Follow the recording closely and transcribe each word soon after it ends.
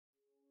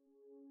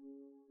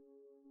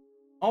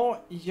Oh,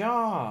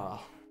 yeah.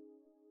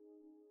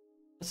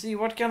 Let's see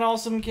what kind of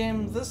awesome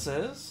game this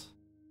is.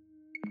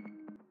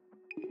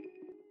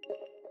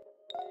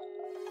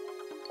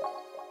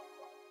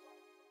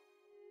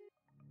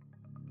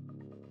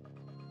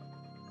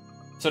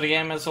 So the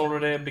game has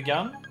already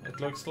begun, it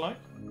looks like.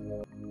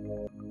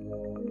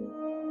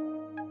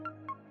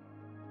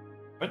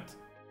 What?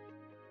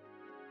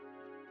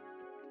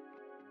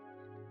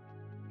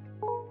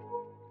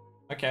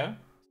 Okay,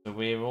 so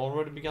we've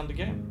already begun the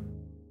game.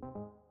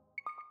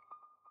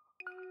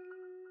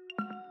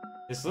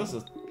 Is this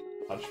a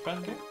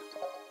touchpad game?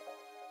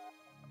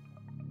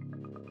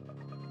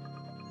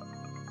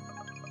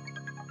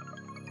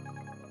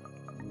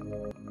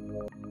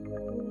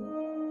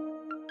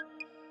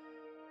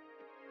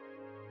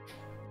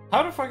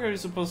 How the fuck are you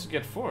supposed to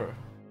get 4?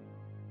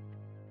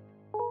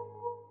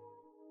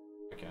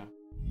 Okay.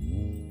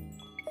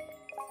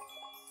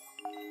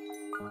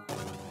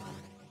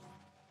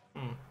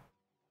 Hmm.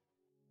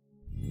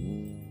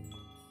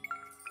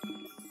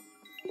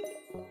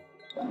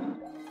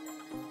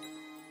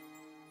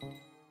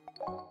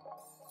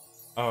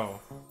 Oh.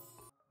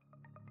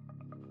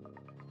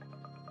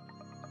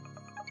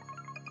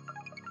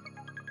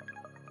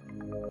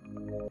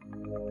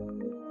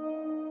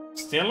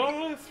 Still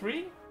only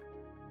 3?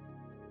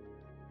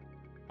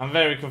 I'm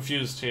very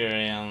confused here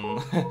in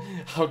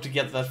how to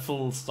get that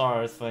full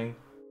star thing.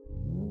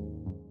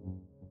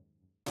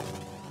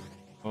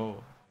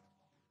 Oh.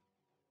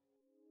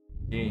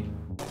 Gee.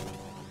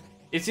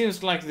 It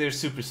seems like there's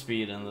super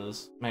speed in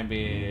this.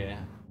 Maybe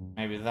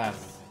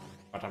that's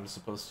what I'm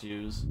supposed to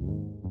use.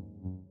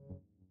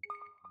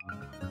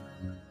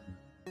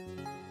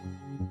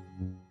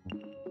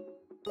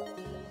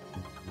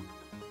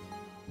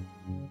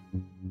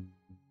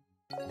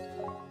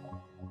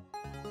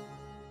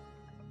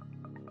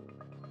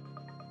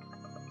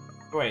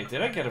 Wait,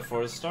 did I get a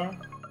 4-star?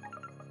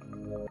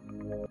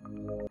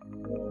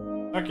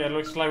 Okay,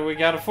 looks like we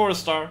got a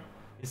 4-star.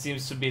 It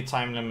seems to be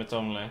time limit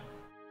only.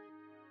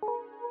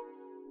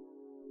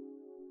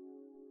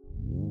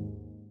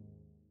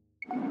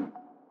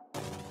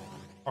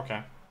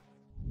 Okay.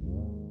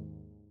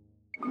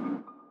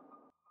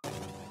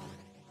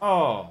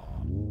 Oh,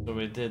 so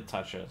we did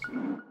touch it.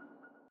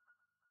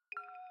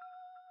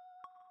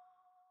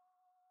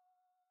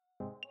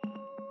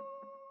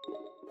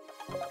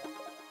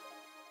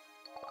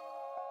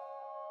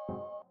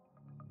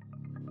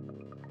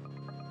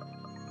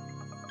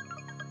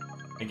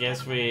 I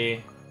guess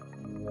we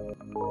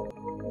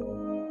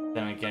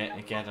didn't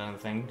get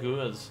anything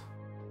good.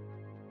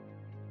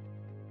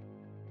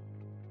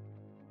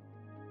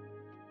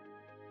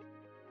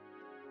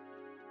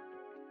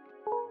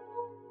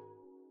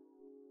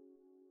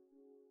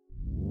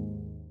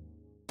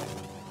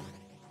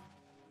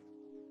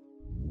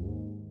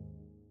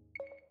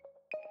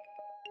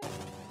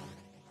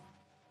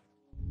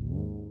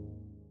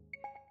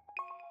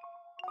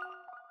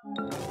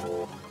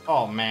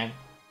 Oh man.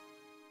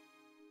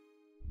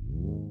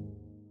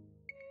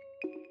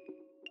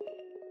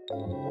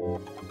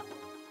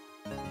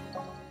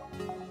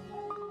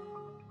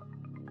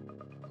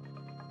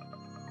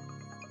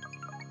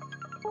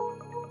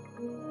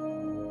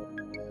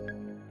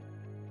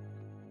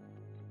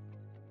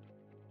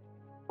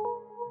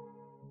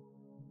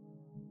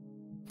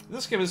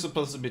 This game is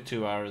supposed to be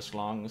 2 hours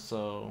long,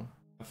 so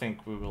I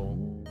think we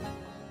will.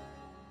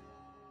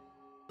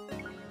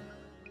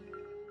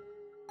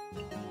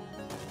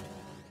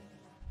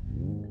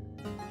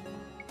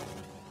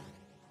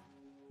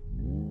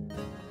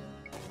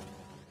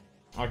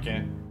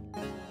 Okay.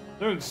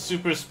 Doing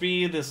super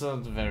speed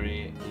isn't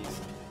very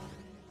easy.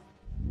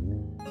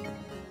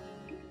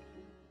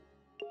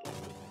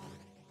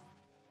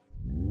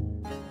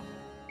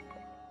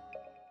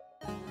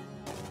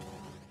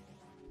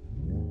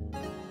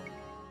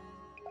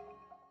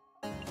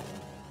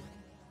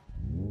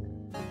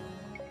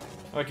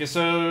 Okay,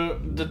 so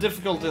the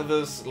difficulty of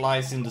this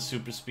lies in the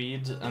super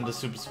speed, and the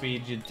super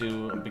speed you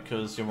do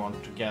because you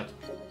want to get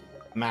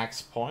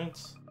max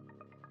points.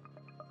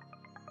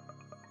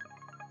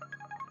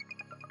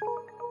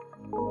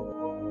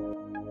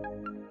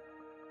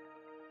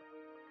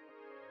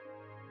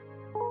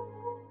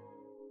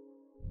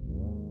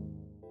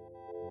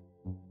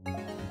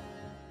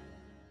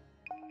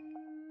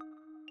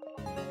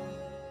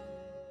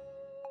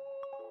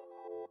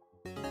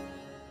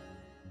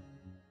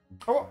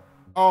 Oh,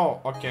 oh,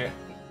 okay.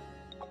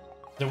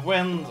 The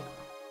wind.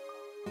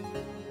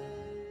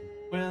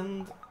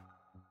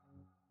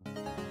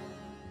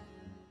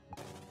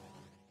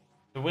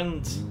 The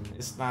wind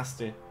is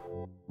nasty.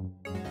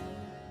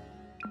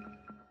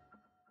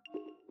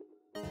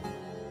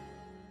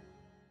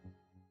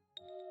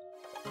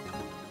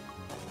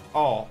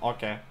 Oh,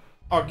 okay.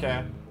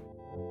 Okay.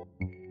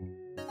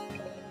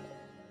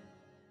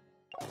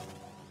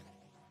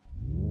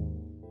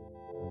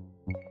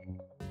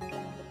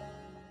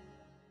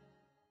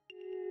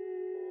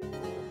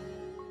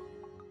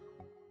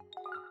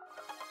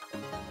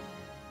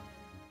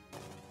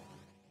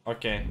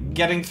 Okay,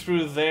 getting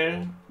through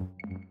there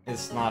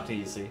is not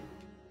easy.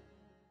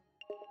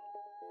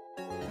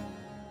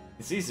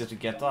 It's easy to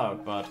get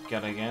out, but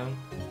get again,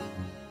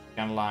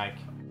 kinda like...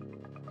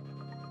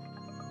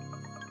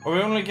 Are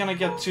we only gonna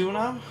get 2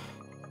 now?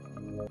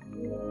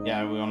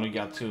 Yeah, we only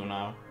got 2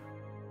 now.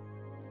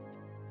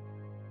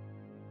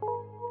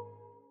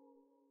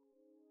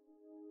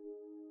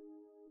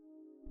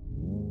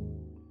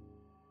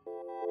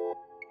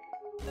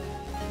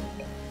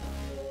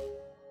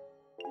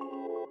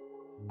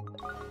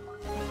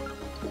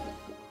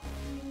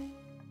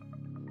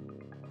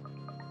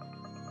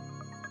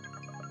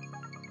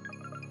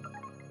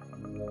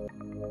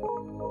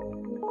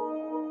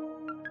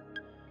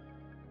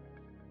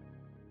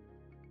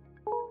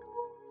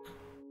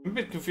 I'm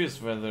a bit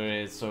confused whether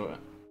it's so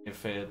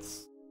if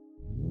it's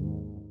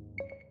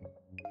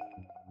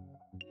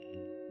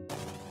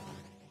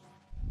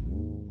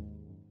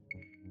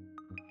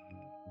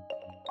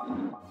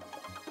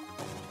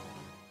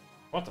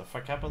what the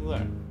fuck happened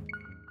there?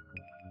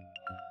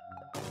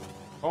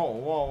 Oh,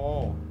 whoa,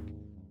 whoa.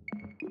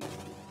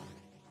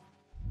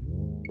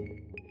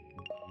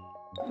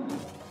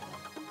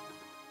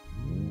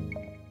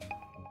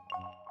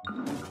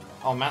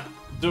 Oh man,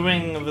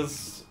 doing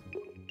this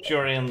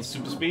Fury and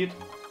super speed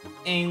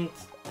ain't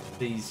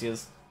the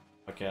easiest.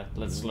 Okay,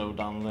 let's slow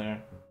down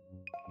there.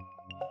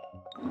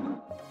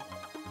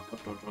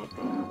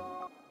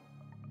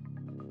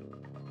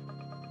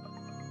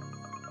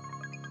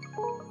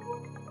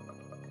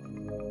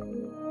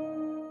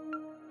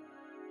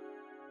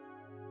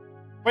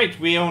 Wait,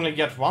 we only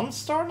get 1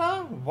 star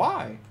now?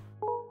 Why?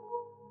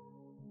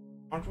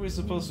 Aren't we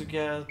supposed to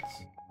get...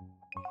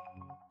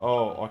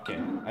 Oh, okay,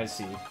 I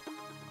see.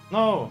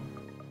 No!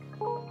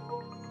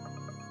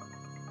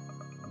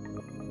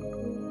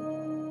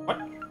 What?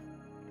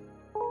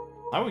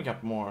 Now we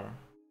got more.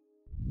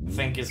 I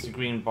think it's the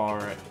green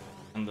bar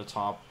in the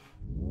top.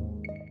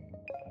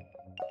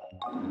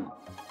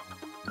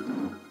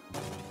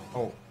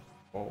 Oh.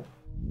 Oh.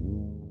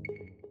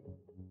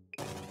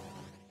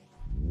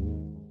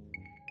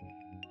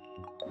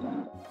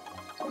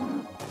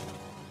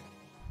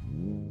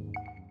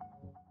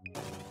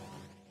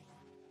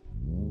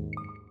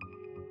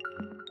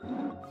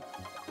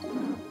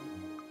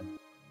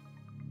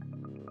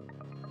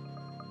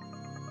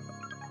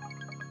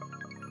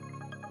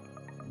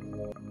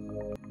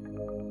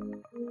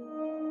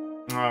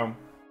 No.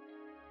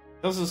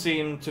 Doesn't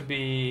seem to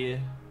be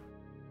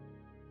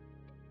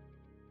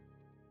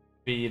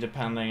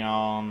depending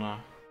on...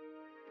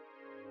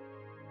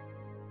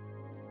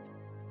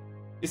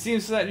 It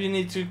seems that you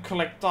need to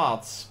collect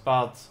dots,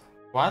 but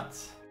what?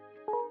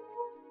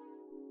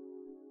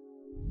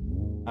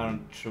 I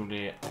don't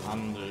truly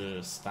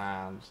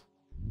understand.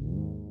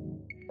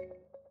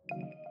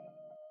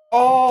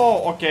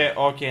 Oh, okay,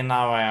 okay,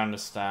 now I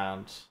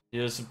understand.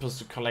 You're supposed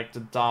to collect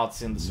the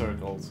dots in the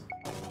circles.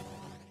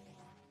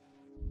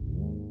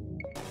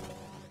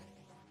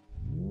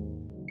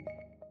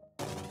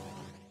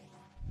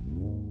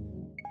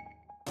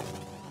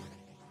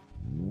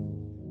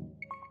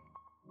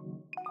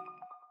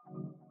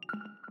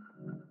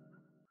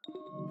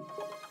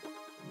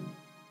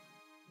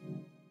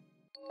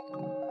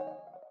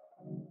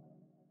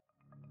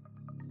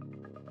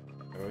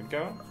 There we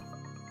go.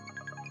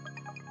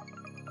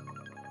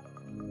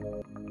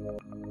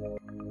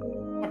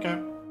 Okay.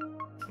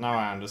 Now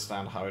I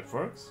understand how it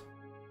works.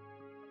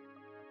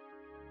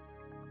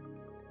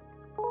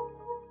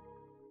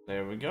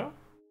 There we go.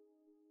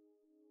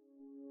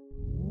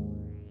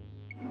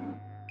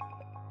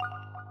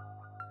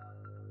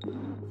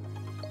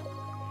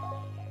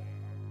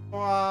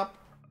 What?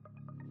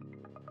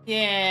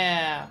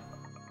 Yeah.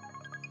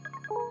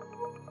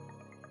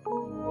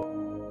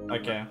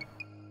 Okay.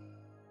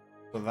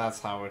 So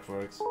that's how it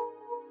works.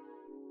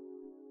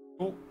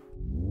 Cool.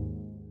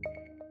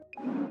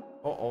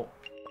 Uh-oh.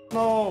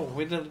 No,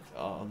 we didn't...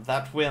 Oh,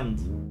 that wind.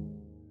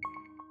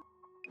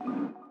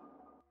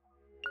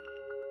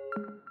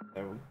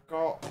 There we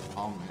go.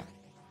 Oh, man.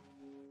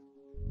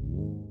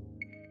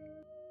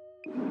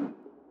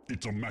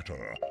 It's a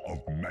matter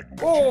of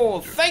magnitude. Oh,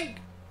 thank...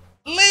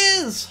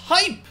 Liz!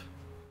 Hype!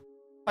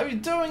 How you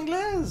doing,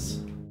 Liz?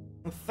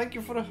 And thank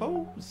you for the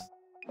hose.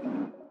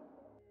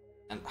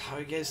 And how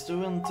you guys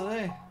doing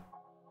today?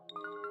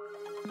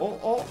 Oh,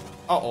 oh,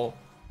 uh-oh.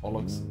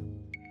 Bollocks.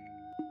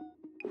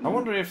 I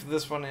wonder if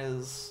this one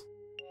is...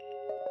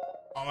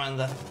 Oh man,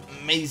 that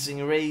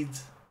amazing raid.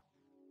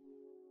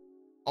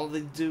 All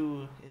they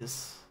do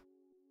is...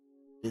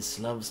 This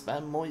love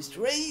spam moist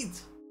raid.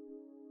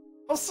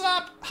 What's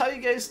up? How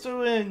you guys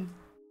doing?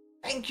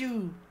 Thank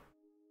you.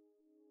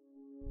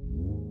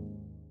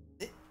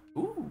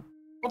 Ooh.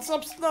 What's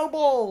up,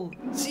 Snowball?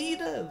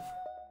 Seedev.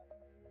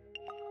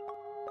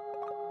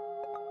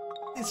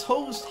 It's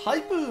host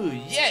Hypu.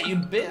 Yeah, you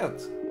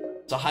bet.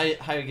 So how you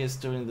guys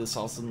doing this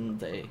awesome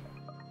day?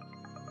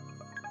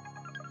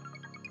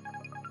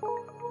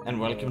 And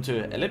welcome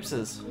to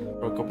Ellipsis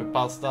for copy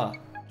pasta,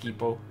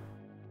 Kipo.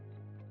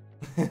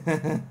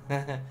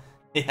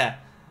 Yeah.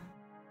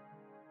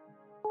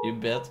 You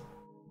bet.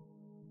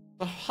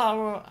 So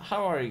how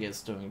are you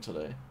guys doing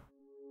today?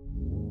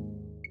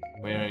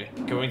 We're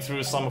going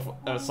through some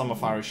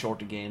of our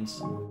shorter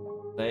games.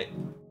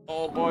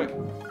 Oh boy.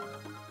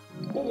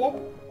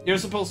 Oh, you're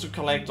supposed to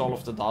collect all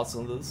of the dots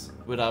in this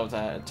without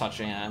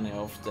touching any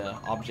of the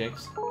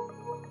objects.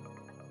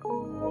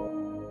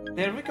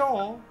 There we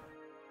go.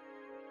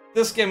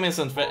 This game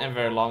isn't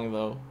very long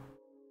though.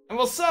 And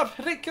what's up,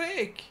 Rick?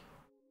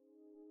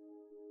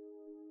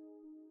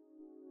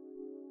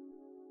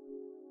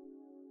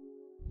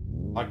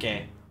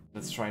 Okay,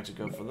 let's try to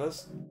go for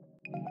this.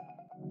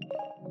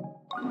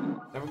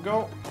 There we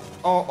go.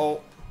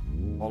 Oh.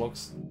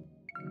 Bollocks.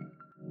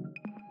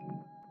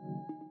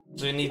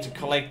 So you need to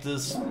collect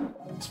these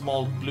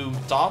small blue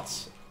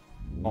dots.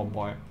 Oh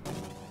boy.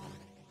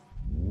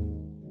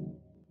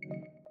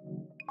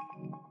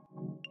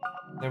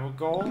 There we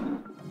go.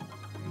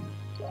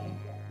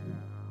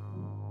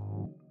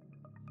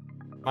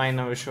 I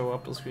never show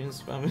up on screen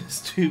spam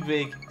is too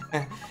big.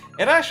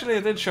 It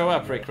actually did show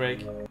up, Rick.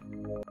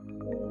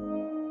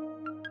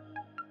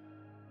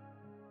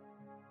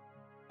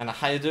 And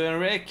how you doing,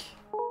 Rick?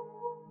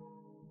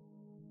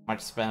 Much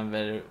spam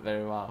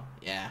very well.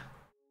 Yeah.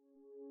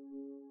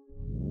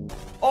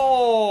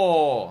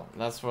 Oh,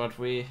 that's what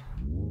we...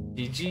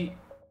 GG.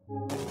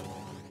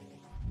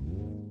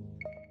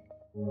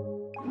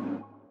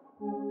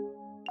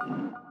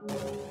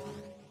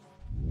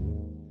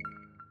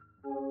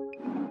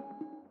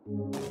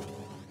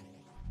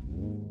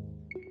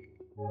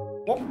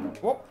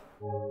 Whoop.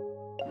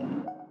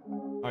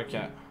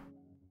 Okay.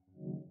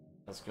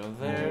 Let's go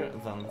there,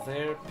 then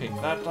there, pick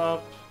that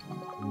up.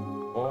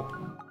 Oh,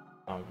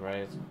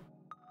 great.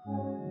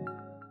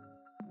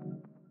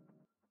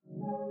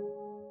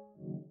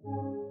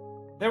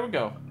 There we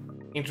go.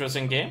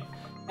 Interesting game.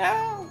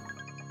 Yeah.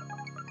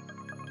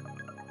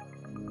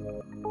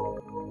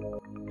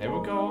 There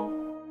we go.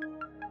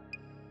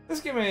 This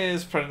game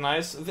is pretty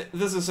nice.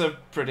 This is a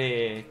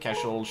pretty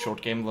casual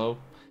short game though.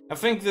 I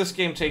think this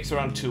game takes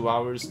around 2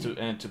 hours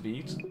to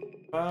beat,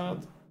 but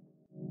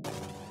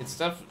it's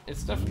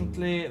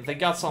definitely they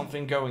got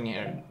something going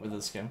here with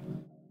this game.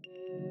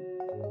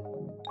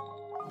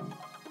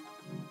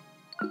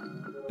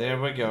 There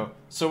we go.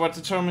 So what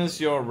determines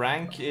your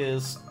rank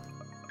is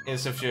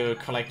if you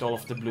collect all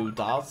of the blue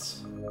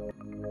dots.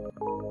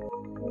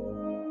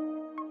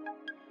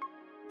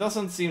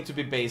 Doesn't seem to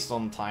be based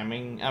on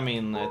timing. I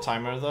mean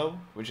timer though,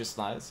 which is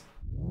nice.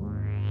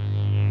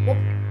 Whoop.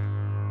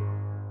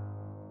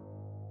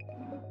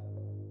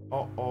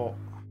 Oh.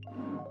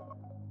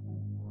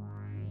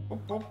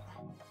 Whoop.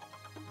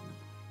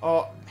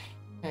 Oh,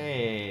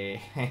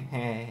 hey.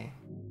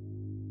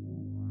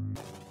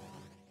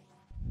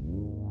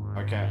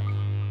 Okay.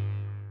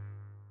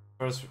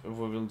 First, we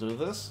will do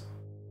this.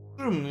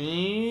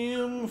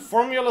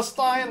 Formula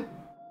style.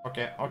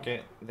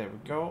 Okay, there we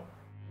go.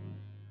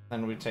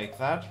 Then we take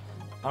that.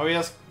 Now we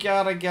just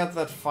gotta get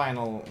that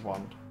final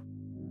one.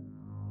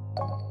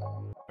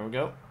 There we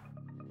go.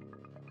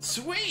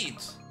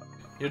 Sweet!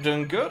 You're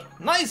doing good?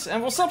 Nice!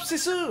 And what's up,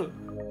 Sisu?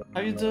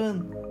 How you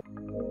doing?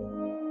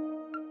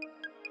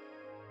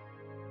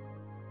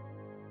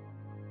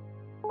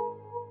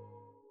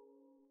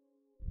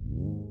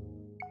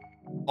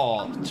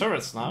 Oh,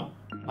 turrets now.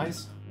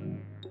 Nice.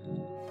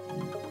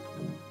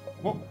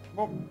 Whoop.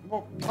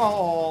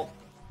 Oh,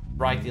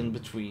 right in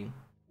between.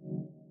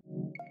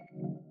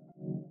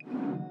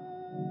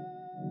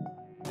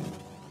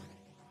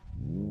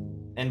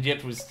 And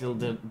yet we still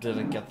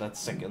didn't get that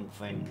second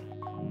thing.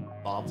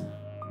 But...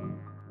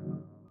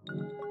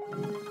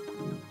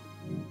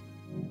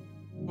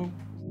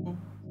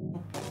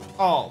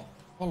 Oh,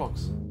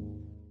 bollocks.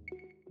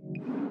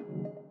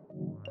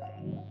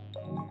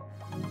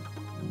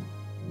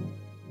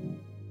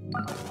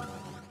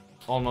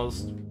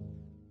 Almost.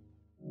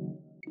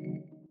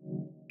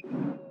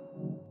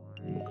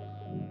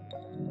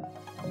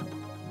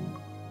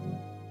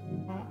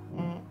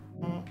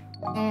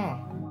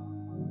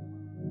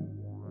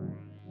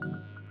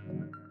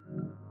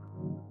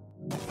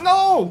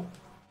 No!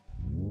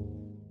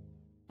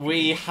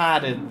 We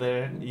had it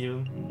there,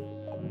 you.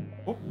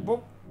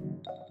 Whoop.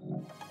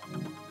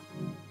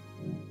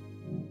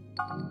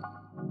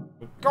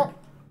 Go!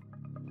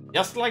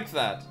 Just like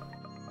that.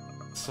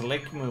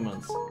 Slick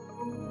movements.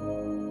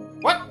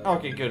 What?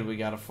 Okay, good, we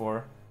got a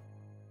 4.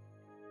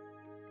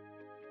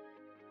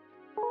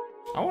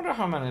 I wonder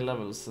how many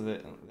levels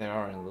there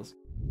are in this.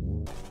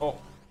 Oh,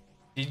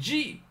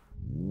 GG!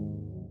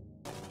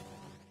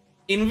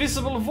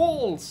 Invisible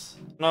walls!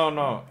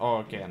 No. Oh,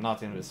 okay,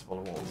 not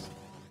invisible walls.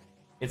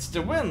 It's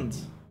the wind!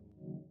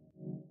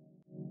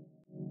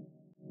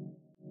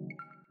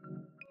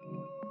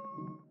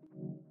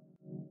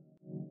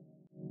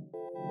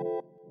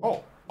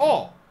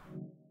 Oh!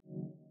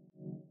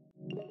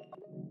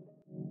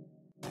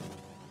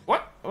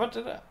 What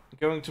did I...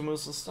 Going to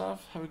Moose and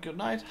stuff. Have a good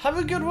night. Have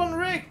a good one,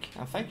 Rick!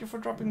 And thank you for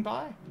dropping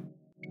by.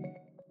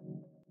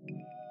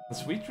 And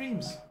sweet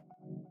dreams.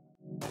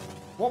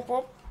 Whoop.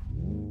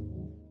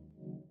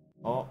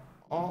 Oh.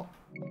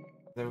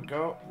 There we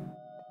go.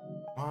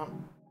 Come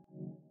on.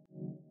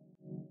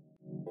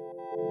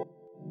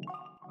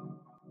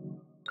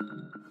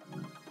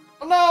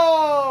 Oh, no!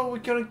 No! We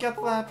couldn't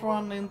get that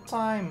one in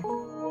time.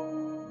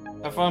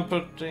 Have fun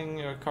putting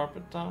your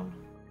carpet down,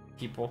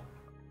 people.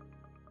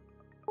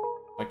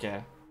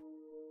 Okay.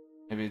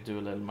 Maybe do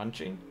a little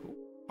munching.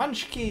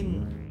 Munchkin!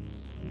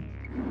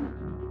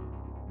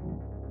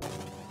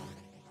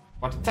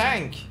 What a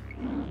tank!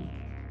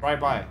 Right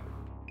by.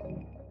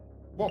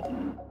 Whoa.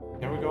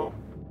 Here we go.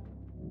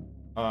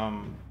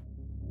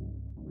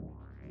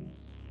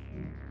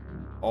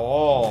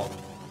 Oh.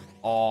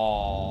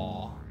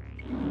 Oh.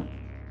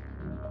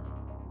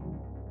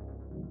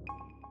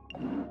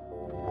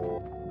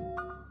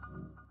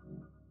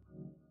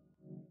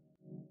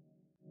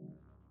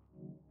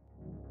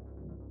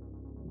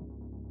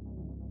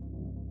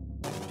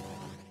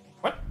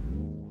 What?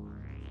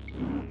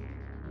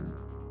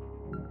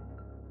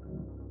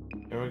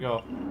 Here we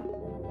go.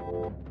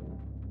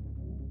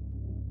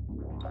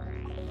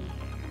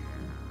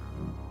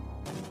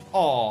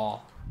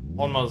 Oh,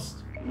 almost.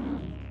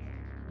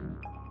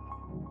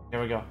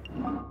 Here we go.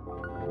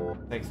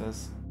 Take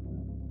this.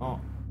 Oh,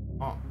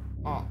 oh,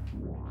 oh.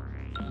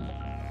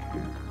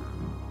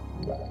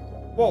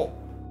 Whoa.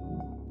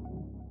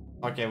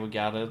 Okay, we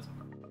got it.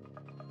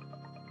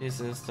 This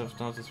is stuff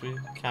not to sweet.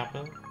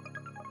 Captain.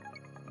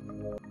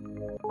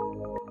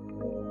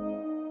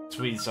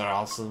 Sweets are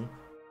awesome.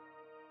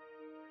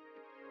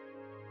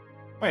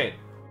 Wait,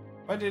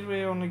 why did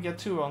we only get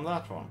 2 on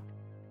that one?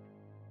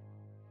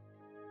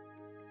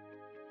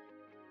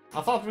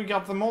 I thought we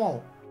got them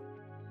all.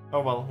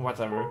 Oh well,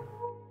 whatever.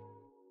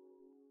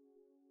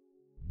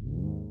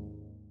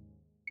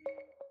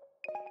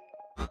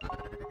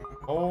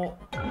 Oh.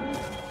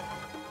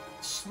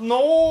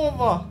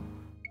 Snova!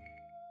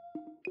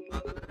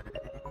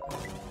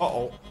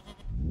 Uh-oh.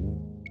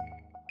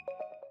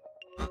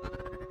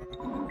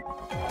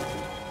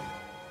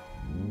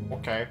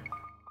 Okay.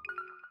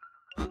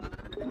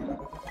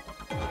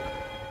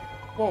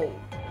 Whoa.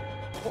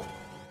 Whoa.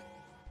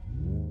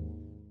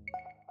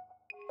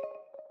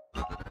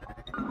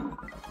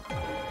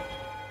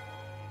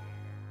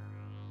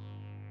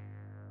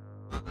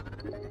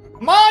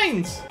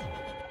 Mines!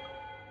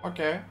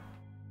 Okay.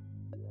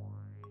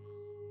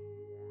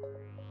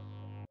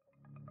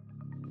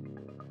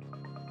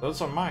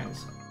 Those are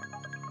mines.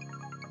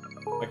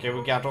 Okay,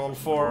 we got all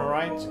 4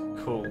 right?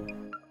 Cool.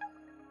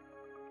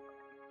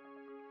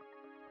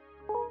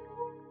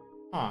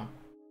 Huh.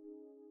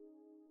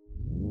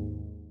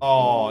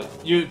 Oh,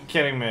 you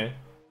kidding me?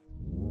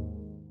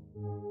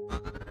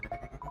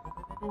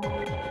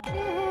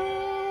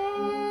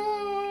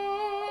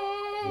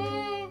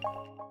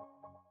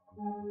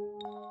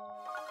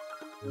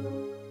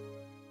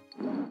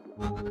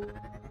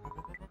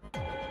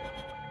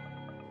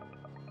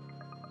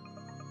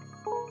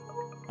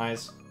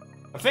 Nice.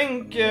 I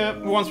think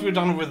once we're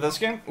done with this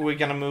game, we're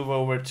gonna move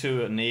over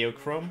to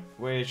Neochrome,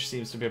 which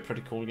seems to be a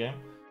pretty cool game.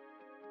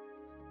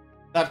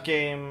 That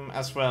game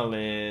as well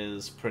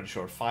is pretty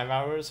short, 5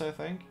 hours I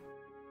think.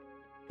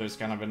 So it's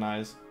gonna be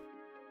nice.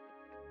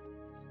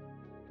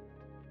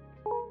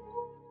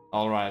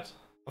 Alright,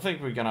 I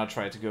think we're gonna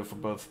try to go for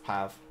both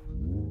paths.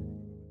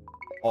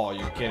 Oh,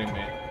 you're kidding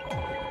me.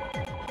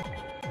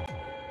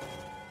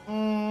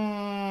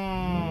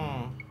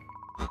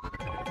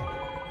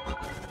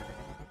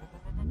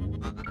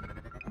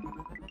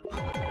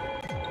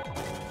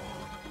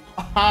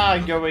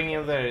 Ah, going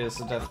in there is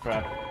a death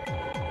trap.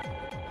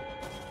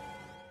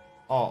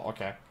 Oh,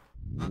 okay.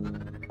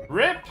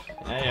 RIP!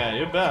 Yeah,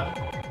 you bet.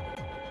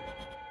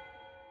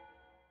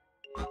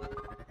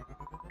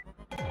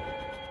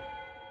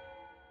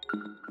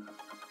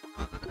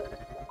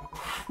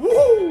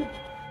 Woo!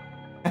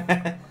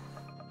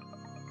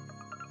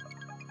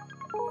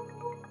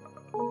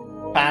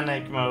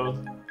 Panic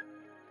mode.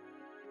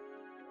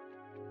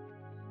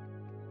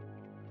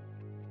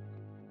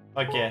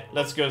 Okay,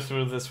 let's go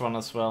through this one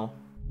as well.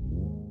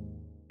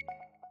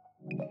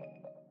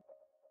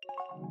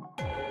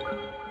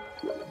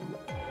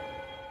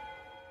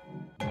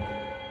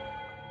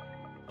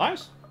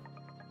 Nice.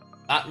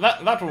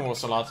 That one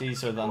was a lot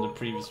easier than the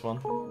previous one.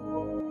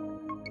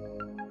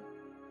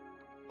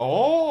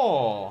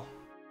 Oh,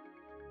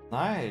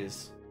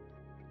 nice.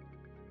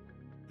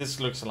 This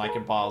looks like a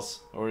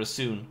boss or a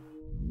soon.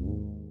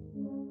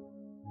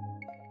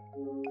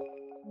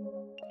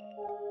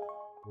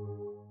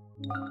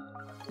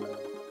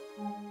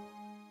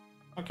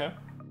 Okay.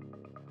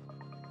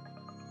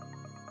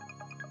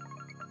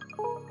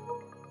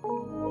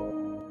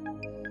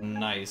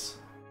 Nice.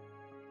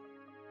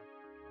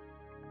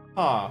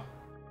 Huh.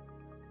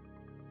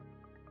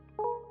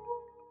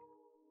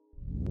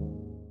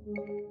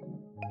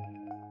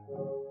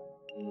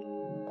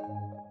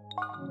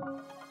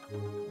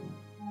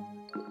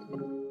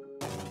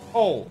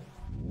 Oh.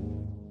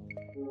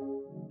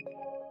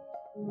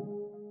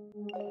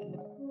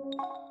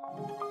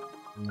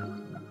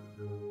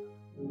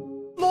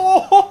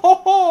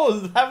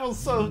 No, that was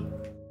so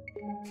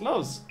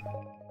close.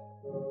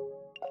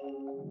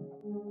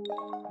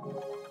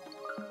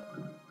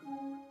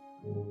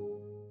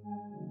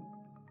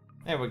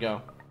 There we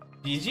go.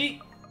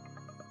 GG.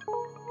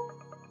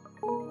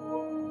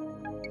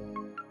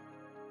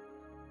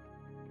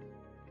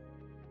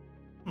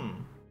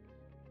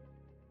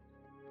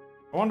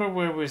 I wonder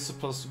where we're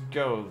supposed to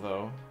go,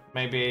 though.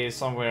 Maybe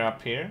somewhere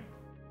up here?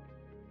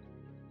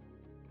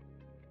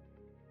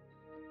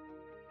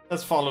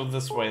 Let's follow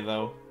this way,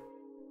 though.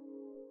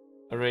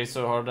 I race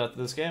so hard at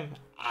this game?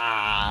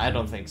 Ah, I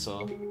don't think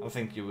so. I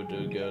think you would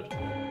do good.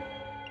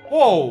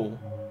 Whoa!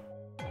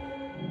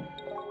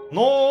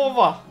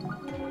 Nova!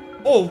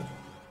 Oh!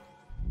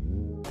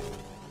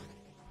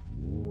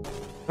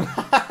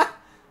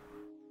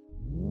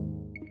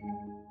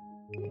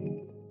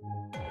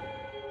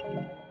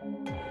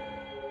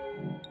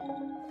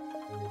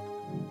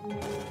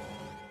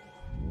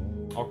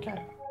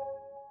 Okay.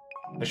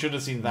 I should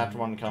have seen that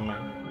one coming.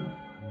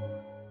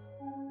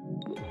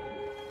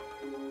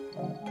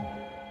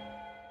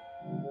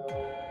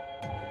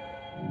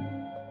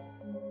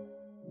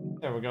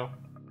 There we go.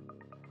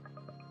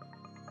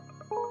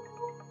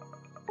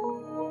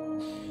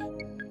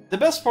 The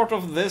best part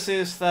of this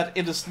is that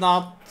it is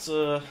not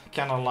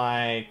kind of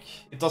like...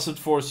 It doesn't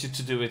force you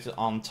to do it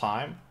on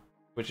time,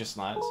 which is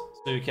nice.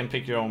 So you can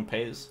pick your own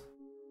pace.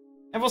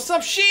 And what's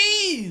up,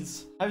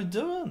 Cheese? How you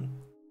doing?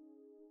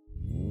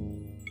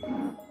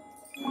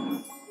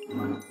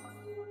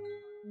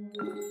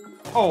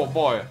 Oh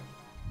boy.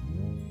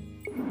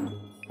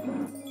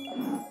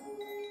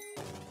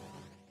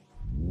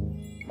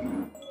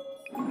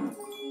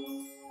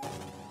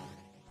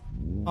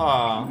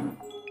 Ah.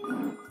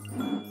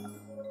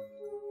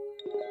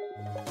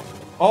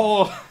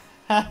 Oh.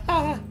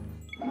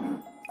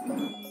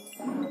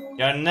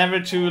 You're never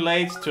too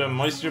late to a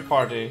moisture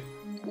party.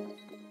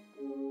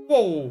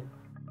 Whoa.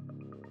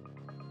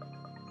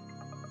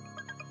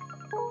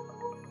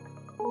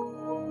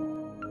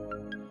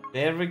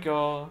 There we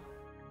go.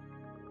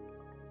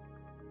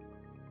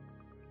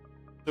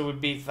 So we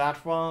beat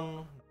that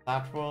one,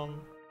 that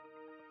one.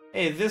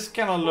 Hey, this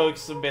kind of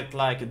looks a bit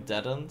like a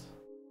dead end.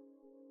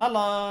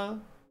 Hello.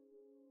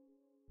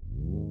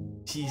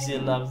 Cheesy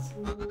loves.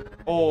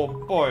 Oh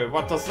boy,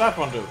 what does that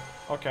one do?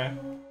 Okay,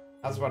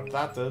 that's what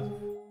that did.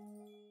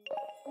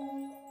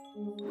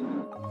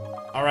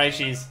 Alright,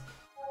 Cheese.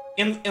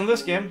 In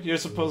this game, you're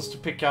supposed to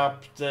pick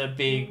up the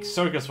big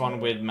circus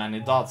one with many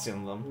dots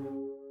in them.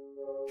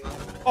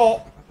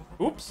 Oh!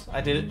 Oops,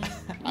 I did it.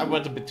 I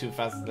went a bit too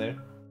fast there.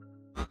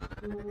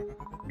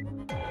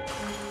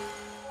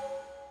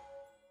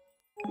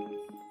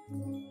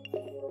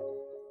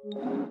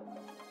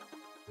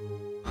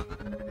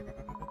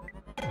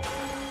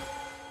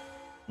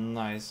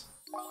 Nice.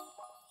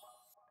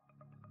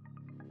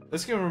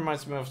 This game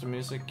reminds me of the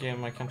music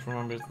game, I can't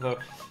remember it though.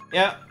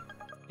 Yeah,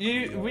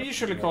 we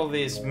usually call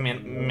these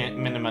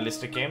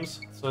minimalistic games,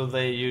 so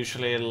they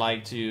usually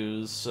like to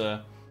use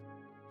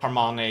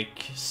harmonic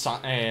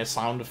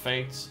sound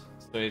effects,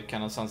 so it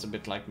kind of sounds a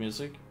bit like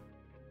music.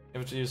 You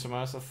have to use a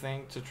mouse, I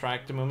think, to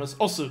track the movements.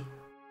 Also,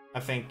 I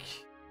think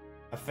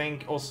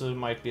also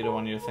might be the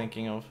one you're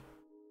thinking of.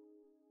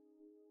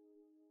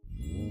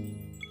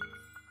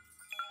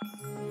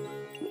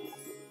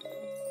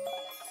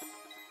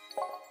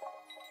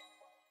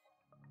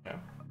 Yeah.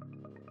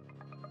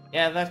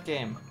 Yeah, that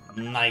game.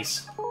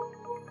 Nice.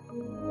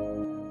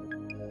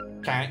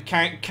 Kind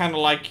of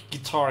like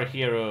Guitar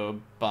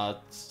Hero,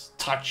 but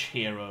Touch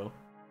Hero.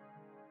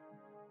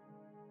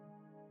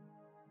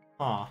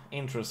 Ah,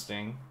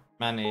 interesting.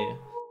 Many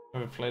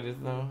never played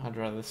it though. I'd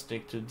rather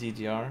stick to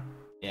DDR.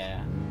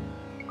 Yeah.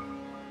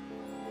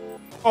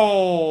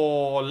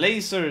 Oh,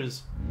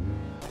 lasers!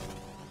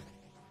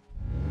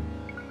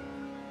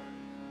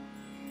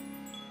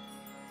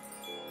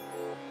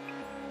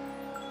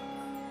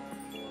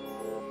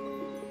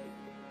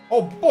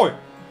 Oh boy!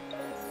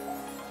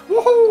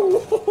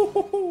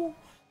 Woohoo!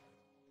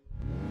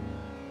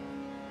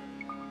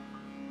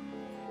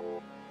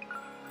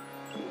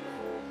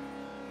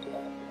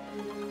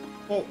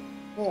 Oh,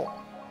 oh.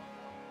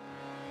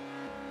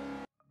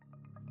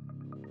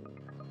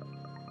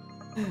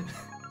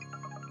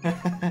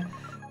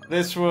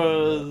 This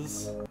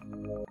was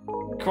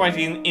quite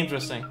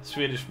interesting.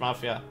 Swedish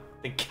Mafia.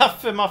 The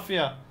Cafe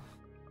Mafia!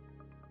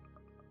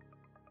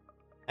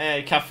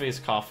 Cafe is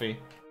coffee,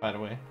 by the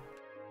way.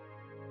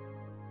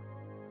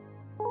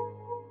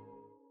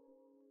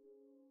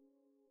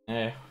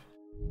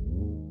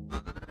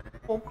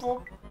 Boom,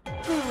 boom,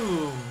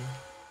 boom.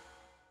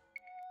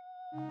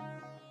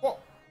 Oh.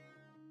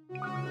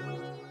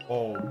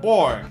 Oh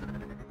boy!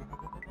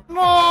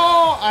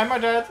 No! Am I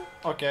dead?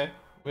 Okay,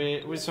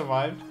 we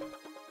survived.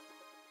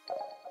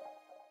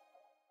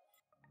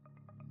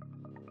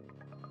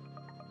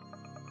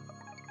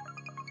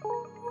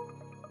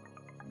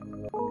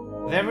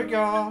 There we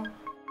go.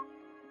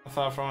 I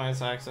thought from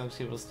his accent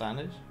he was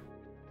Danish.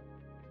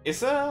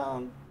 Is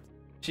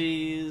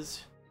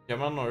cheese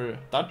German or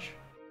Dutch?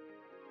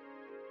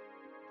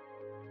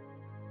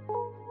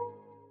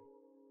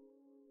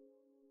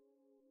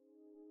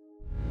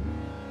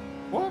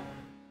 What?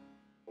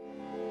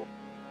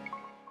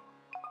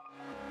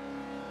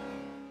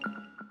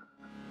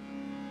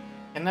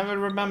 I never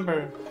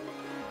remember.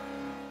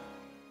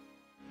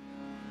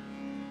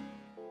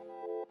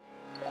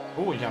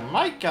 Oh,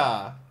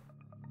 Jamaica!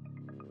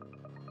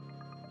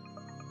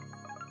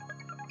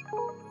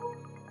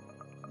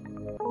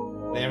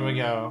 There we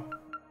go.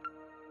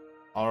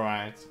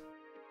 Alright.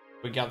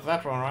 We got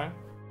that one right.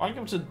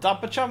 Welcome to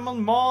Dapperchaman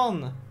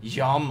Mon!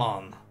 Ja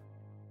man!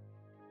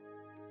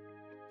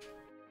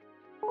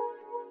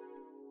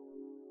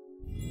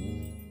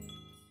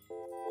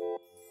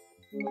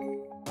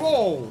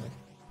 Whoa!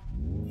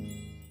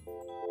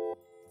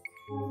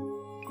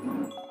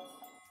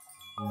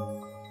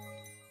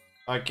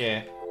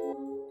 Okay.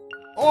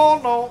 Oh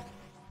no!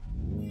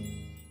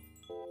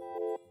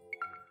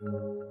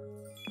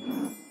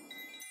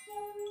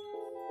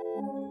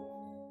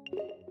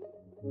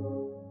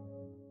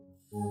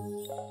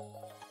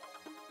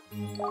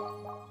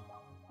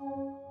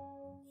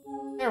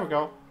 There we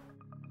go.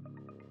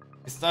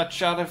 Is that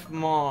Sheriff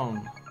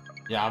Mon?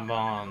 Yeah,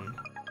 man.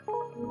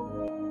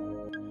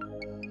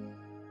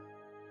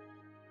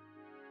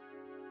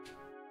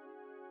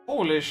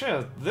 Holy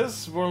shit!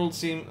 This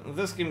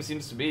game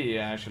seems to be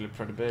actually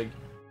pretty big.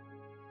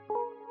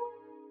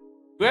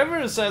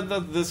 Whoever said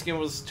that this game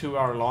was 2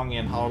 hours long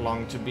and how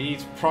long to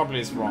beat probably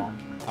is wrong.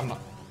 I'm not.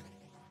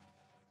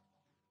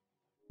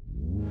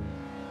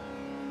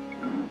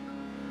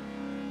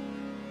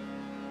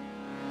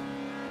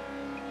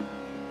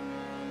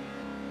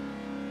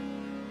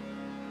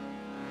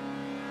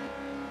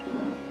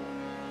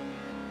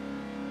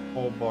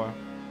 Oh boy.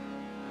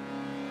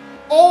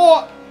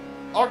 Oh!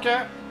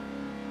 Okay.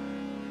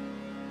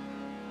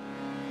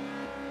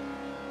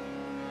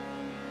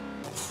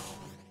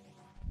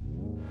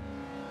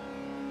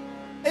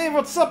 Hey,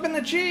 what's up in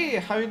the G?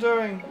 How you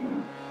doing?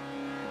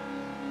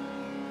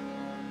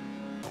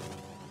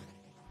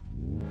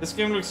 This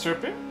game looks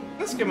trippy.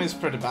 This game is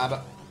pretty bad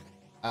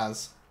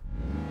as.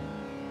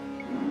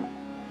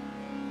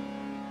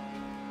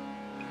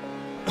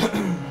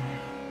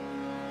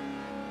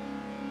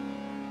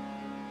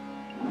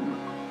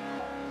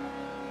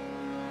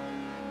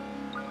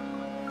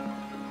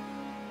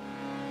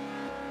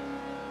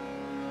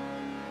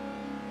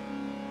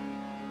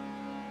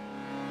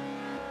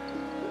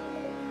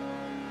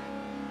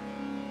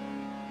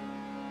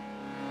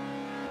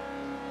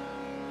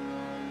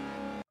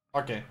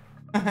 Okay.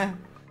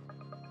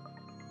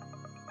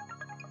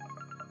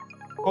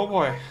 Oh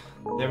boy.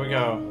 There we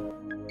go.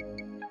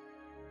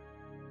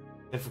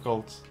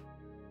 Difficult.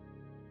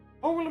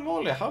 Holy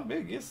moly, how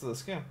big is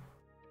this game?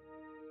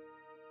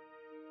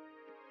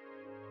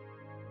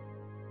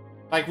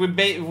 Like we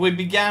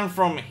began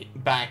from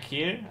back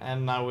here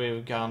and now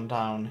we've gone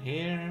down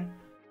here.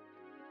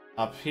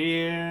 Up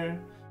here.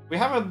 We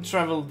haven't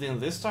traveled in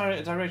this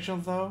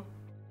direction though.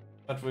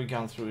 But we've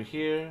gone through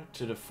here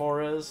to the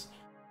forest.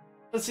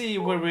 Let's see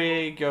where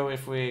we go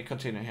if we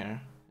continue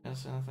here.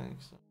 Yes, I think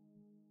so.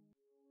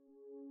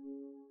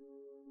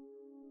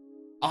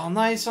 Oh,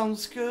 nice,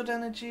 sounds good,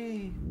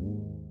 energy.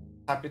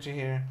 Happy to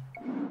hear.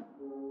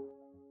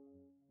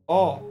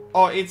 Oh,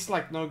 it's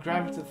like no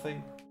gravity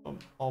thing.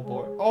 Oh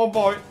boy, oh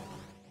boy.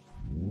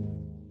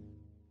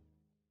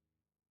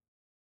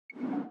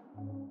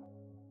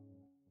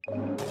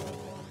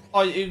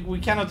 Oh, we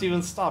cannot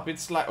even stop.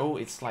 It's like, oh,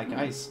 it's like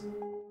ice.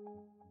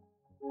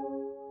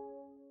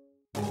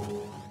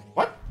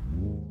 What?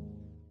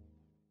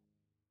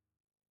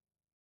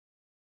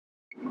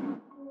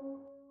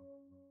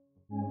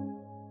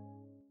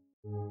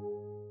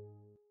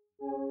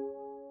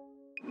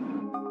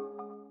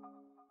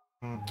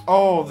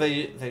 Oh,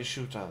 they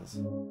shoot us.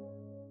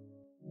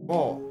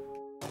 Oh,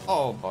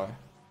 oh boy.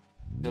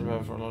 Still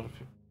bad for a lot of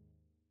people.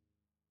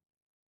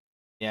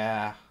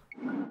 Yeah,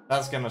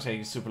 that's gonna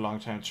take a super long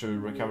time to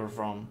recover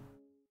from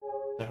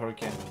the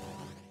hurricane.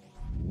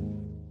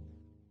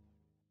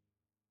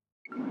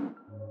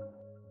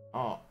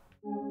 Oh.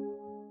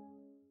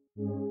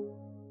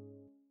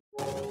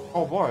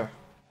 Oh boy.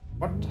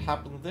 What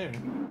happened there?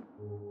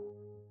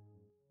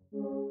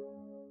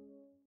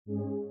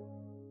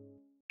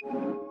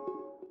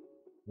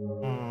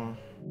 Hmm.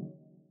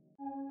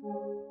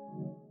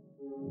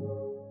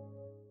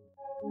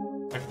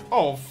 Like,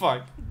 oh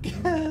fuck.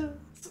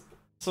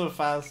 So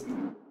fast.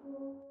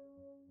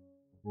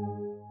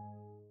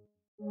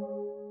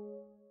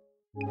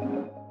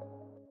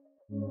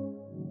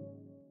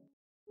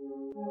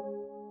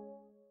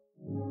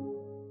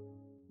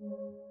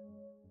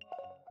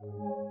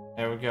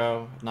 There we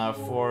go. Now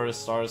 4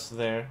 stars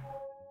there.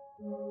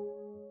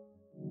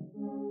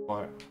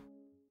 What?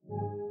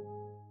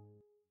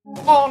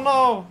 Oh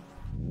no!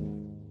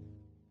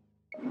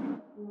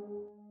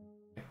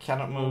 I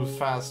cannot move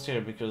fast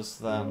here because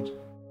then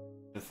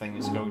the thing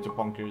is going to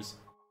bonkers.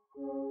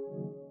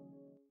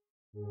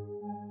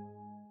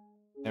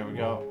 There we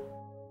go.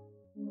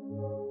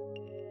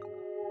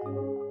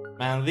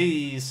 Man,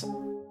 these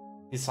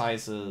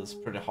sizes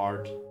pretty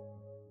hard.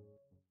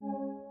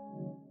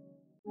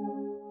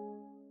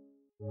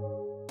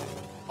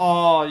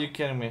 Oh, you're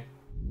kidding me.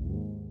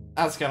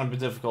 That's gonna be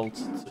difficult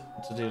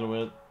to deal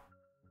with.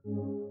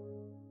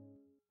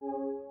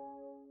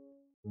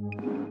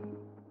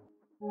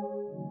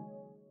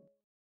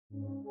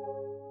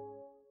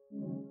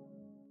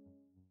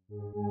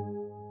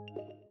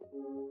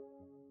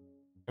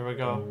 Here we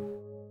go.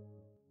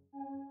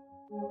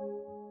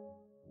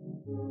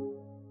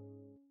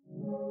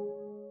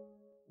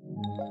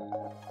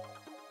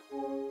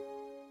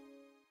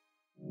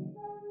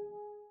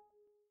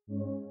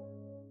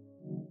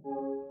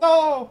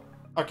 Oh!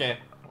 Okay,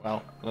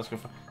 well, let's go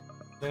for...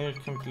 They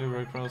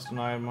completely across the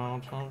Nile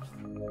Mountains.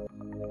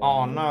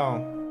 Oh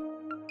no.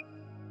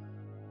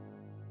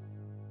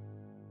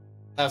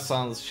 That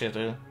sounds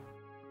shitty.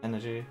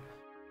 Energy.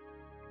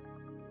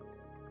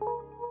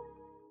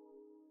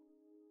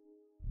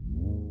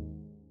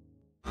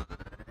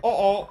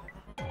 Uh-oh!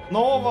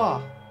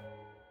 Nova!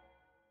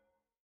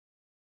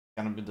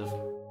 Gonna be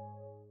difficult.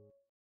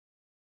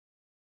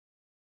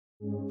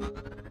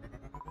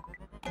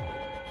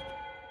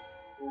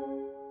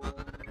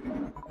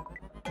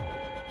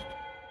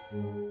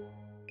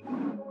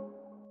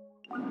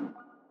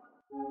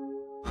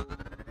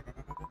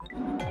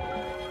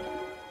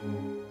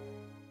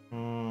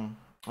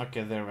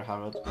 Okay, there we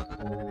have it.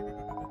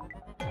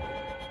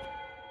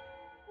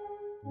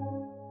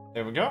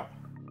 There we go.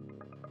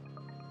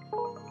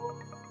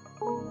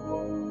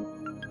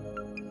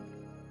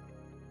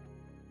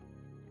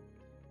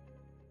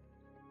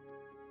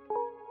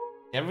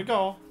 Here we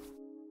go.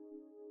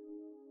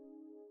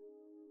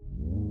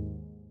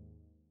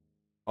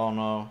 Oh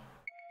no.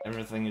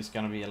 Everything is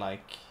gonna be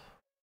like...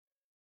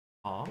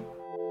 Huh?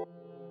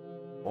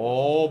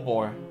 Oh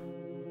boy.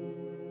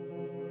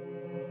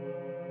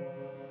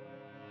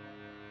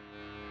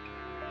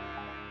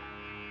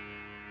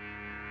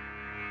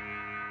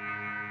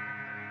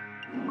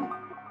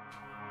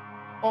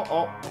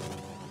 Uh-oh.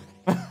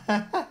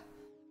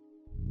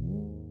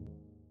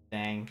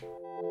 Dang.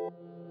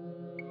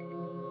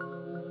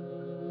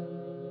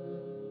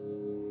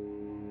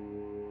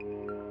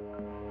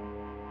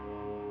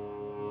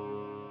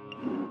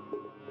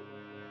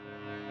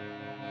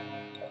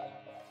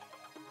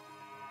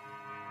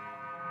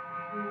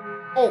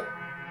 Oh!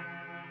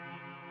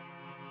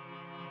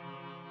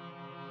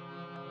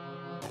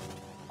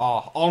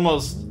 Oh,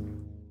 almost.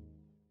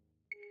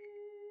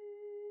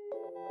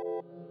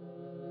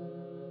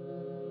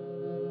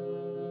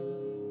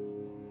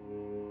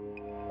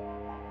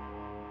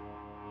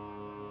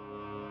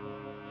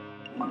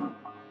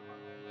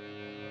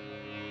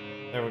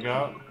 There we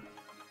go.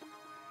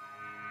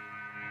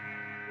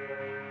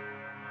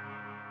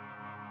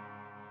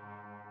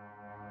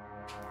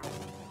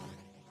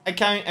 I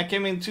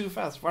came in too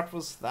fast. What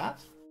was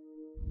that?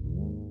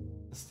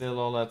 Still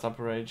all that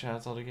upper rage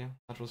has all the game.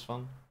 That was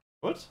fun.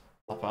 What?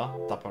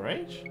 Upper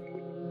rage?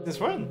 This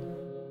when?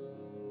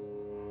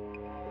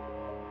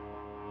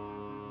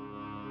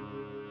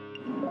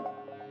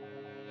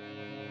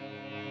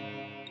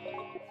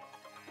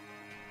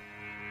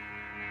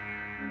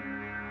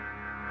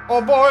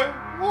 Oh boy!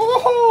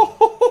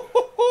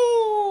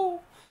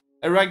 Oh!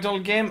 A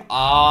ragdoll game?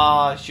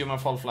 Ah, human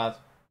fall flat.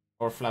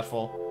 Or flat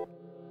fall.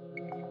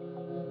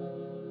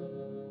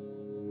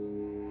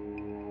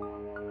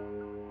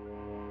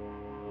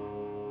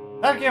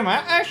 That game, I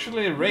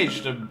actually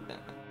raged in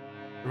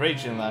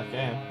that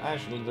game. I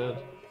actually did.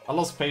 I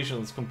lost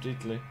patience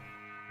completely.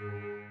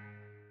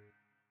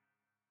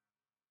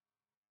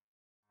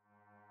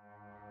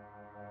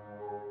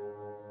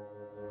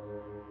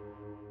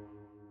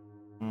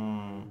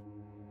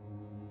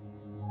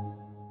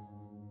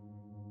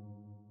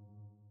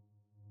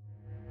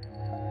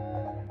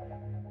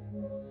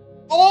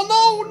 Oh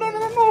no! No, no,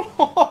 no,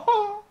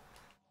 no!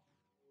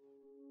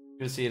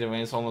 You see the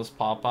veins almost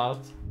pop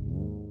out?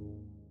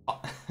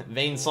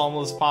 Veins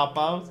almost pop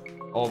out?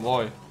 Oh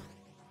boy.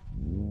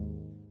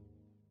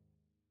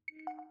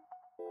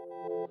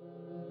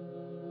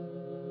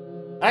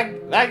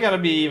 That gotta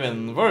be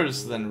even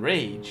worse than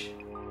rage,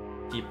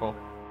 people.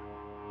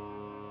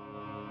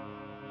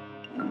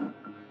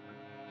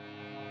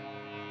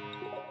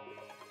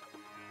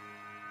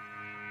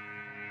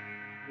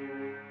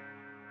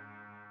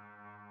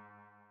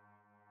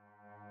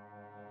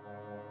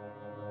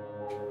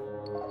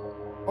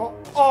 Oh,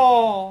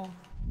 oh!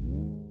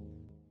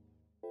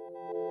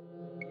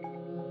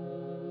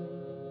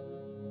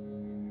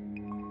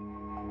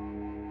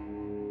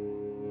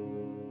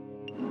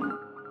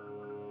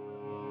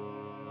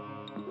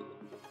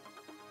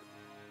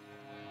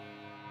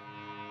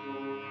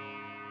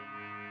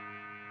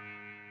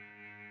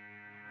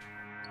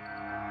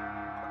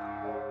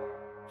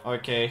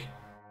 Okay.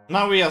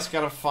 Now we just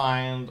gotta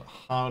find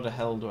how the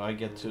hell do I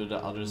get to the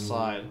other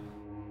side.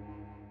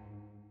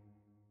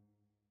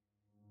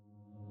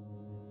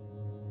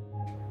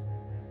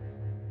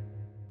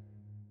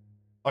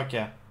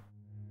 Okay.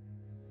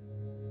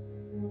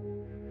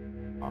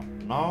 Oh,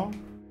 no.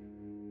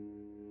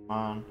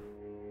 Man.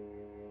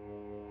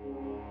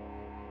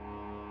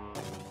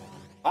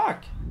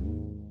 Fuck!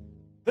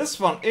 This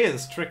one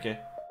is tricky.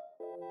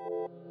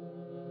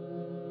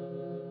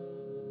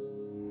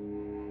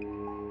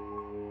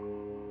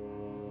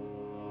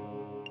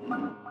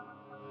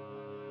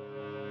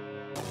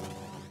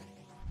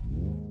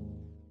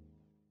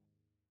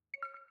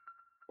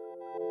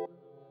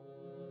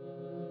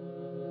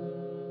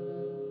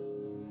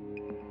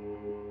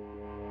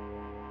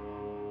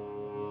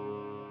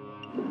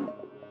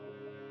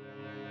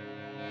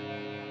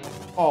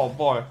 Oh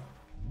boy.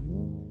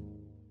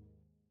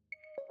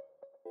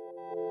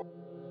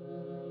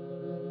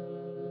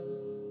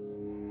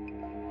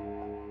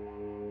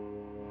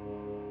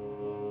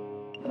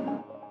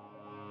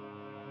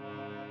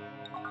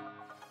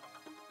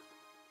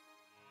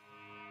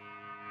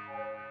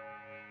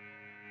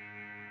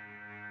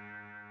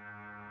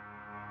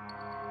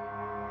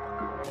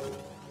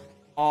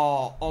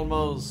 Oh,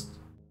 almost.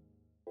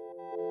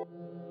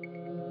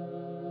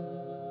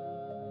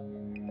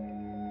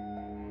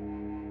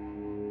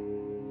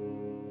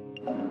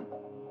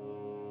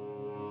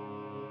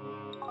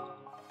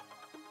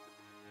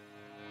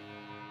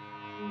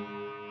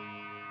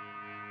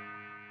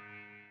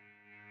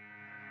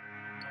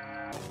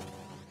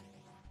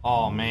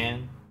 Oh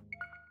man.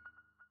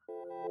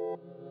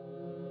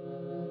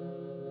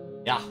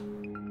 Yeah.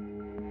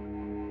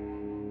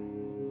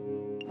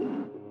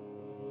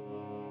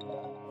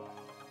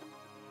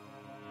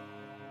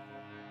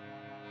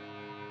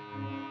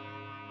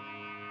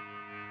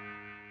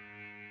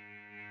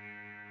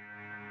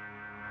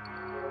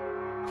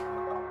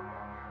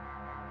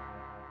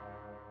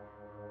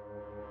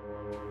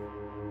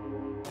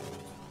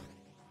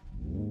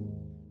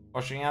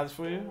 Watching ads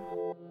for you?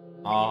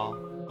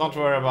 Oh, don't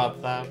worry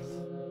about that.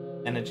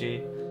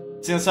 Energy.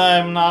 Since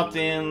I'm not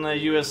in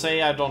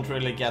USA, I don't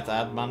really get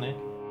ad money.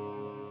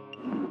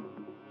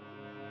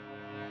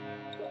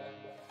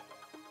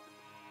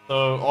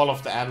 So all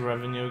of the ad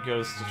revenue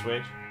goes to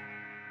Twitch.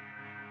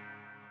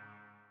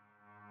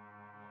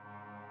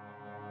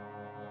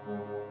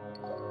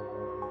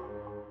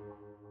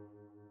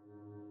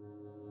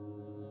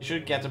 You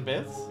should get a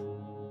bit.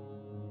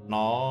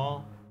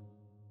 No.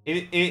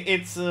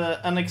 It's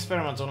an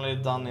experiment only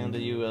done in the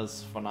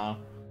US for now.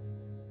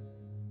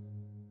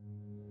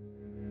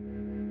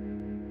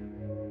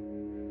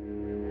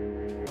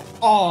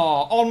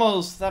 Oh,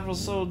 almost! That was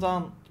so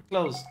done.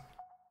 Close.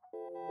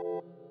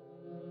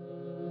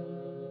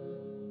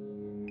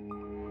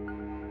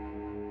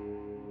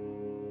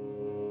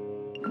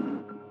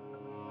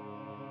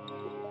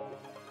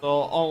 So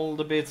all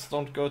the bits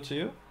don't go to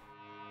you?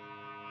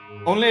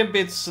 Only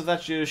bits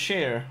that you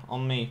share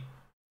on me.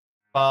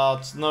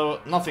 But no,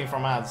 nothing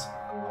from ads.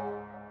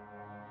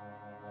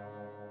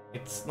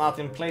 It's not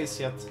in place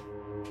yet.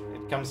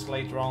 It comes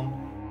later on.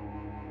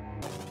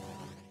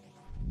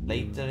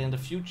 Later in the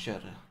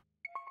future.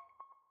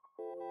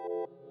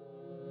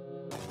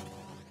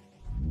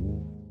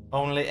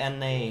 Only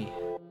NA.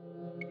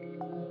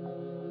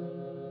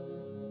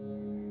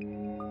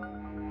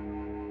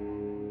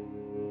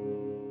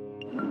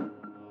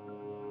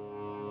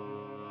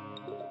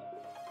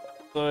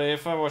 So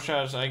if I watch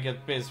ads, I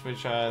get bits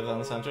which I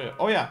then send to you.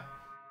 Oh yeah.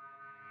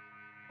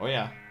 Oh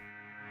yeah.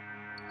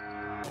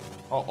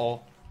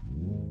 Uh-oh.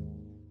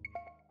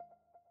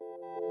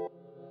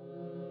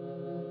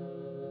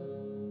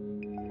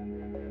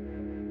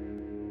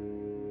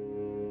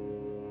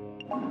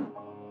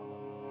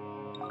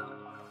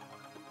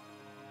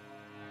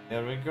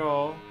 There we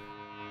go.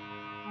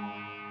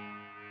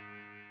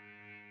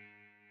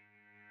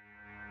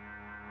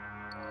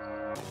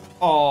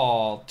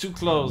 Oh, too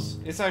close.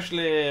 It's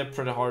actually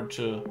pretty hard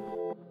to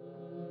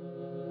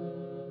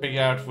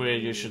figure out where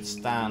you should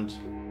stand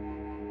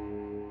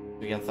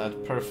to get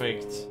that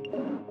perfect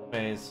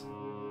phase.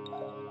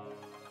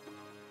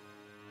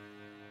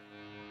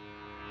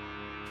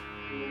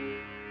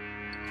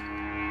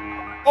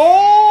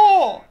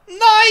 Oh,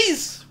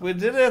 nice! We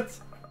did it.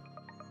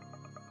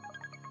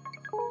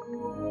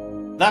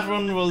 That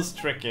one was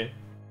tricky.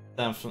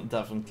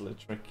 Definitely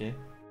tricky.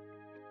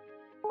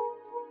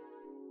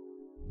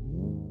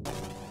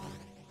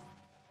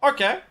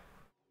 Okay.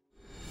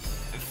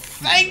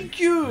 Thank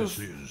you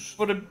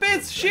for the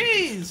bits,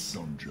 cheese!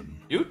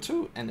 You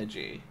too,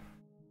 energy.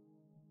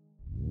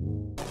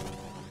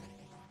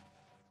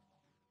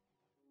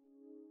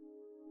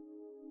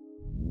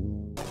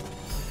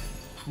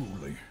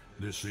 Truly,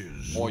 this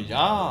is Oh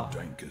yeah. the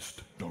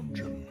dankest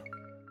dungeon.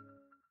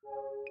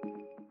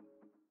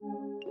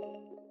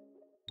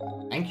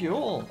 Thank you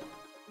all.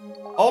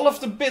 All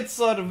of the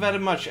bits are very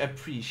much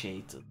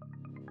appreciated.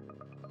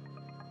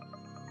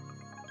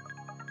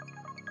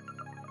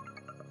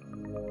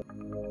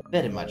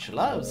 Very much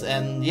loved,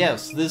 and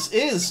yes, this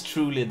is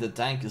truly the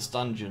dankest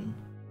dungeon.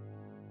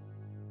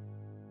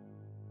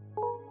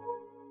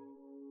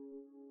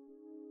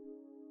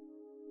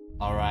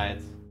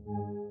 Alright.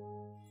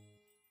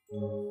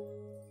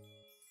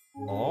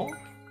 Oh?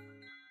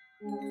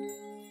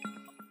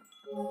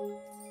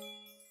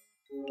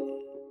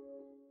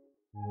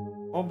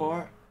 Oh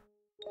boy.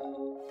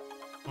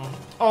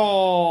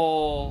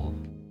 Oh!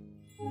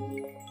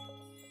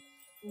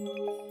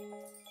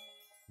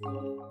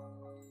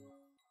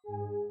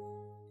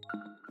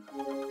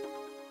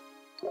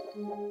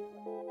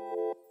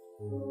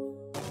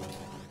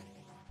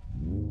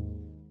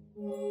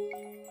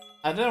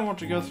 I didn't want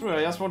to go through,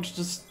 I just wanted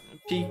to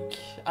peek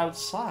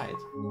outside.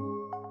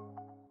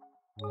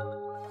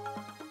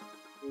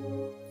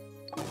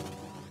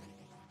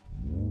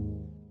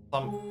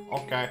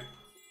 Okay.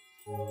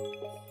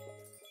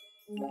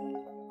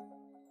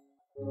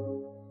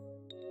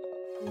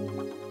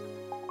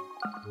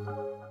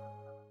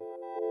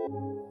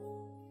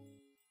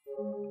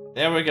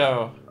 There we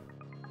go.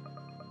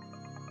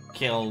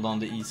 Killed on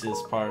the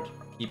easiest part.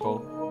 People.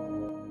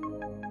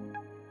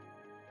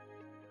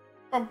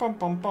 Bum bum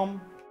bum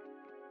bum.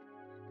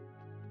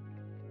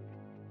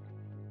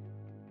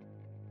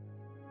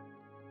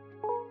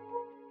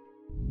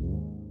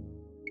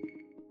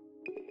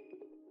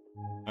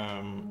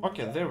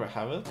 Okay, there we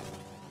have it.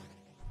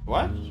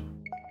 What?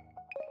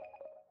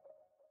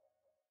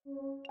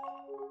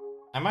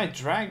 Am I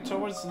dragged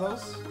towards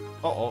those?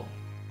 Uh-oh.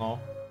 No.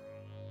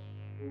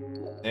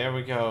 There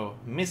we go.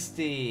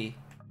 Misty.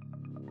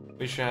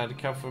 Wish I had a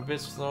cup for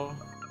bits though.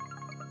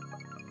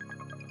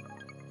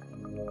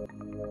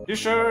 You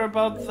sure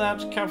about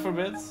that cup for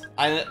bits?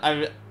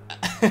 I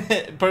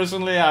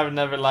personally I've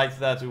never liked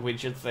that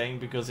widget thing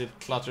because it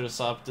clutters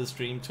up the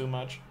stream too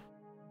much.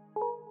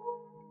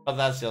 But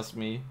that's just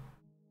me.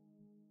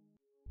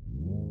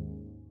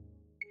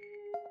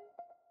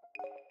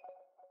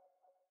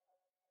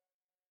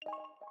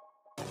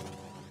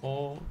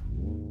 Oh.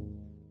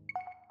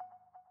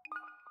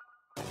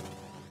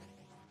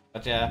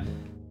 But yeah.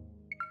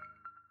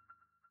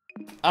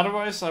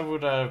 Otherwise I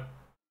would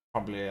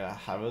probably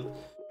have it.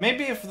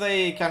 Maybe if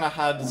they kind of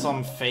had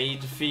some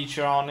fade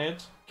feature on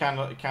it, kind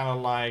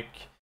of like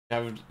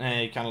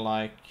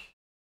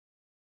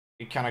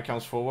it kind of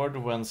comes forward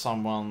when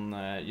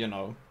someone you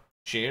know,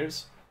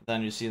 cheers,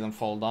 then you see them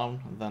fall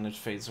down, and then it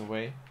fades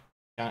away.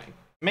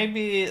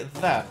 Maybe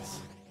that.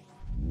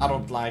 I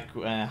don't like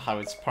how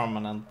it's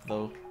permanent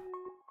though.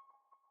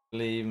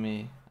 Believe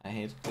me, I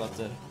hate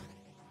clutter.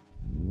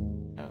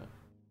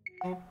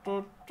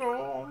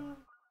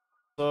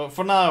 So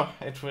for now,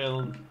 it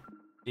will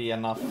be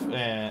enough.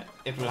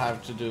 It will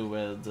have to do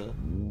with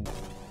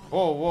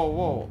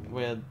whoa,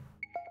 with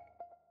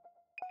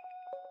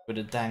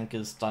the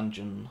dankest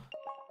dungeon.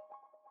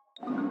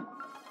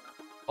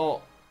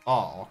 Oh,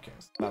 okay,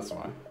 so that's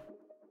why.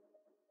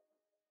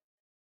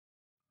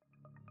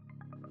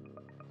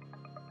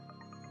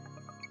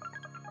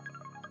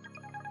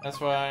 That's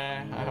why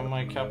I have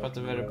my cup at the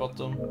very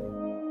bottom.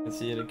 You can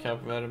see the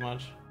cup very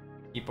much.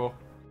 Keepo.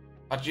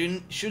 But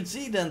you should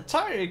see the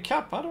entire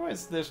cup,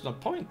 otherwise there's no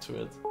point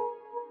to it.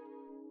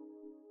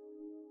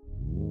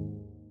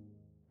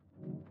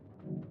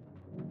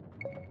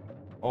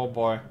 Oh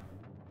boy.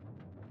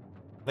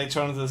 They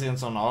turned this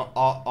into an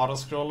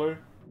auto-scroller?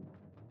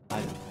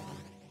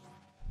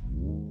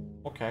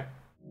 Okay.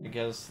 I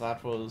guess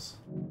that was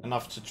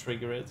enough to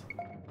trigger it.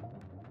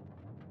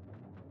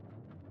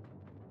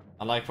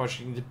 I like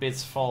watching the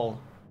bits fall.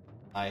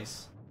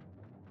 Nice.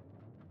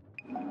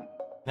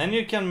 Then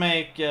you can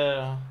make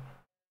it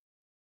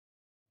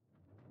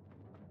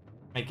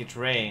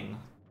rain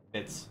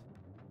bits.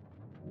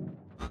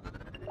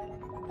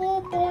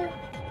 Oh boy.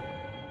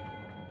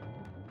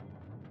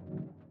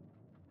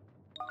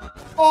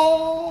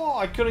 Oh,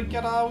 I couldn't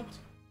get out.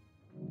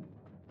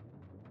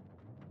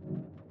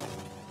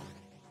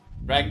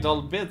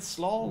 Ragdoll bits,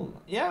 lol.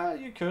 Yeah,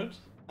 you could.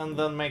 And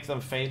then make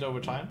them fade over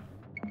time.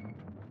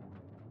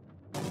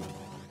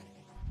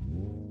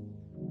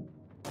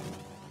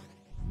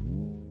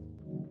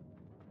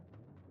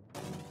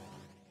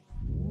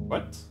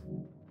 What?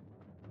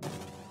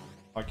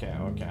 Okay. I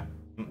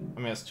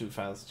mean, it's too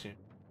fast here.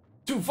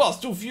 Too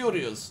fast, too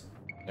furious!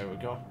 There we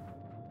go.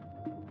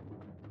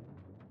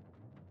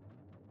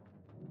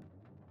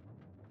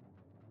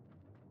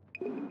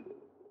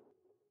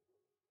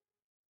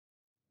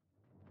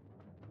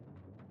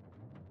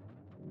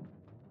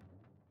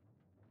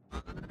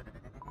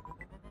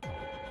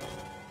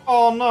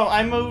 Oh no,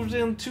 I moved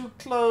in too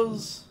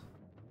close.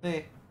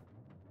 There.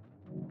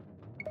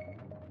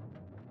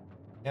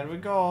 Here we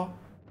go.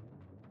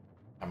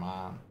 Come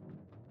on.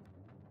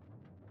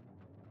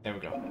 There we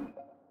go.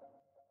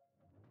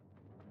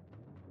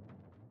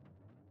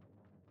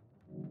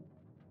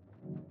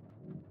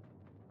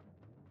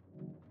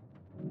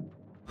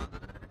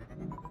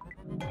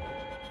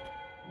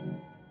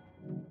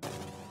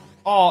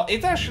 Oh,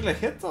 it actually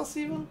hit us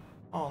even?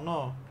 Oh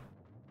no.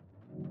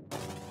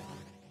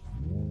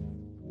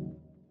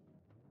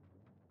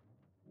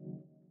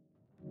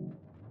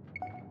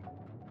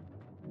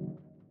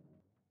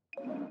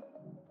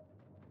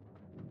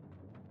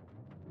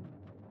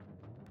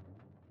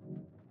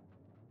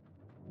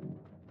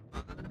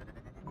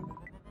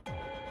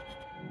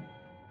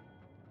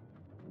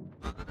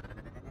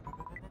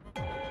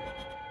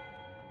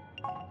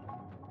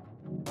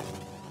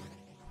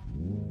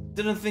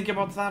 Didn't think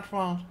about that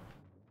one.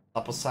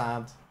 That was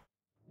sad.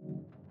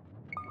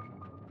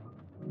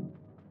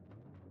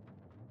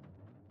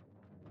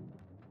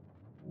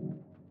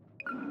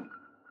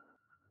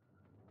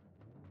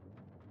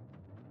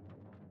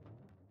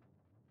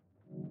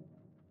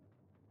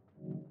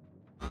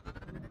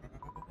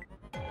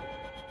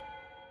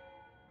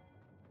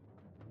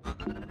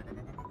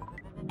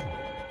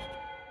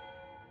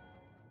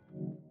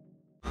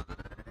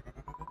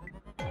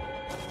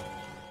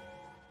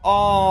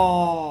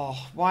 Oh,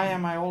 why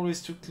am I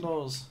always too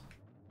close?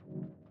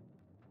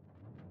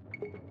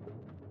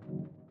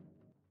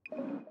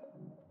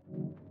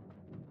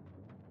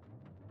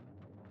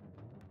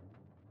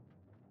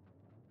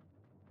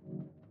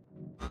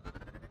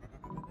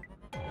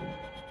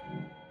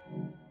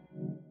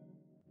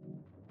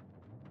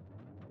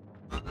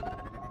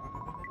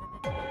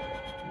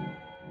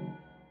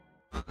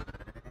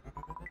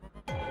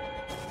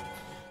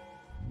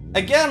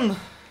 Again,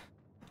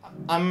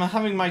 I'm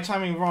having my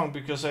timing wrong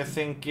because I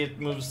think it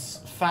moves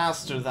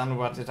faster than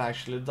what it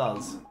actually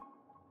does.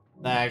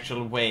 The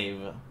actual wave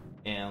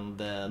in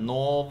the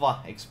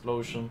Nova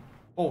explosion.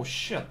 Oh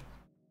shit.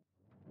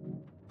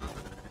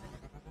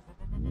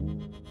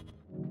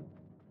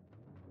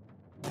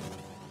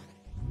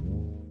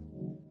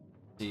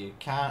 See,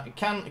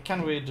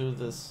 can we do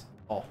this?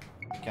 Oh,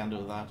 we can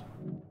do that.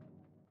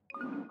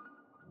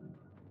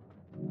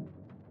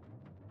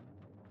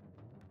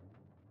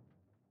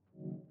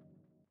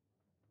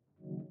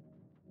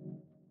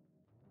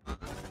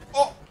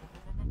 Oh!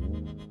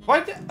 Why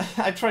did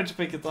I tried to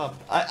pick it up?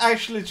 I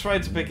actually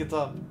tried to pick it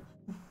up.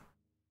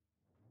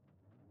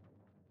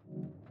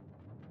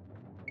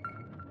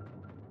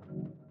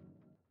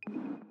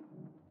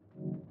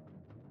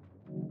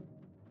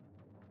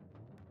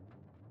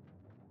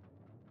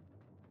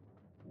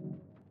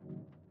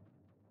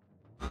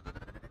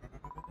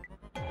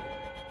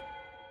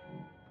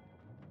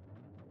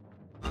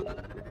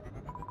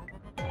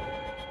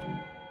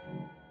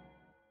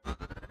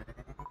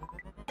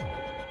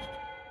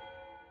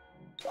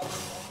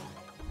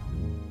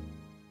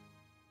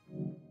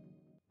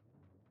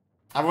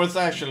 I was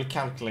actually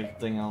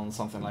calculating on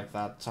something like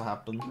that to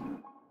happen.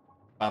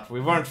 But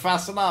we weren't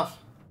fast enough.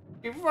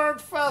 We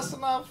weren't fast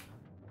enough.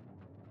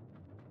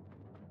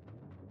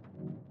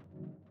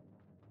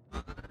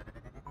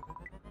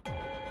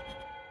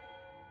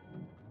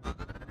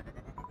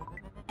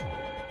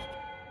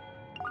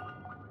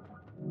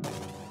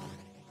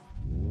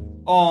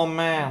 Oh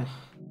man.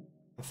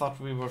 I thought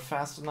we were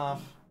fast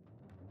enough.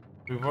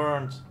 We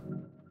weren't.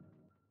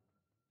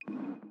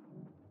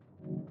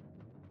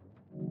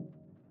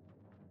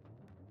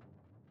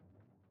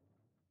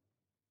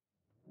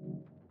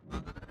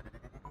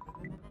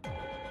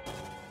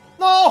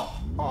 No!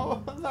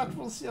 Oh, that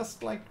was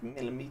just like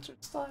millimeter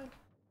style.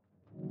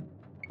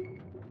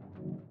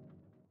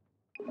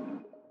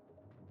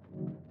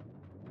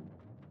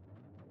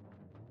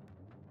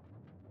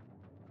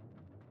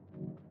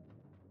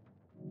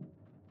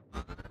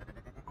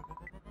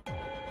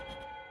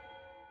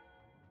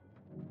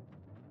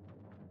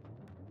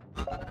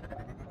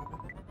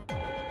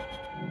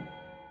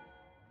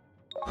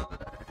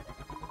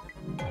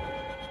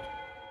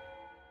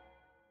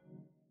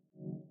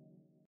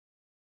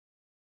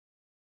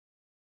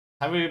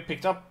 Have we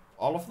picked up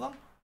all of them?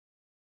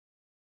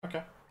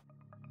 Okay.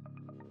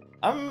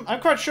 I'm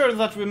quite sure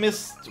that we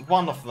missed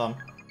one of them.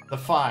 The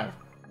 5.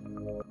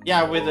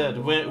 Yeah, we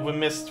did. We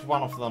missed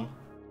one of them.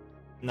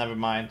 Never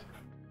mind.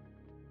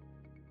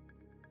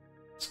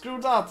 Screw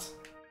that.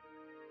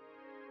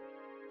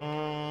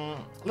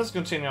 Let's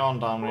continue on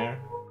down here.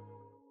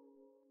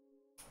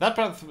 That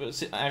path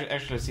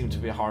actually seemed to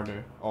be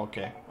harder.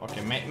 Okay,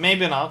 okay,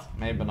 maybe not,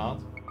 maybe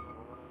not.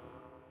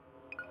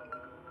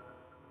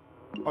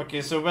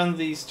 Okay, so when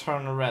these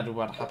turn red,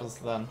 what happens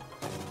then?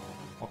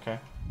 Okay.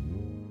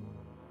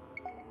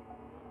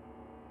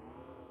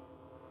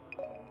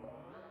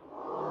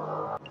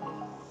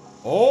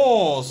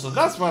 Oh, so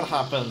that's what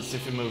happens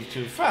if you move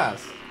too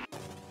fast.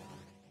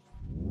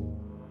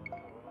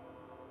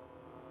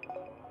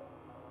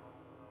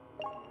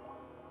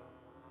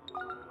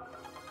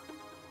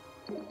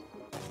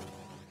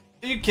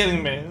 Are you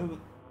kidding me?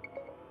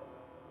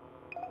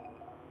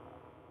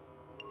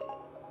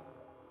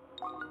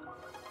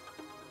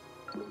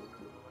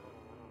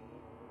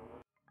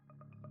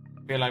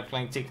 Feel like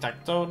playing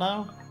tic-tac-toe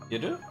now? You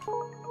do?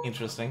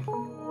 Interesting.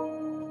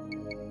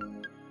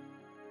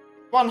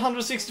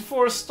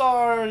 164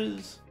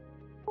 stars!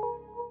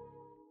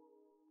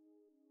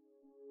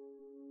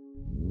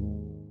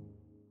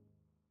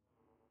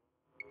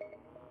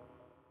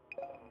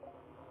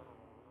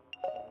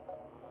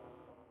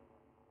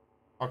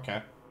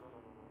 Okay.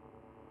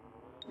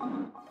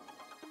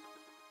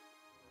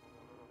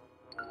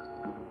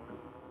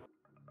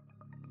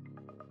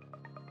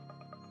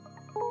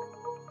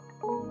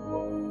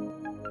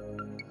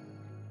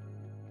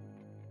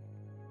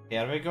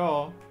 Here we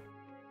go.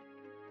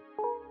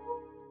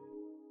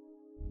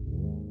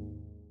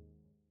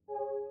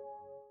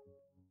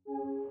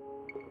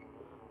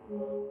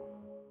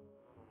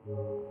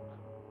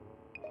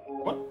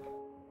 What?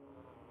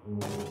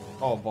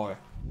 Oh boy.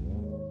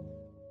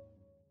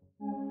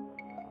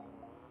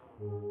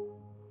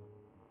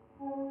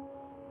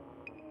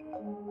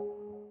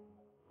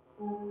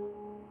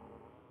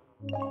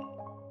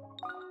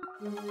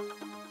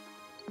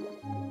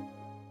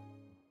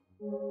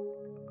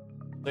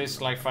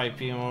 There's like 5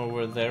 PM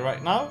over there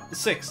right now.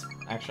 6,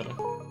 actually.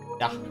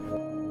 Yeah.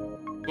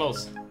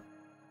 Close.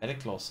 Very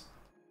close.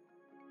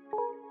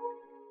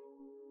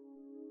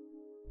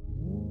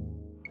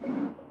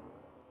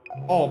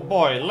 Oh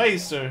boy,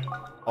 laser!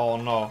 Oh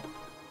no.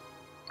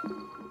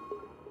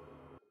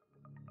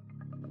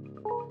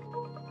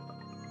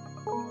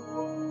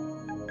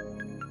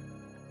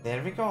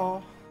 There we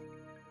go.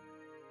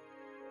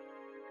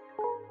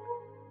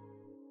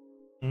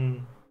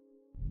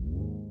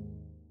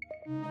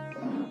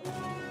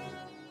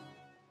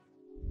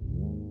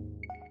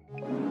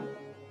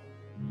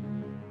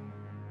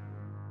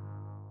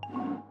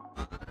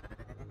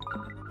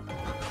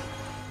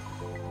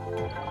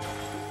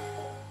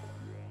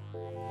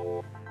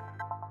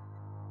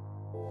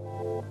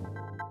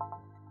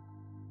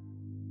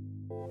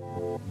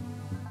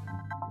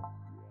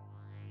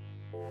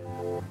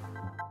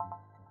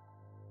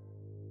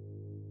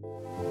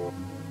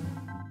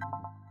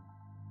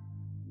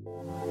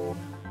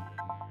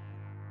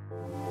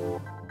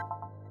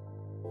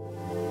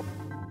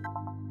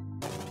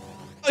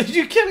 Are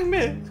you kidding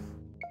me?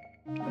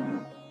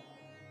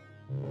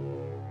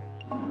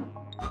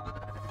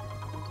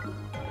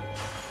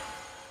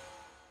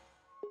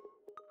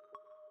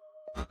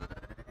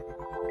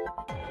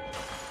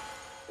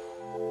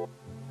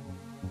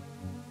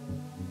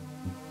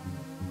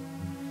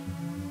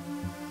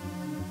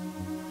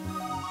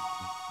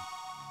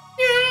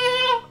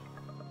 Yeah.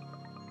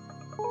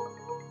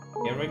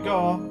 Here we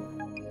go.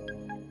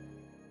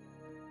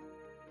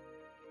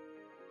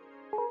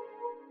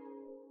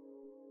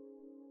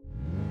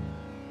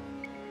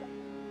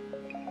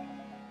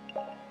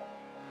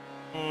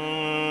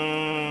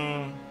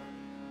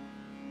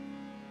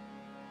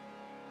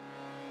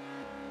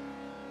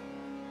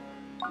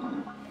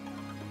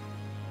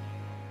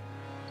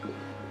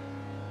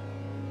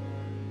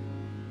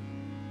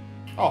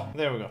 Oh,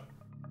 there we go.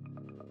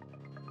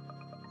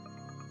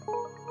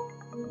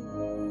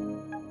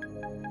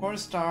 4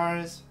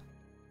 stars.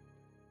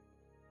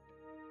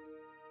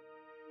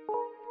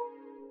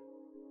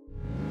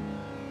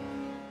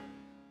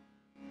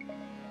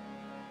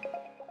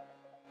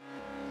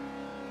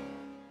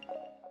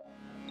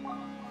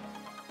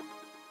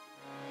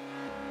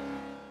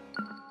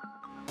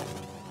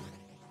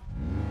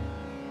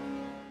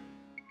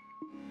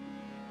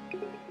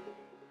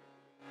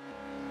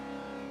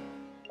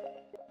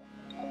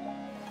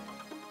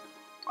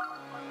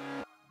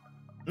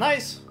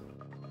 Nice.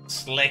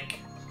 Slick.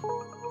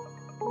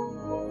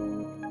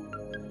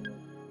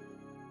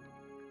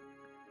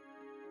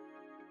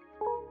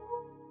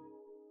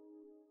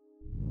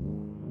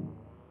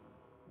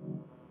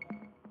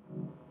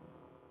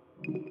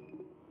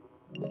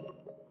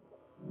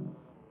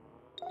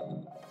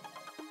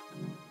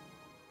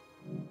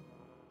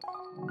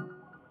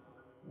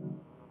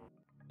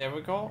 There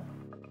we go.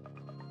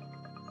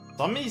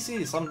 Some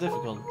easy, some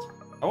difficult.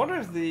 I wonder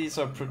if these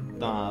are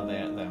nah,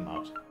 they're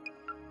not.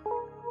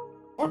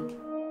 What?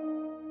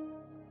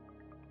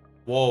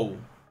 Whoa.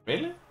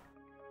 Really?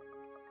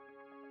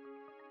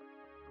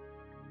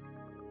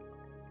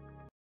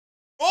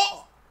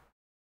 Oh!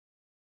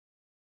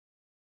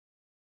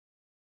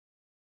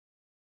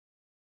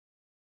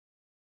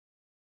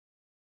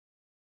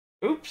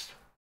 Oops.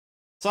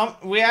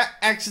 We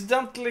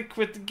accidentally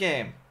quit the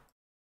game.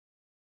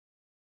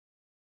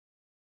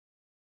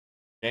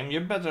 Game,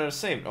 you better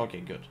save. Okay,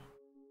 good.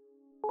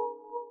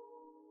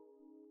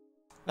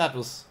 That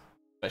was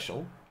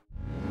special.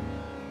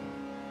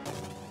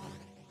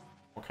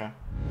 Okay.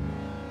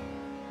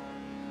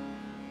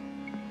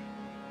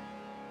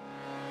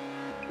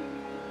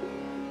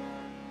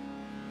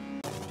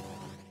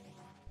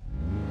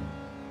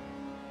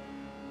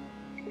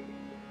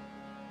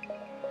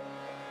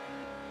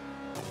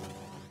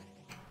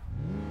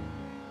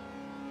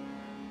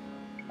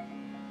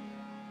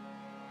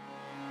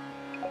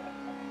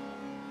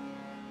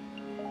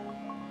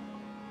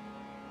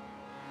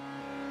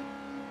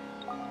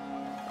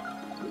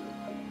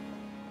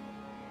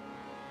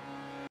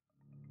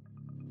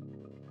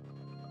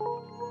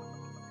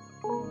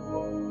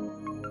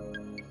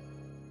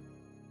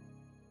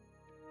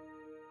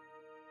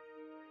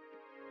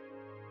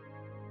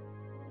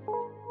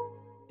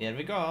 Here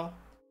we go.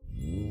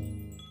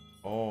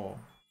 Oh.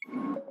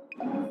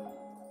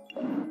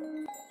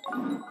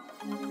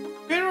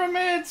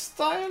 Pyramid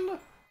style.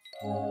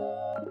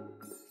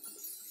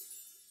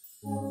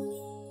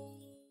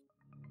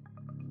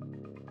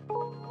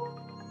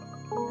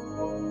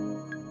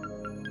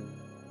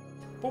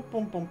 Boop,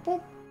 boop, boop,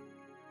 boop.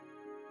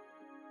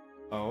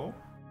 Oh.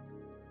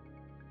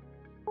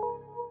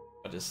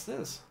 What is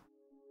this?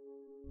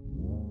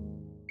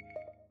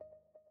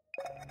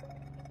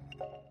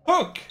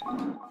 Hook!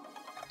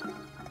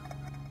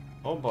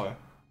 Oh boy.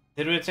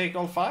 Did we take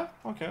all 5?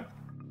 Okay.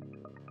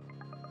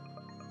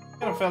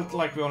 Kind of felt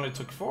like we only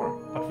took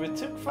 4, but we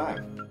took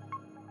 5.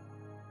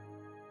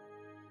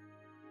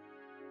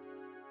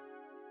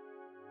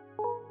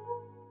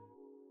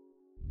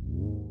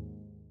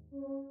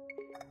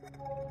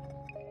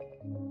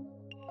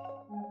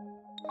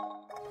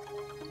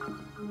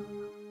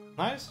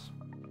 Nice.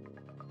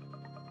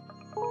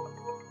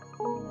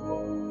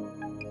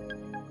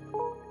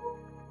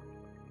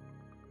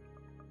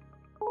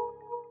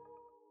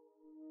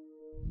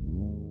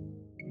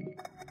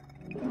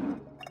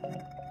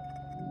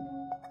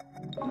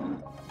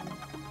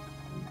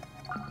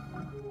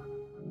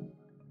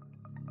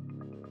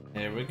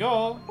 Here we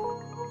go.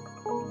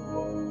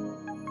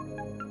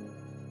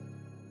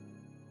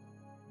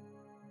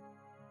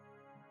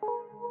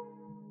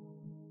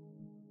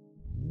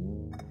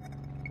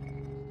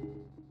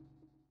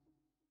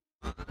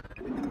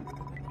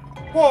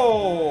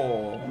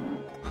 Whoa!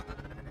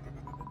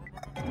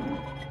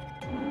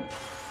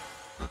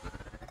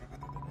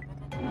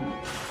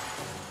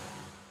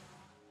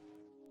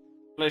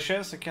 Play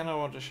chess? I kinda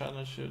want to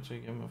challenge you to a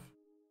game of...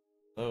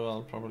 So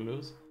I'll probably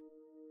lose.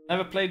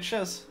 Never played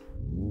chess.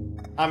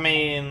 I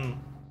mean...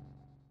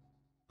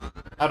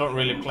 I don't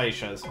really play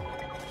chess.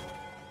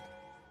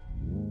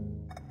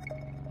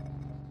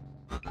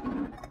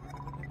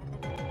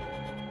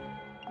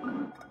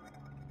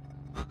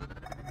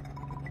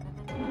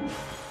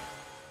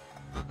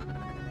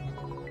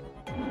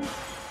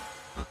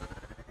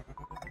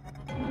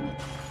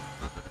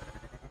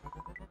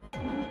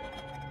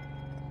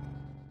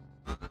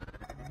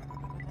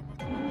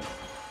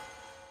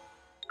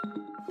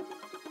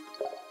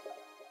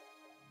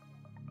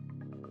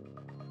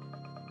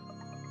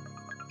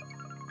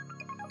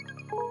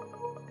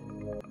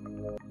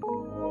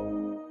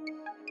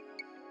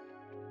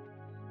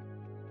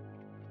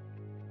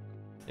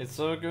 It's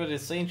so good.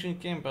 It's an ancient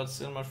game, but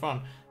still much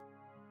fun.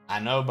 I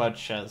know about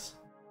chess.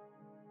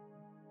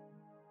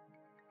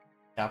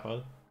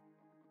 Capo.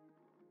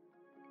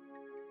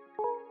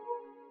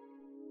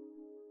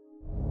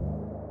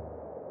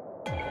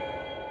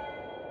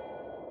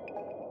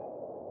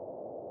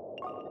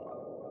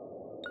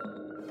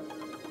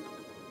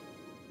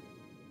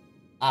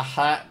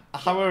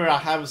 However, I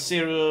have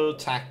zero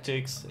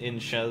tactics in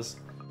chess.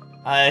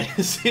 I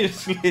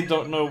seriously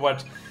don't know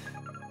what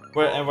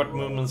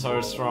movements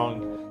are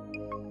strong.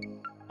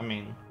 I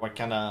mean, what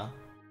kind of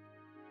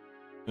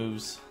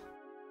moves?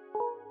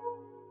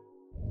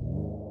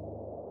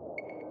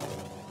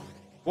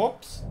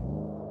 Whoops.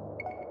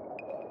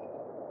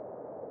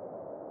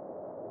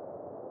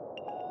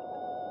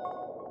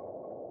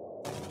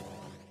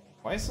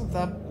 Why isn't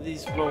that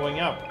these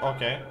blowing up?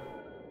 Okay.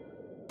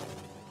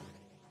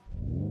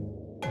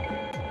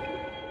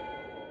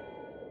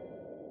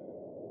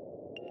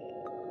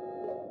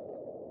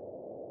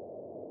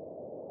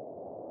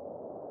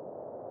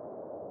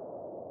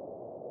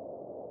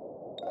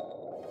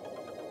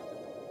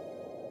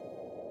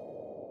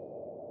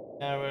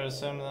 Yeah, we're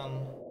assuming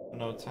then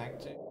no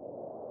tactic.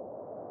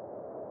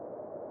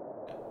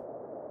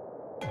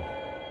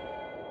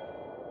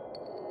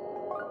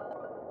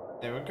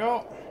 There we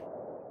go.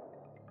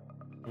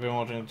 I've been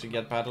wanting to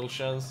get battle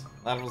chess.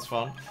 That was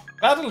fun.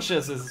 Battle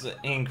chess is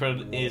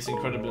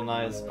incredibly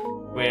nice,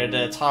 where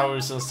the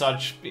towers and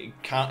such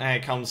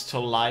comes to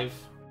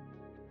life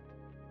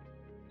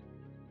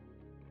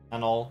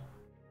and all.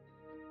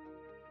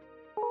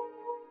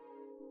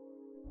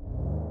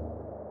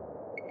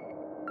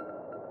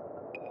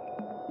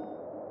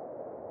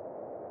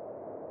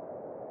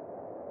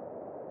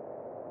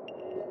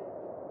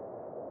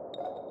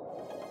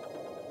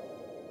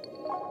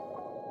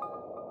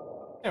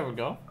 There we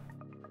go.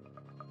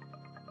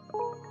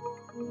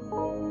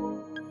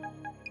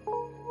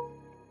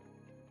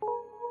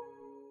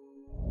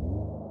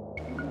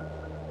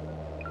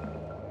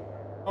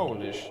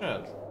 Holy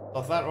shit.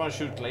 Does that one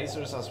shoot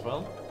lasers as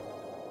well?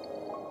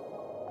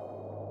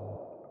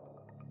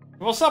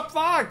 What's up,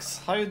 Fox?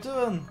 How you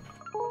doing?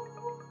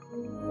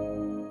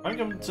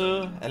 Welcome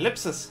to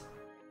Ellipsis.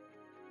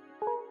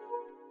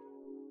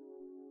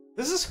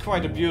 This is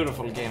quite a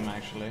beautiful game,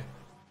 actually.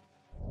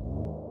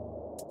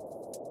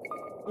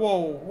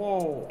 Whoa,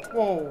 whoa,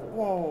 whoa,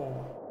 whoa,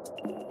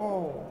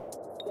 whoa,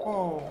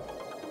 whoa.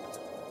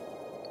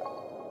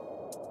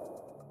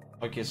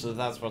 Okay, so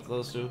that's what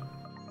those do.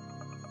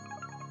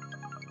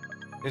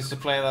 Used to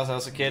play that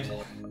as a kid.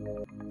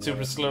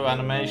 Super slow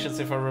animations,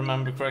 if I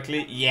remember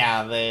correctly.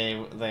 Yeah,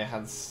 they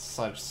had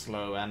such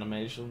slow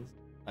animations.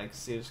 Like,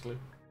 seriously.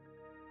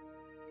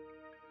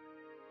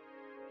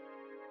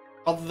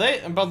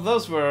 But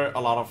those were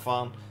a lot of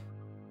fun.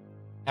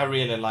 I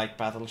really like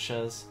battle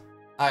chess.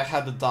 I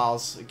had the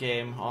DOS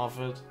game of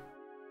it.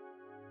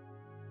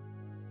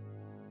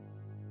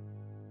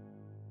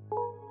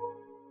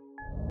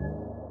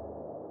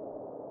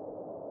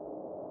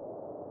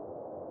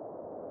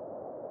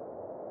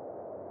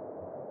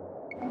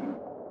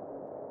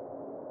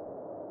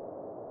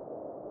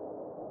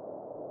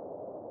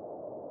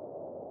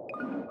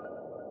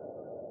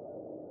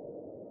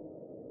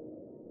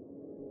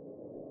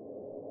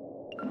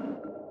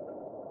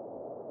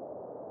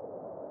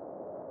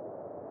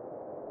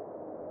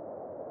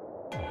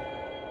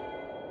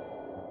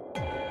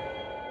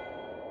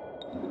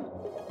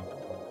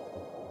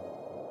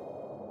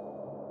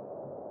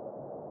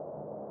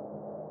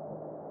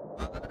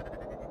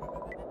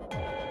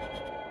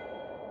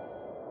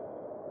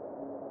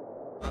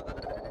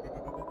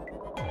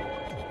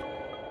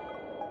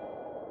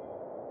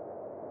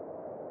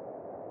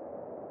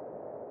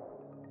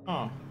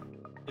 Oh,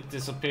 it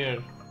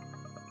disappeared.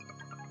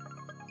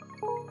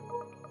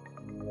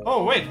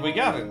 Oh wait, we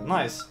got it.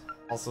 Nice.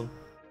 Awesome.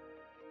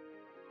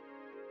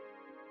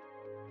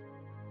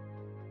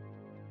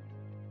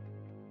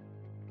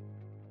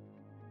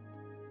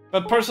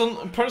 But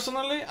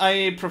personally,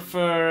 I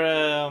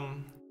prefer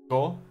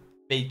Go,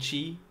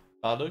 Beichi,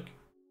 Baduk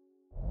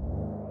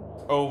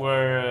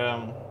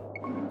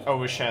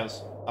over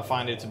chess. I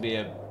find it to be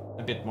a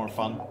bit more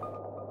fun.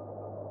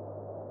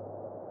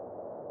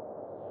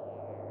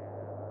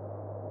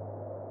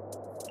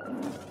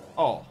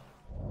 Oh,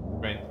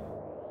 great.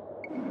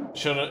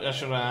 Should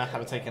I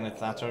have taken it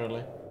that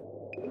early?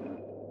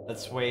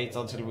 Let's wait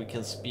until we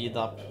can speed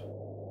up.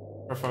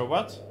 Prefer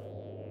what?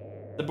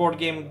 The board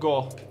game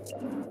Go.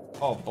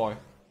 Oh boy.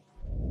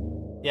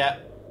 Yeah.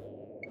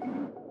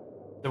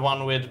 The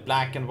one with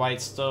black and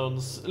white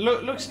stones.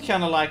 Looks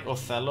kind of like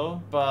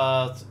Othello,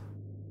 but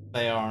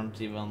they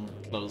aren't even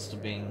close to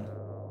being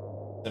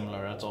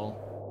similar at all.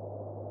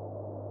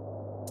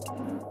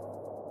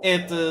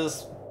 It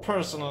is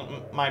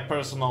my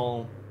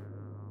personal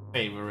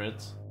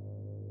favorite.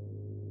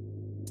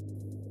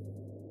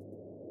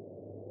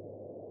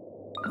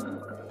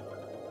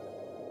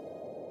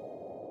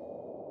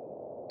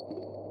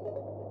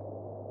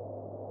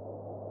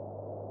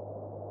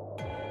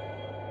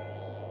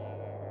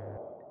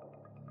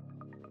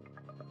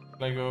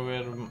 I go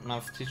with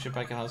math teacher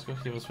back in high school.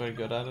 He was very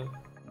good at it.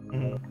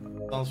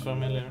 Sounds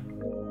familiar.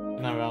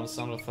 Can never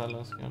understand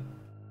Othello's good.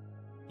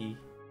 E.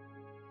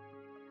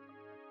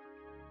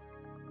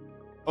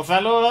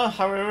 Othello,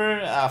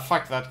 however,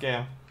 fuck that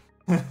game.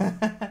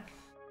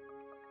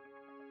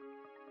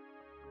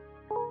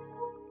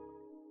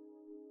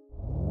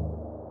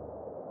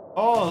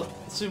 Oh,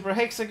 Super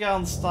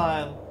Hexagon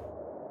style.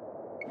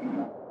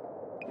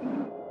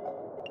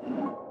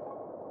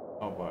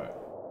 Oh boy.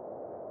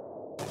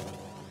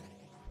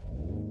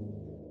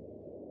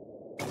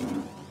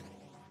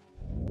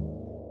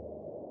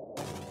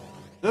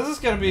 This is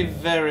gonna be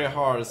very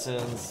hard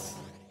since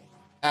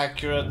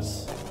accurate.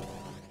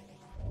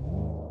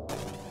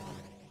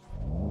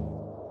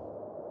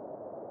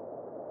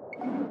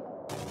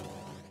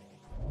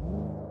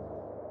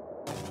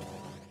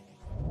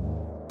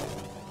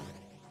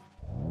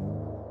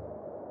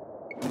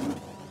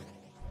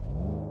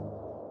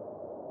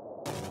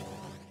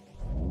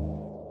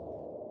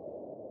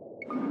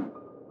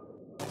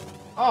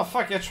 Oh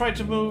fuck, I tried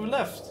to move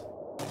left.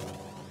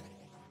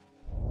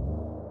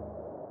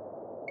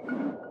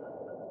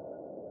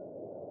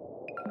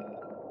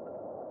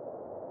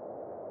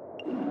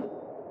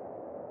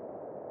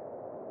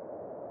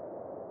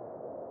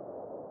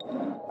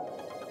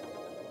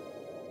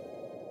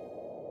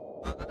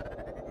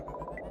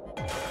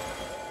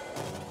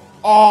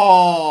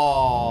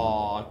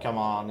 Oh, come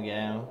on,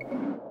 game.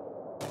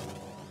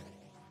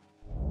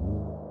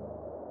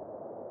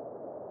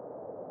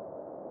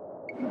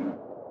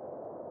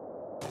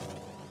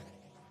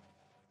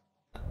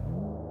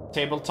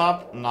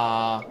 Tabletop?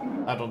 Nah,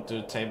 I don't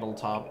do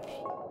tabletop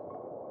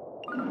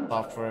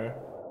software.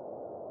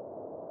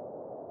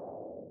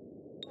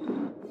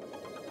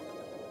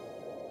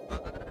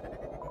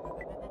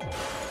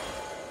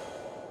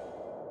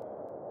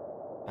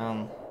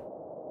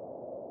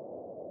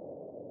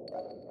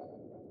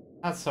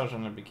 That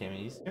certainly became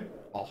easier.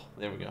 Oh,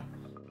 there we go.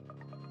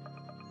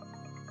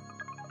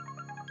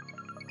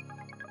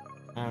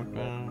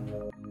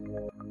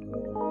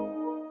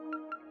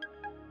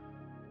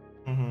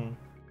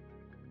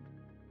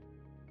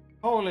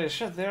 Holy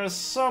shit, there are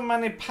so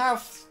many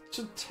paths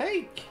to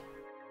take!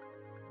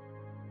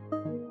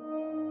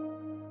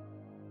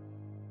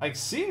 Like,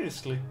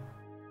 seriously?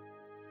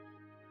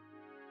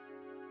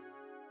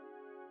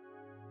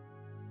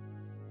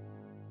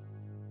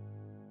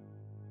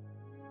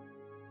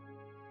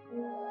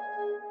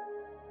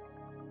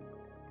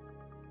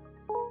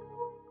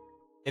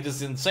 It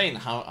is insane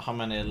how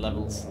many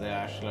levels there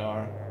actually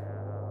are.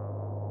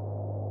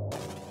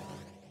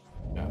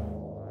 Yeah.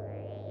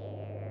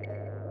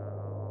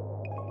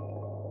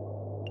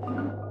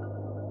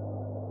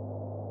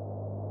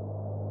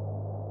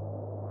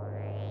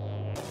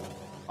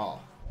 Oh.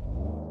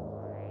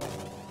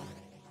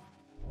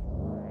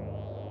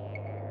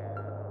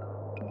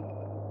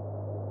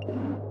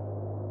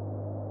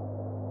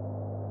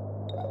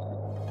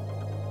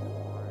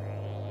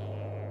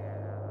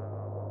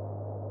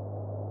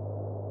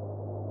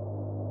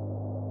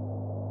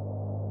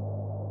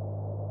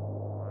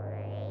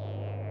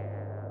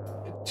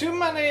 Too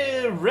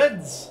many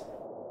reds.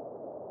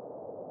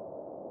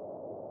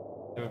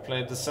 Ever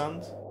played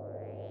Descent?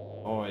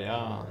 Oh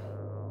yeah.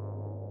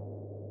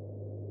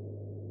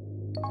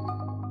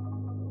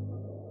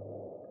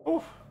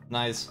 Oh,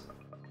 nice.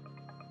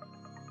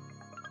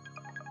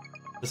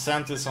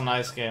 Descent is a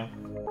nice game.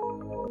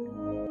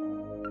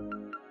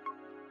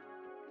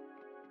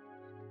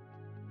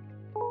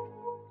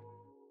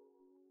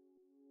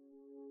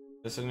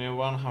 There's a new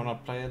one, have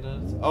not played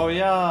it. Oh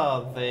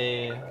yeah,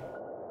 they...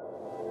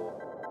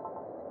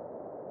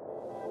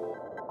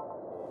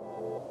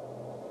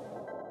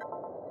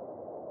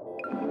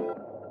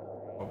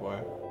 Oh boy.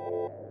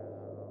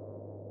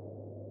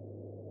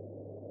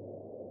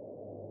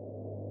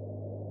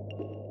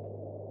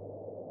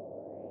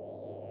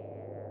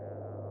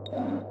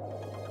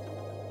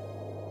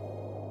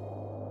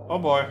 Oh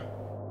boy.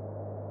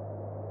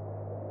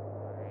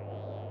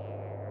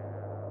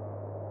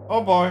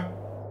 Oh boy.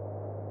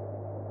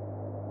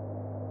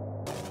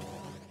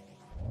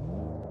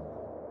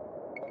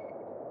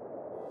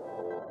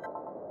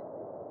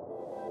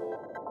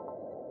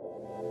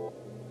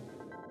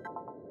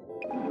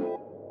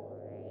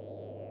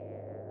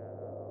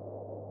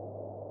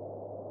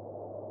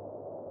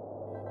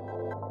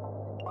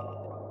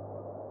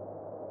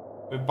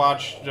 We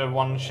botched the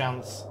one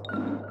chance.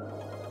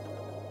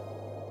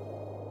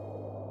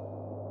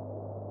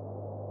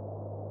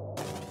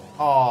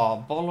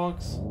 Aw,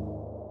 bollocks.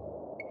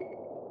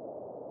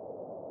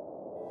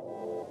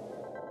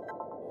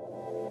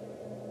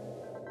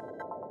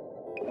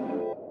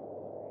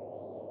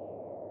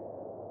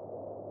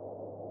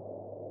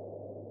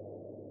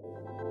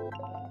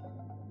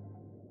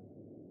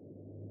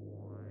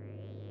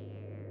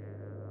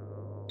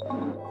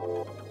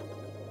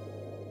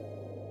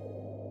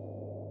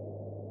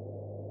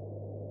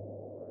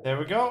 There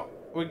we go.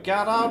 We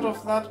got out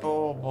of that.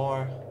 Oh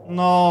boy.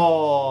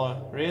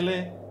 No,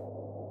 really?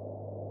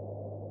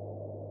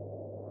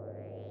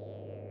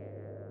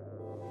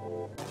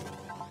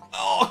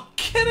 Oh,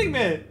 kidding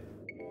me!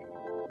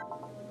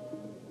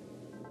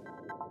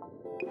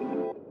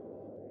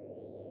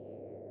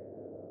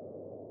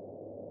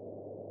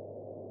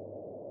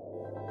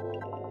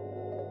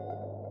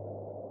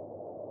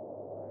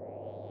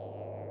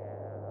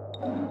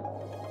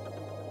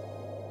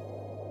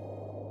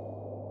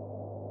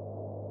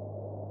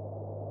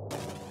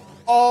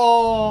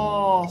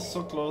 Oh,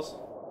 so close.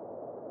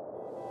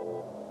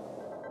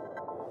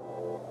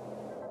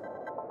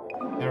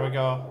 There we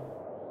go.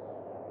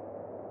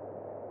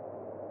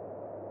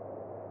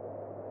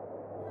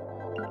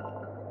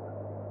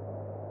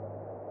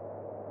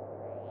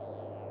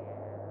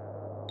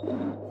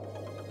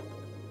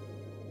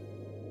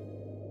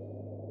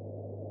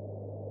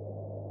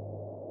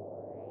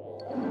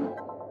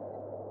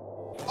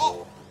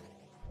 Oh!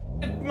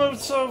 It moved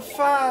so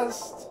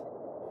fast!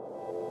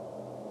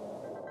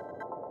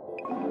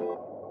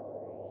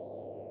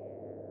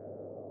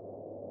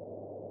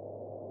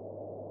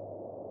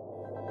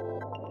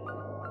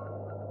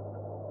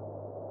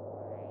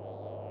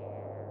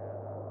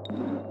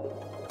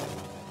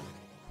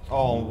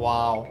 Oh,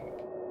 wow.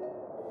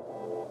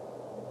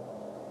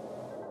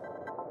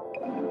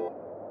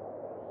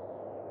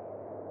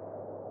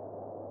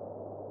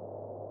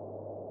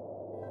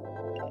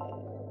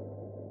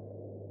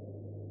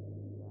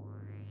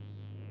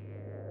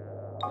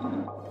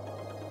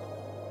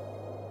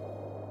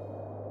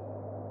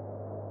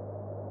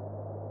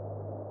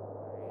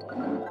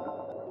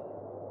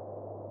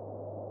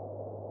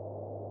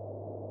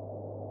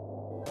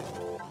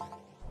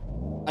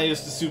 I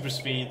used the super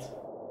speed.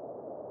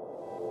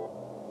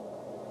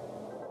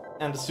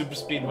 And the super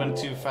speed went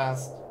too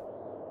fast.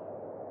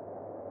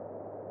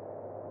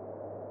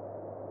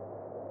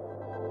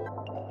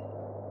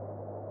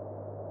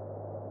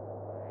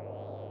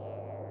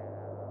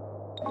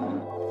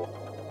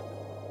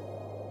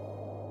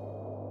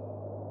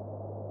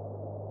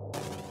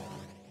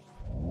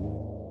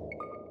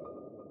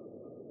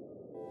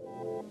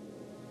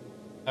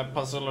 That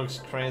puzzle looks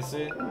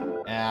crazy.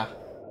 Yeah.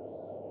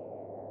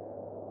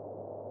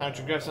 Time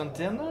to grab some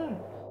dinner?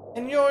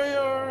 Enjoy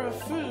your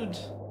food,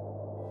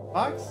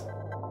 Fox.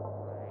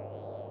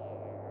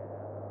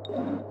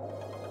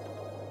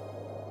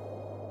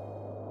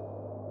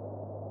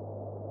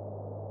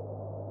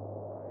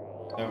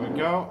 There we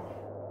go.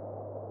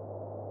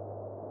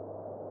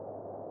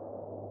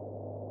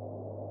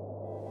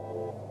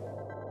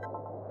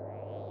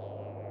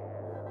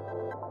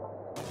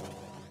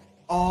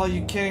 Oh,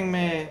 you kidding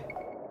me?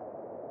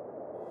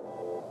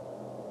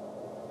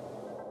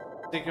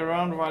 Stick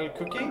around while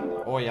cooking?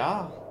 Oh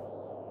yeah.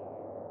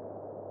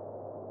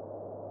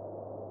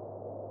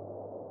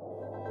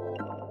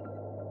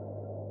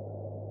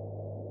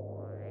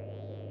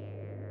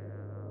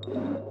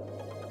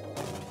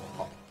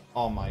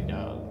 Oh my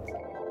god.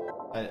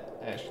 I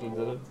actually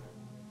did it.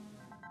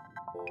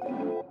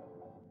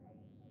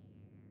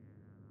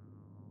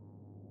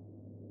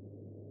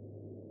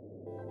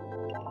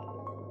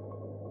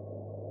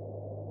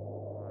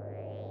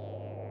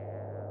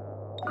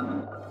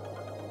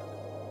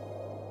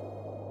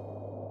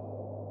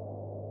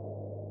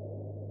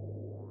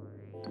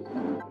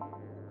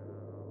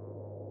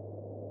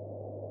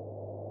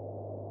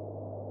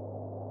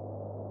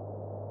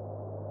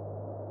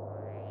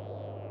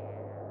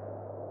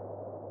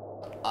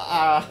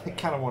 I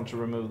kind of want to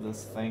remove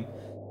this thing.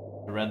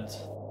 The red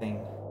thing.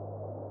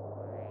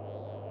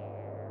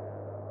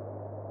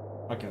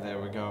 Okay, there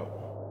we go.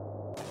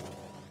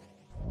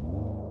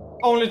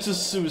 Only to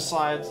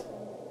suicide.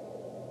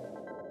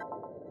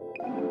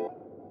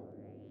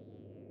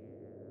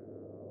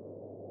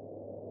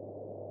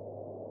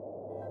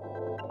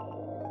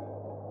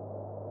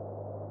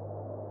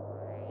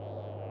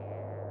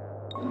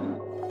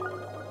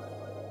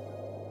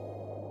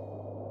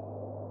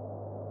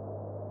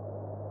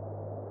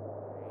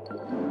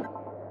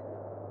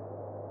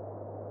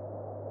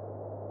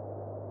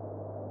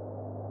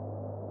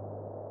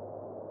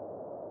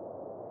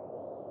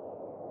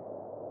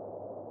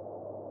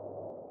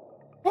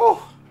 Woo!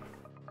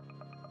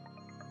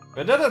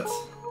 We did it!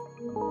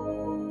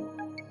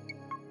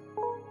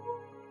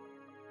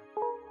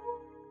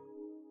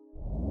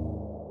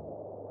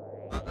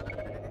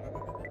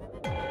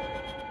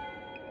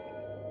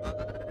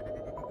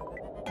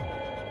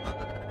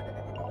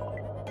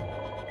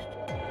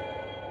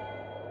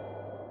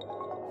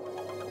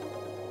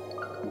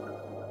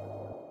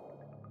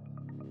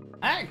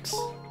 Axe!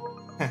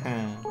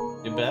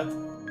 You bet.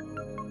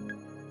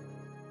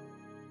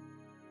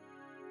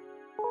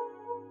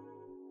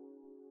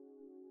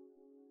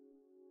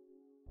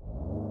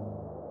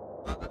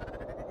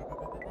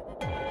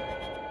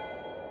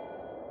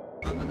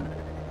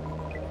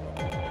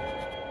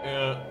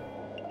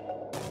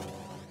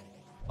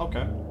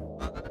 Okay.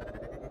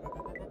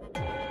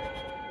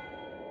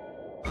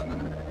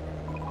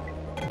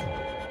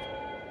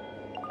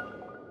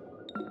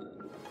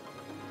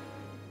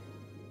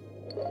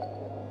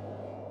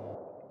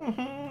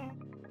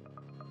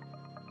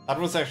 That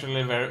was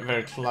actually very,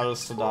 very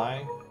close to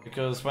die,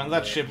 because when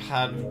that ship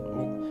had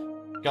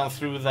gone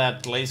through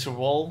that laser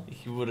wall,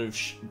 he would have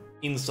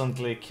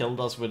instantly killed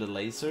us with a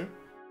laser.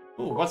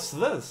 Ooh, what's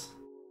this?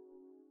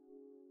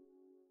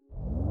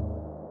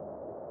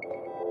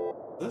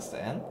 Is this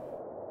the end?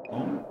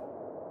 Oh.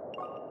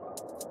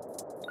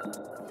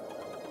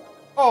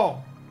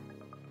 Oh!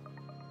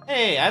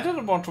 Hey, I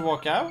didn't want to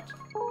walk out.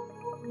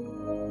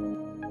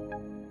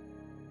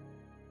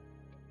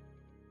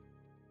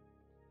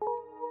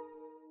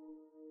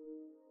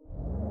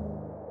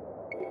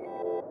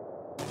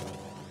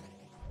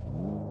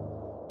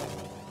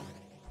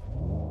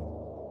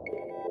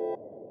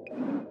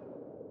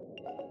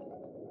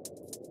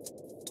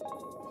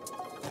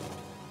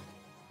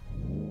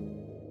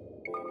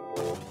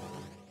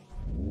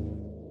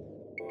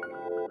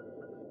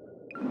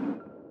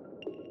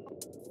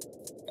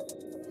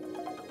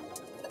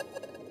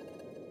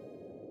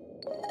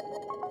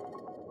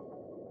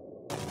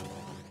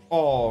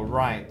 Oh,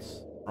 right.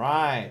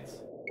 Right.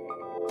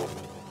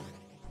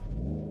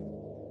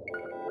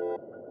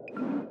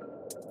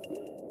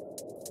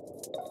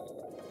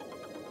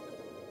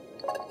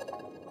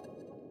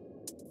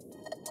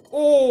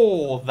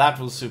 Oh, that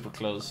was super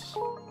close.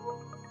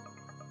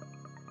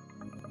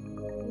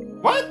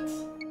 What?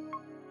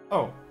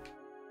 Oh.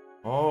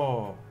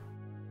 Oh.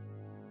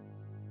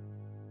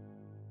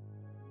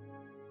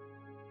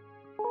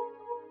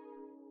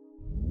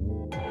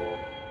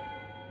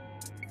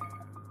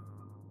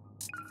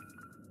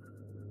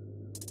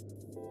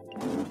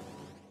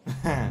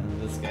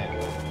 This game.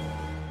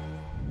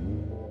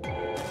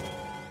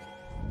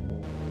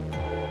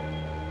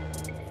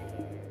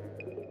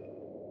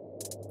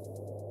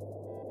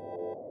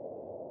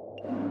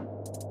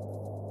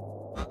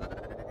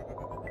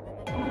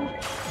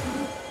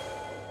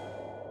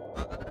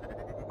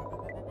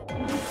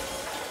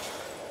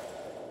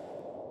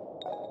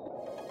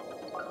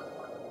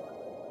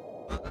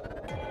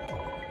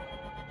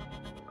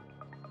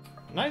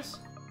 Nice.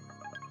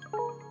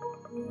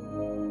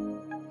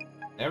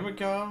 There we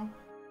go.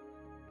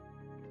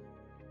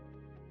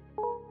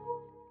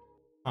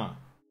 Huh.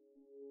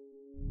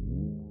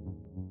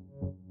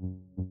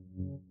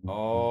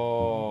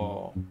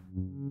 Oh.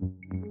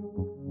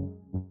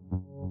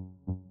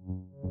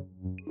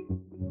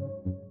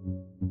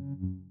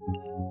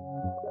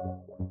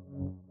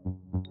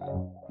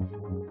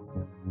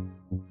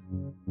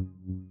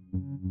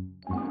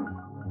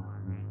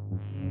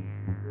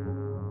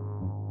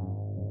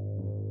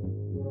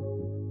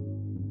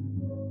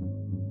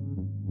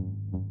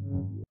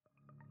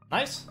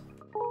 Nice.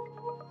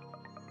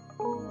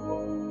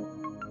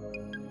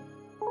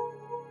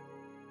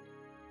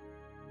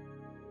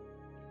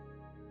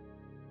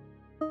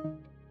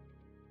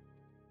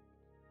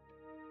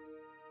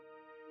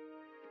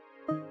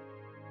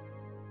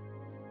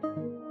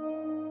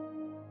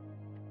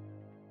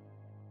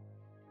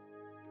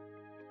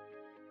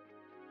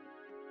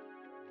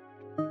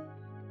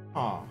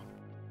 Huh.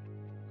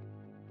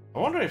 I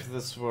wonder if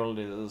this world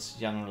is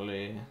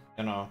generally,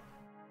 you know,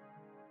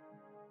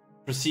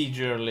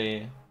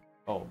 procedurally,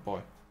 oh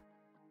boy,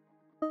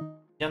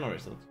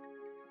 generated.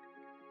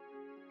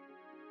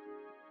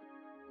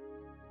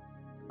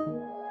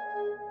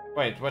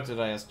 Wait, what did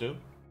I just do?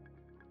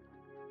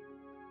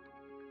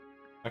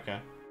 Okay.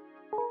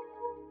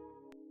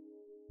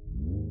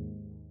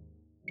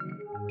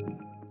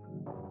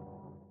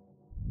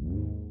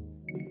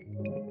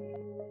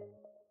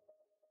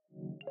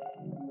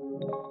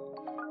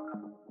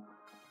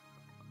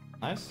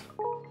 Nice.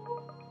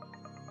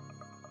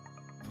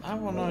 I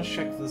wanna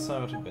check this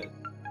out a bit.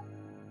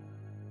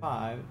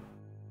 5.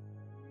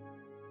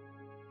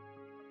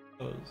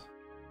 Those.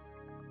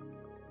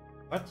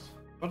 What?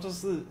 What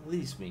does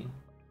these mean?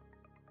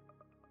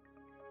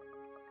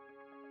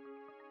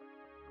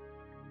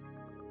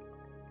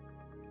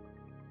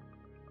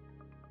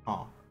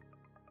 Oh.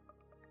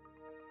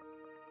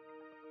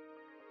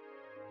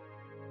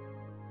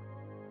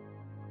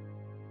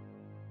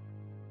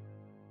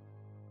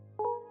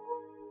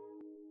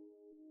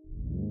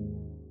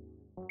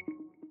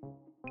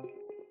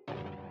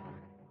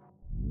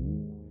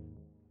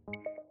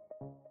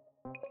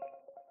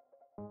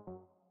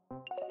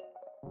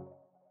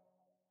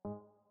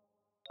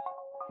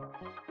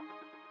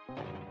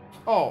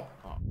 Oh.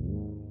 Oh.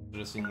 Should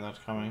have seen that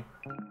coming.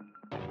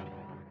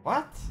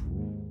 What?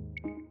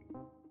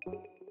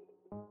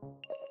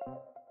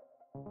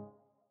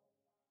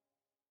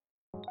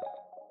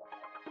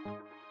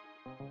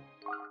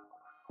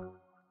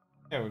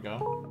 There we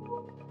go.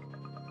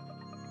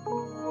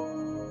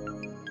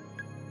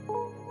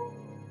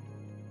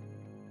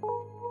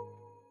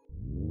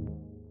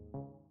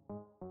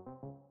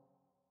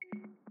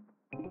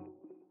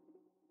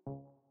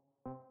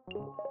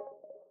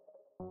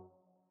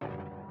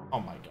 Oh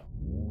my god.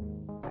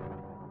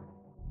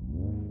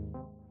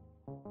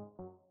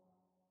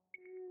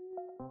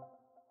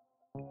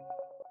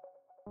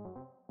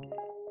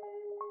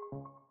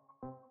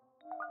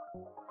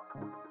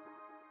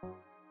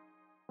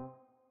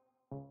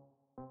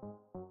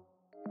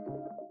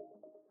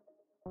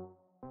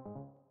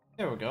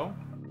 There we go.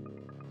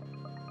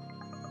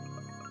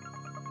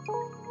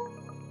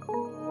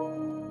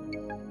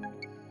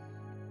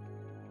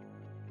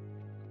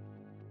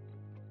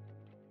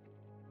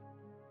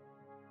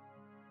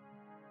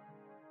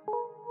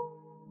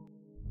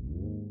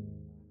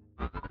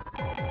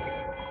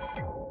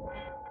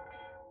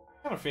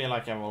 I kind of feel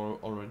like I've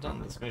already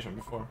done this mission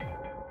before.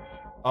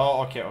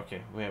 Oh, okay,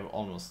 okay. We have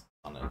almost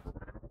done it.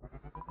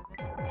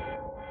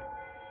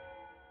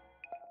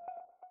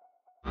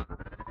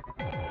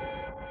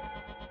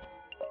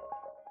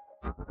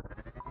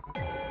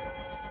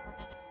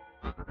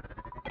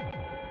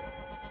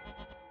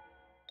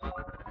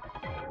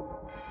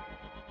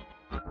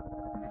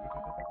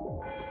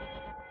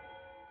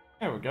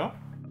 There we go.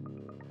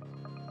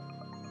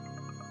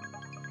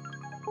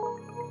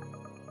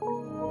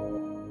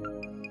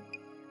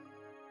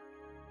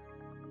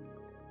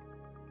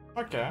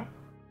 Okay.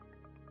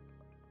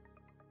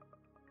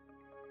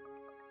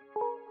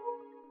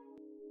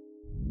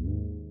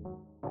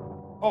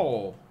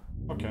 Oh,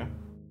 okay.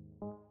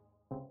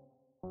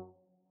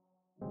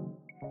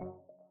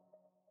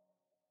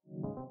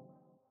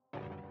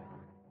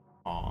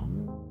 Aw.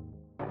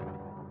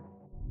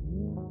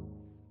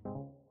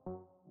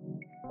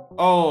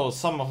 Oh,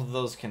 some of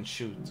those can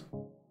shoot.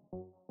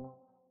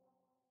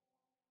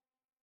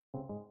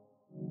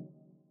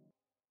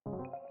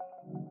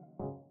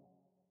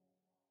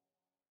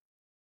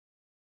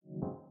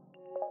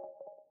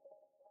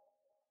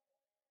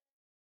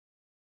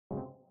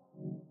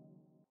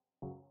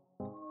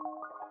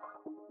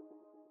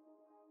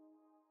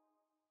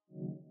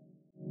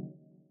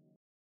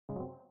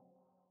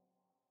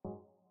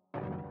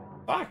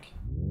 Fuck.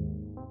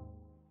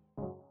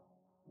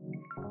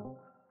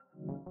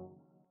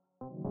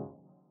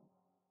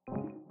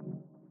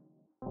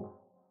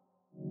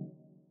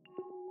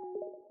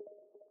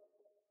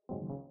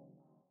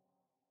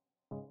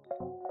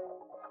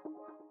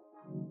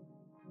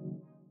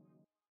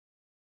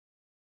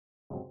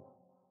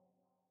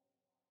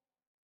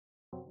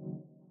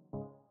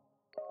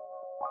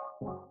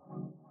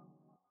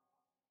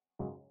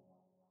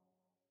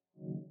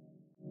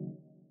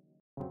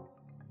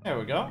 There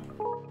we go.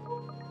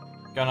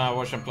 Gonna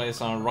watch and play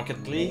some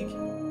Rocket League.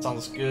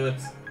 Sounds good.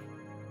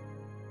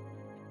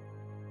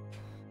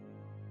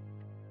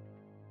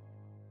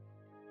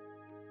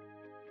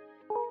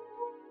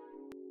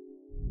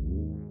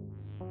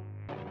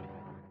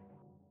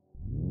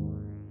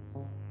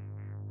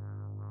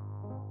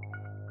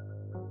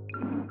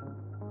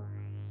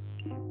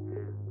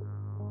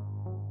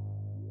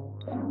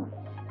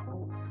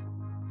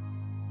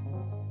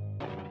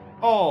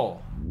 Oh.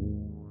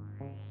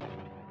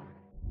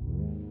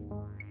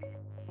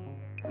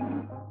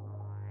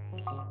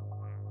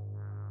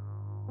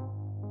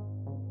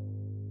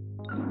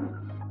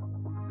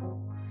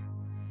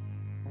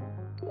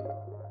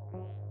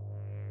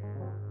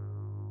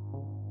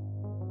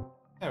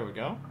 There we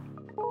go.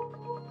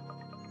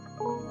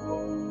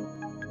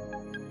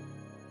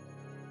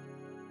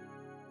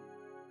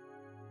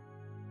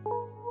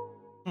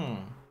 Hmm.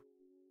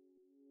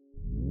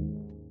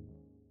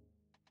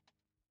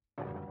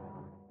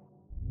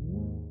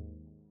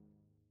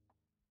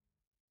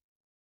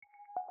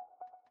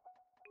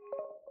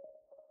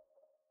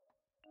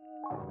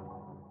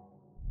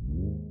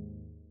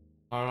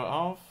 Power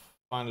off.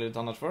 Finally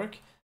done at work.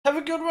 Have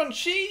a good one,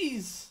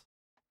 cheese!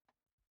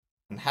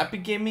 And happy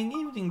gaming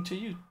evening to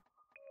you.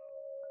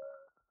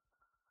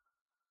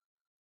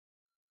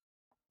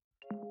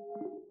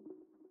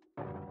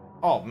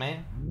 Oh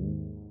man.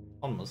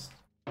 Almost.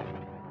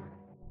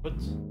 What?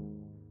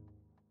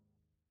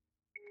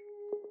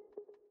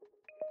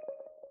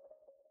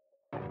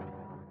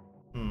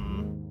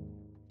 Hmm.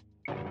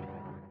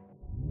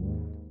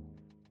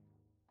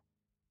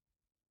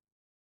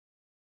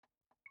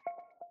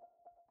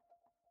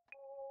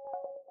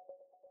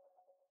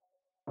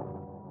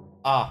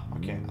 Ah,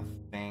 okay. I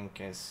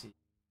think I see.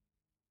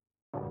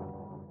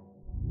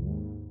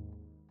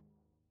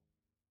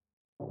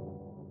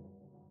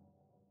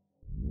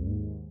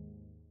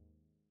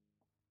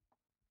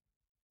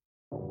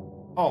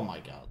 Oh my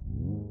god.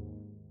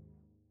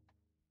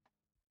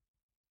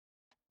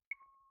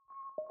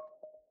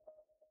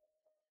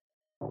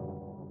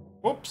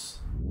 Whoops.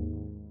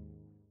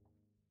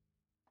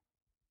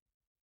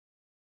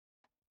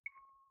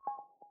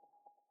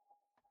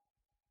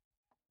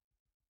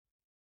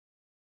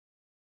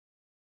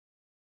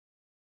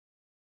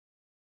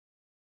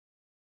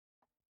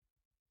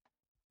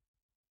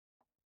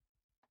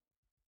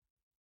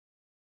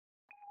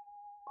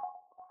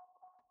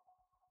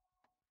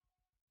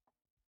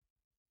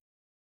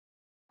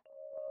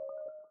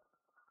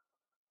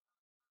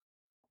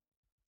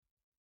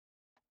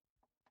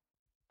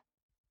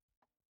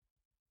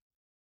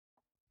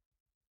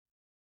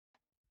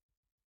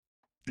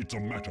 It's a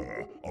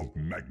matter of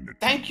magnitude.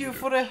 Thank you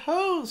for the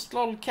host,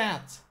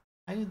 lolcat.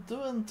 How you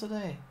doing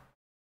today?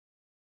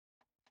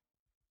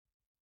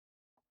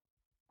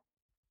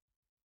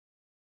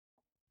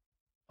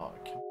 Oh,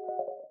 okay.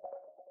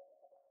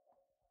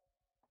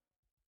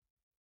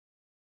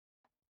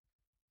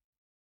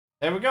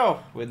 There we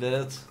go. We did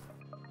it.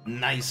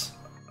 Nice.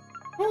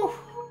 Whew.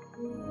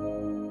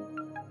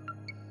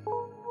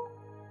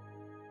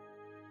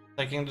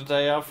 Taking the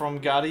day off from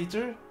God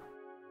Eater.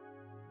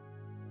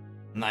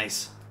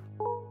 Nice.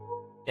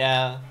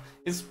 Yeah,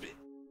 it's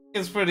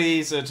pretty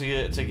easy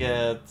to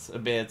get a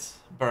bit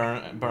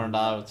burned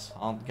out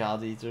on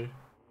God Eater.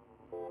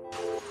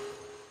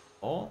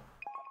 Oh.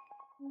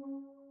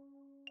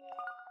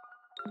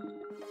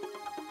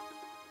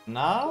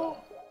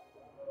 Now,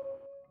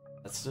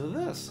 let's do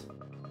this.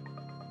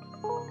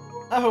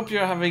 I hope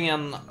you're having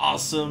an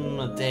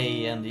awesome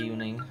day and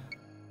evening.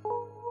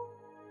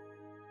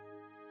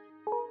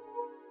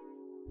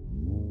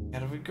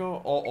 Here we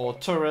go. Oh,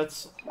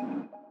 turrets.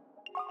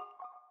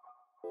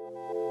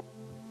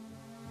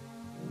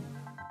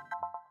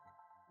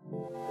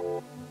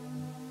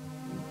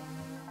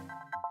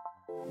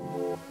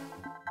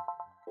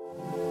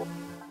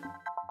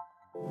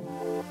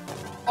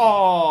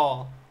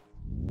 Oh.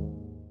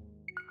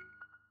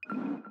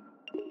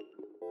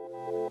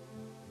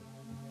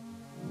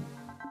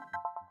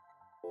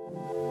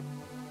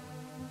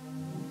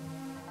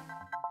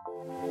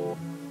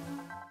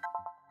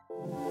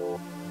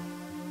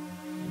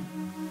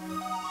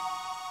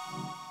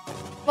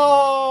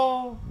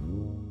 No!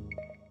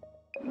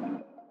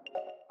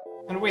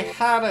 And we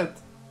had it!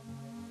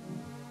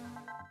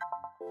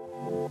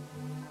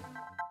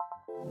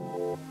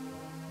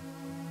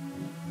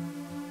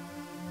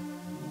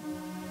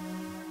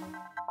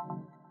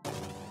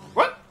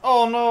 What?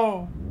 Oh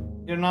no!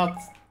 You're not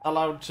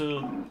allowed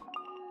to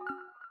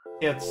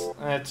get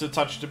to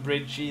touch the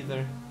bridge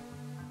either.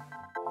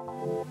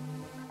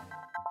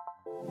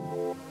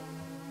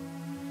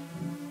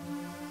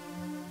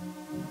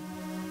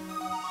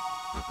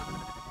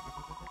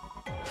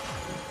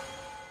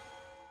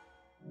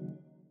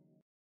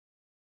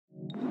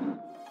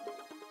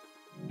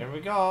 Here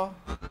we go.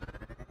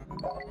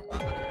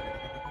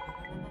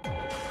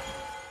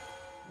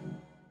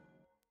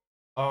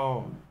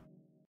 Oh.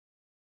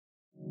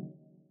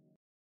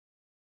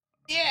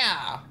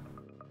 Yeah!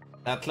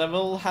 That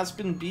level has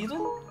been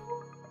beaten?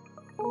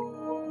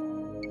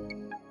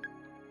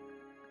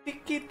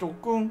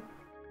 Tiki-tokung.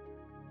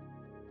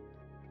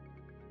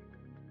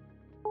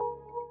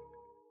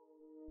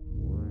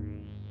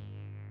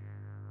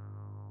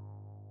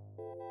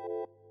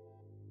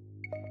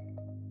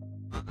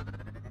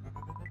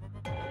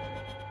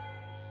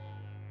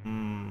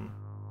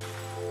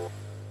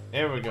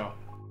 Here we go.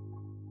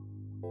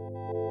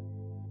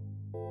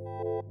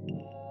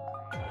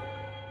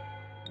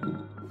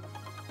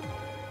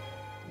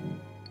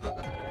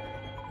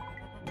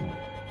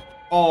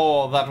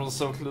 Oh, that was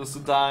so close to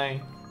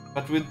dying.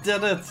 But we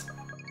did it!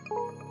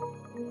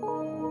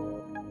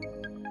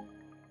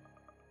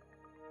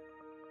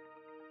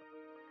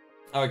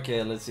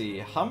 Okay, let's see.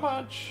 How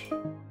much?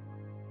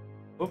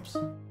 Oops.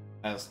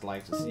 I just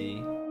like to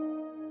see.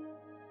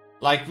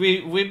 Like,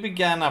 we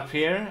began up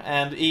here,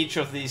 and each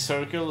of these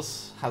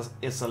circles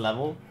is a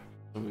level.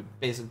 So we've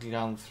basically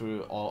gone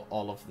through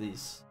all of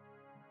these.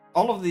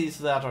 All of these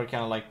that are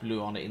kind of like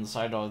blue on the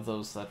inside are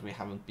those that we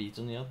haven't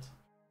beaten yet.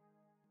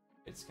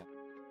 It's kind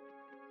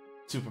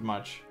of super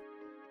much.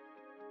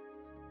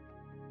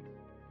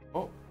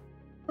 Oh.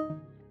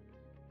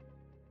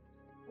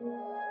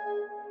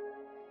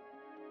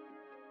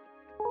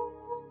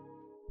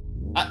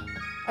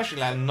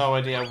 Actually, I have no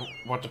idea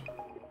what the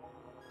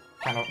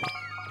kind of...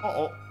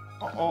 Uh-oh.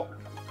 Uh-oh.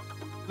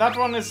 That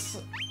one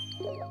is...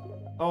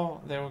 Oh,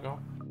 there we go.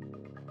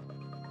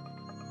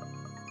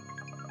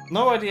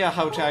 No idea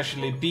how to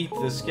actually beat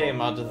this game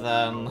other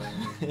than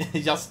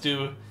just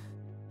do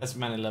as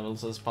many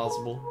levels as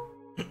possible.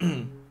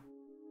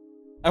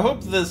 I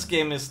hope this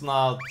game is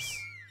not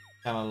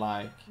kind of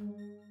like...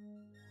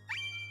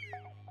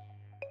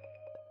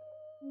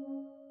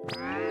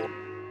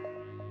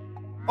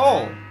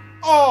 Oh!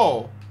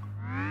 Oh!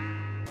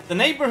 The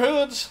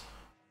neighborhood!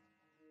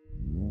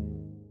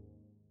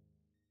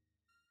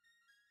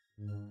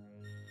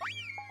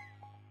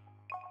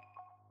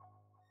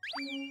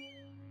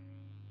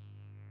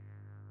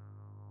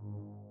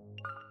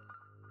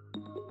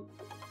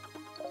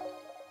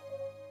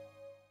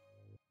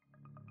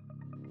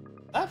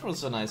 That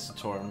was a nice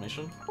tutorial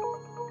mission.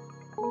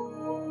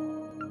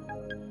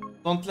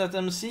 Don't let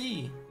them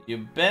see,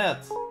 you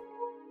bet.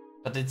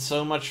 But it's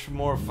so much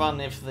more fun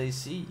if they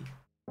see.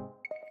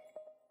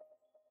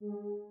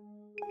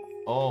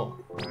 Oh.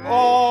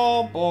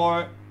 Oh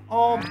boy.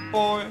 Oh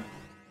boy.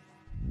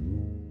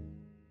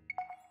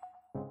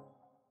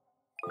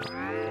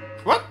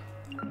 What?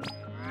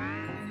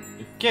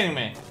 You're kidding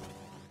me.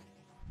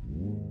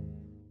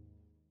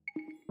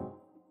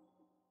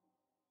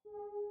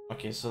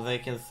 Okay, so they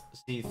can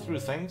see through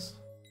things.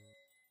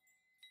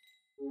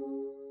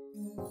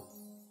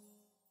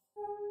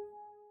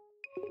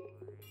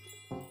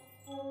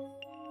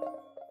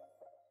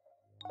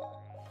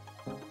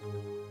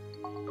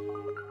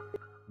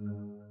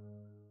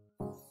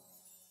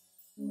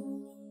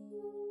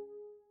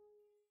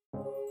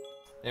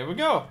 There we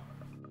go.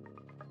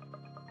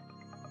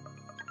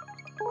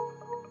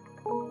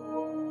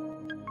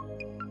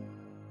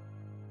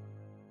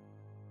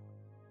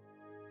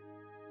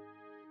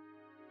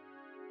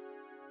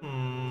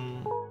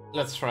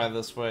 Let's try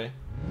this way.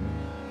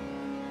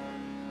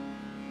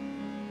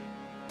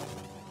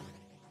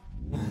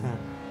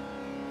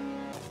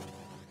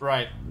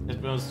 Right,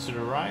 it moves to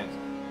the right.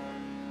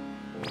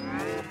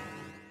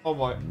 Oh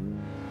boy.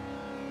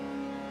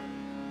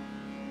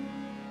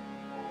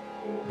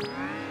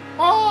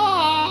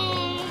 Ah!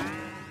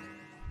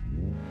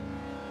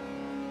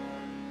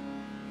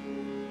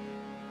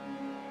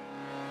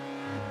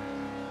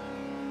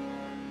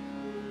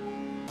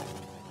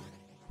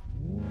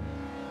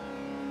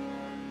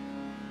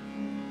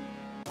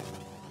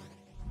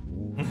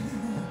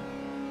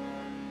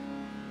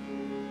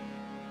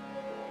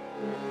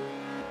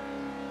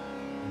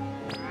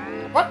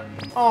 What?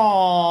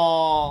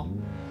 Oh,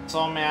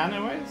 saw me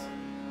anyways.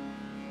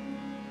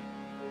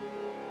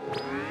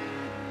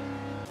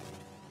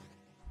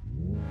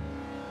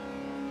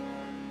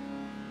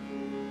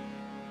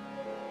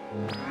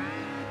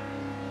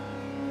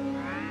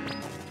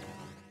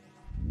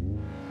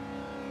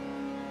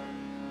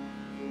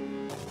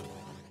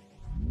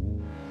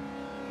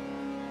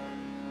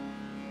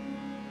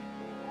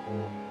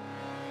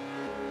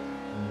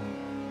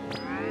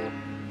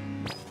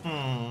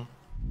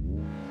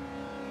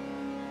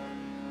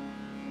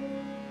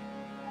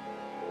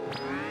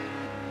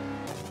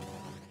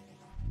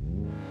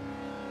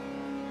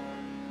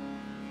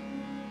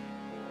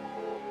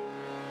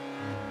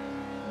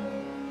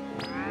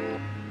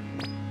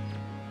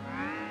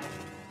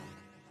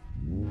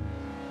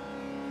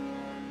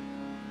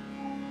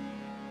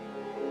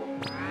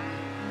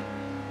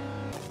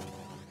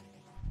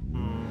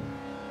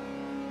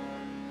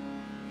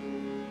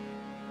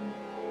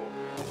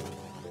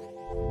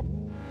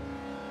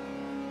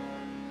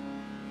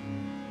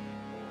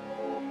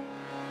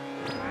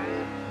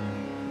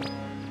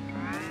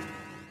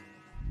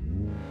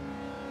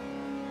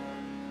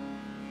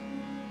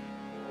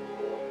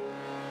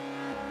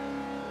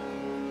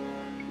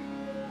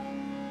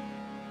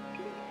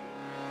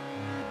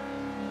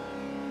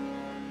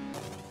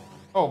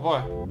 Oh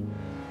boy.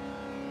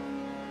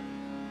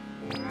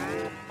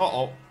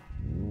 Uh-oh.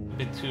 A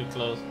bit too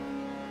close.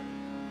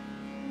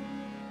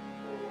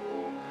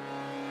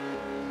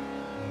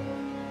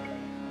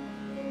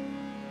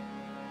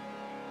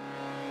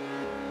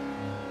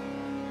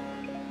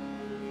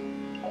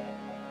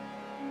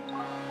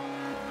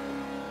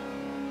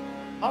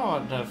 Oh,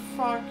 what the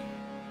fuck?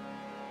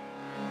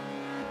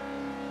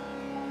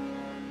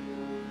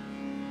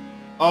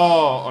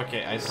 Oh,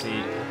 okay, I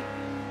see.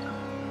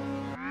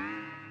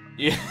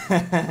 Yeah,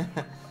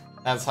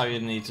 that's how you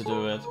need to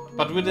do it.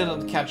 But we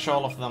didn't catch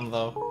all of them,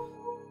 though.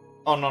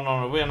 Oh, no, no,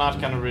 no, we're not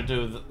gonna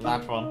redo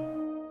that one.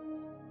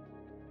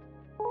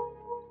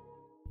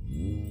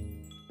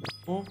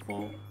 Oh,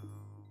 oh.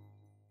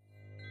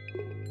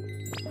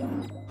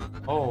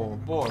 Oh,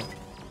 boy.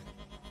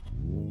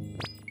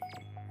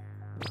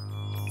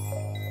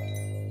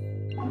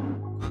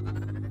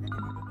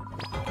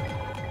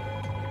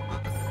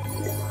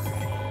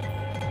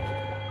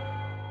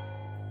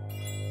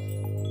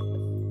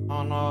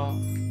 Oh no.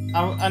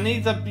 I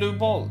need the blue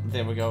ball.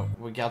 There we go.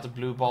 We got the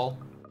blue ball.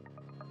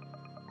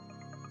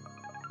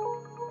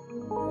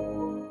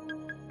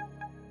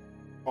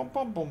 Boom,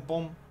 boom, boom,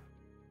 boom.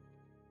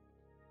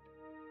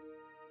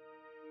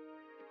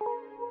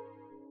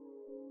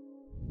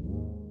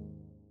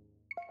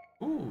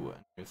 Ooh, a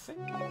new thing.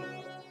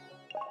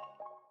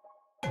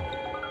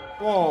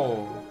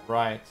 Whoa,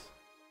 right.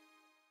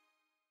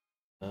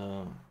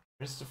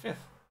 Where's the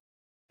fifth?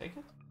 Take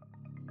it.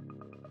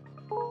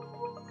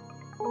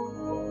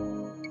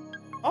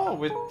 Oh,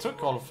 we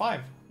took all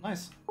 5.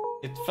 Nice.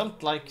 It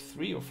felt like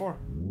 3 or 4.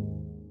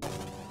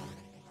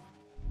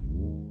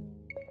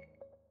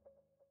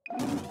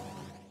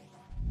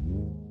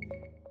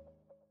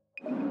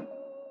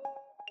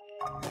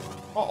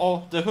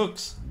 Uh-oh, the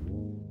hooks.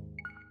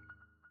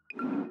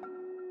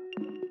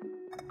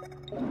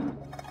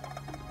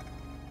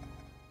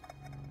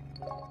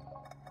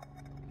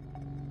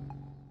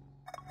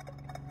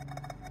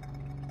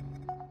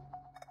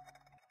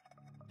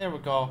 There we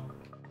go.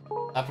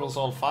 That was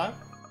all 5?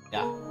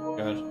 Yeah,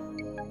 good.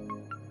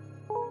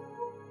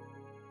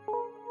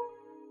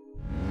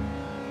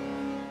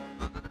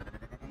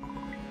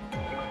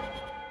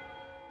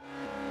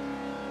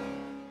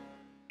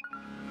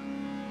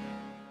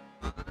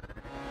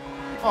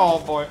 Oh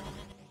boy.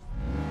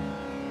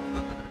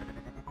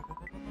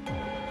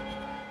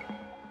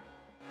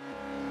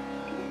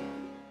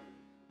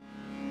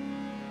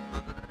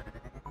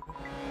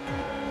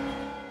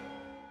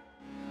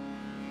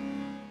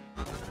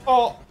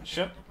 Oh,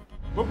 shit.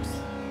 Whoops.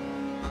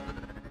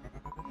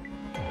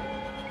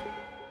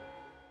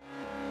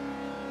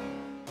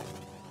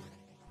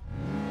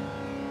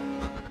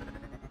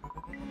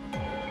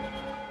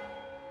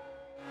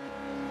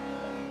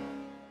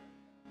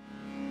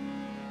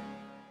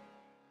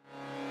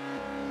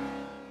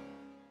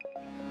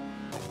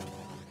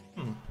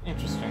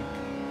 Interesting.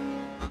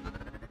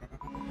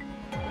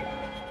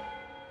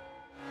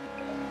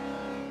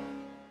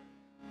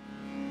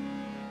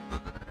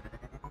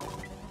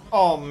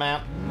 Oh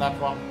man, that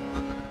one.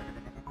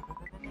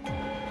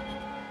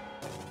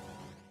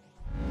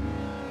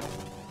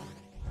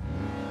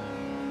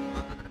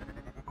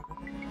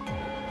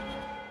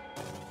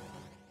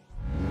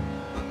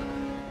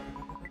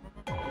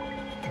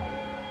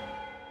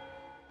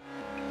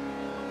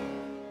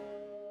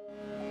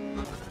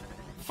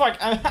 Fuck,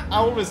 I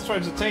always try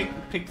to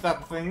pick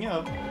that thing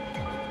up.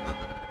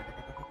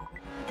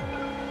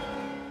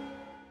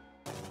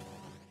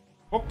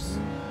 Whoops.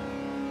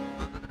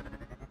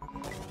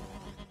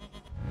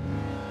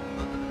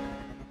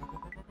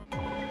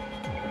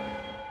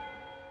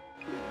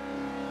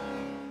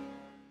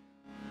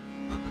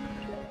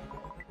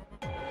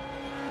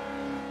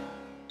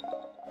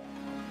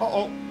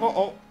 Uh-oh,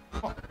 uh-oh.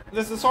 Oh,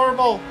 this is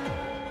horrible.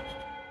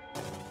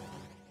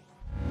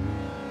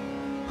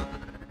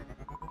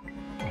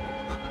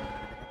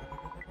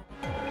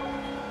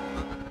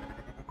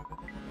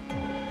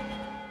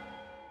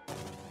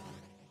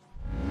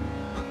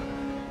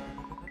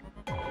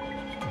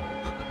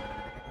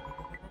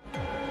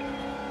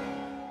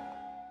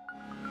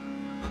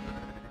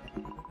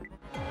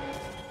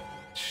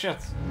 Shit.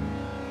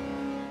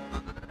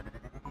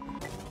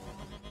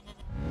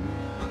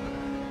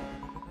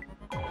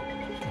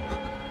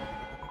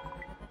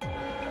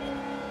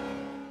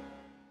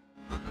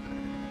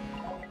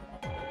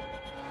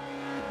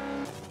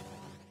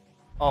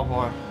 Oh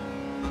boy.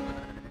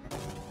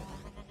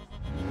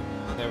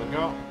 There we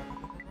go.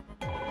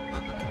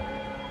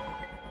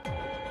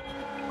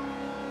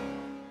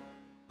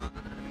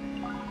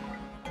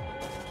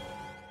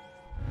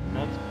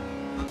 Good.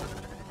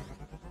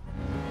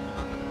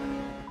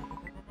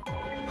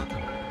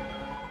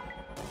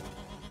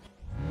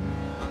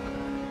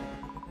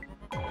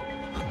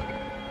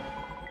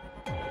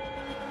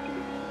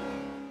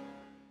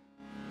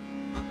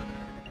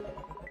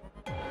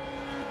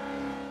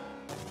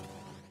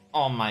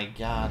 Oh my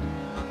god.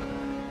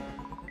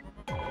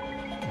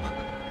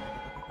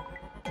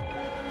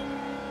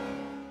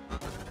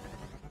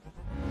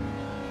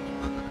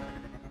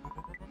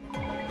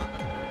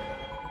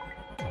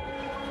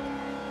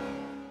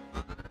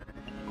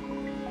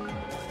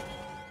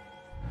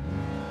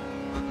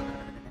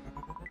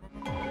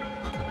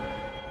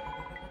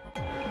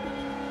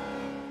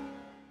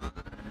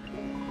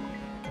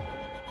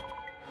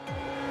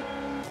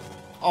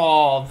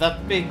 Oh,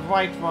 that big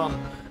white one.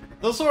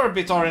 Those are a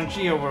bit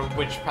RNG over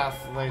which path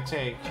they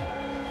take.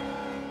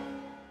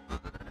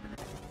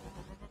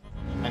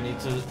 I need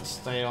to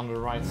stay on the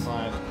right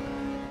side.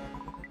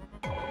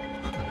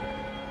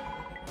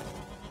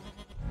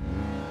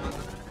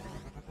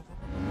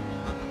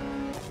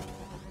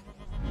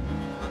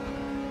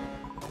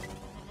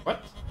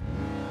 What?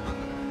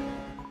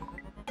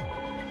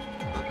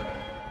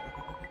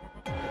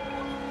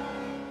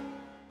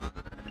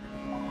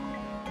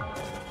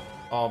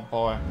 Oh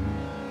boy.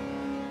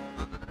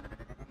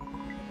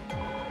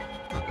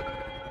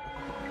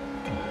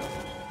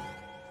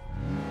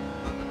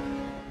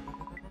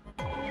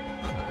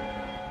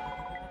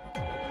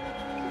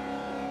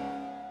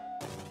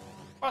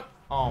 What?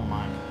 Oh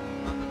my.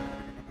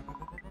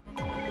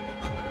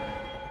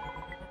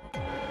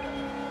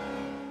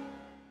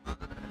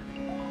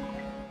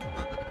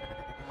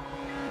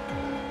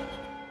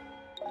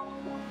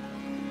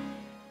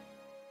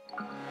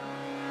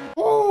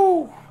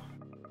 Woo!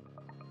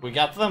 We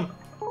got them.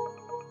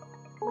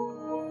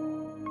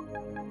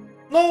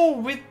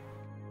 No, we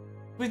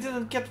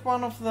didn't get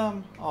one of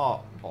them.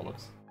 Oh,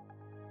 bollocks.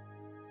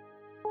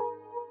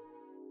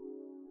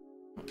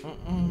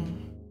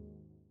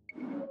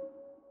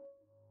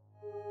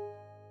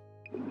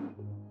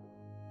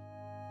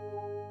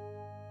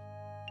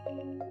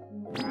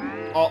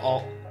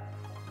 Uh-oh.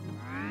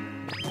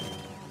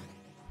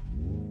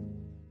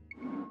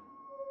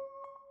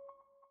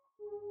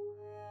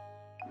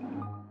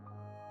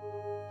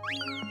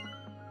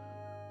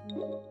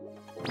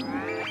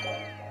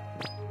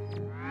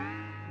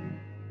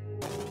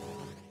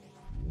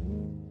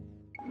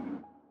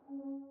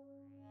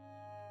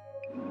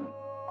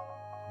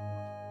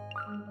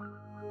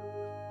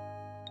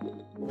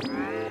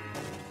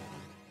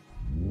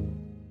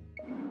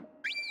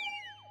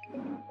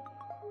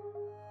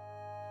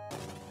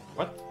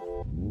 What?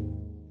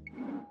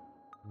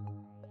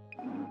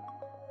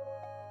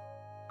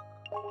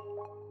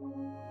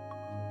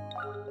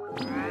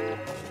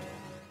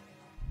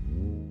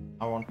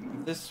 I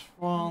want this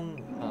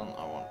one, and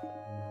I want...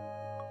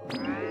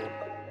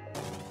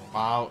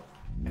 Wow.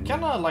 I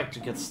kinda like to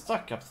get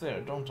stuck up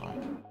there, don't I?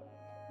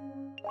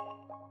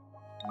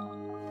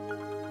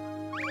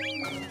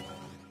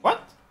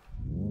 What?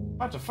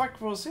 What the fuck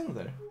was in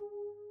there?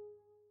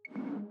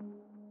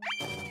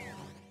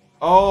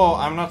 Oh,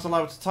 I'm not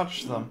allowed to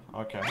touch them.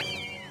 Okay.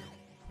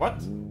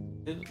 What?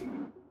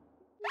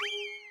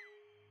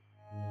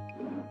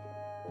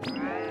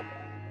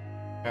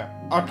 Yeah.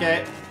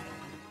 Okay.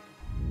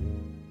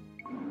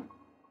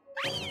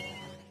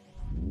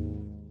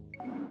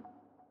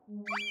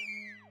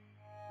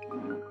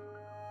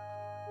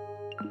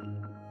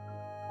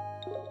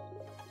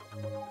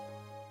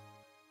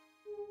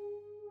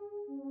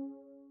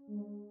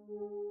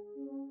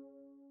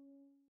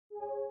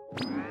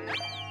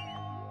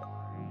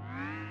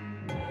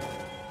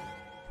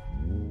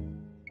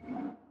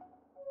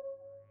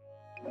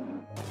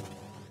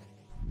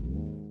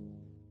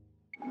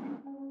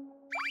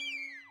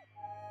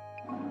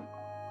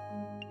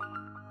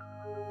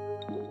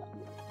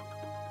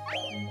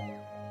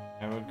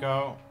 There we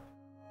go.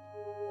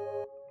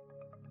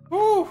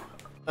 Woo!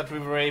 That we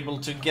were able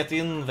to get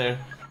in there.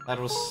 That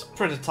was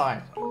pretty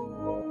tight.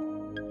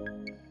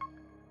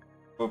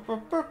 Boop,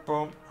 boop, boop,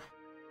 boop.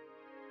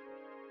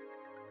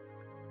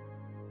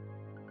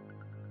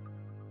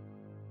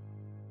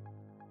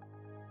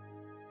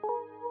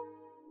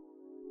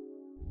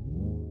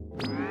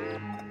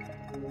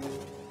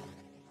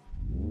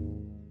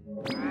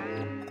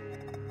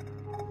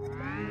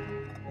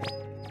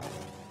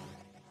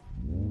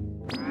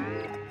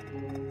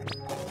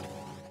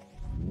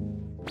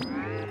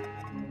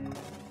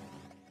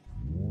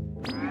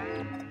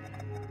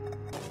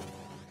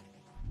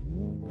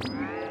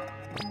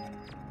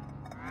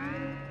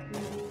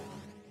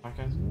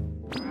 Okay.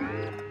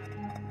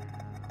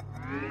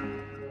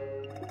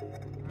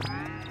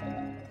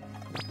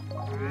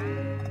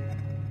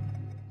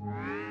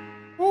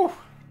 Woo!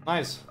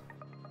 Nice.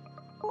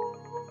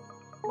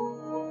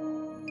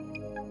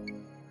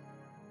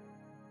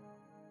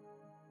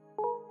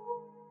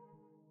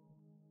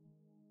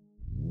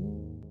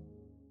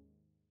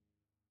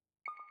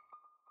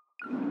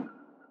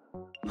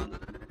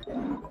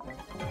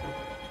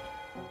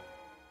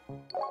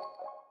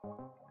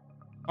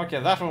 Okay,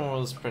 that one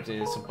was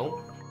pretty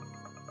simple.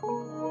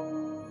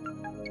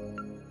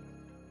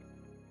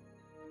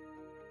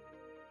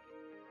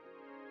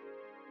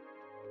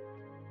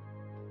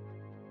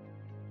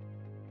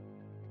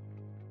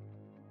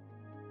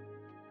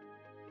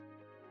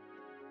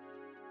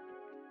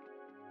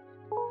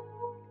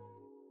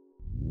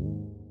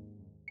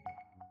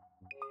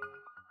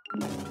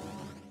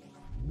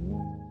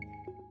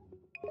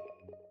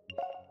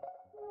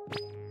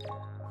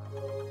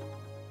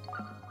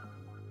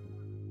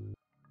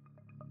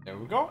 There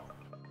we go.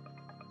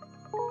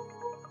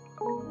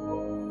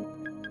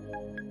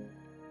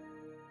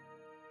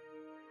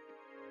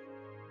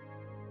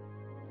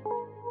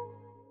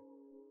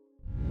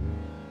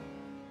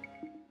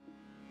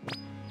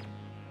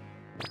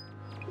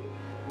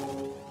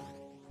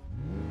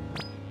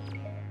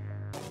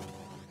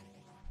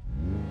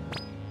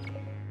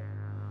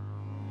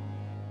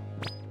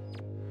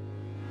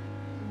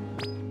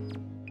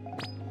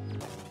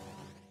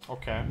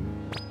 Okay.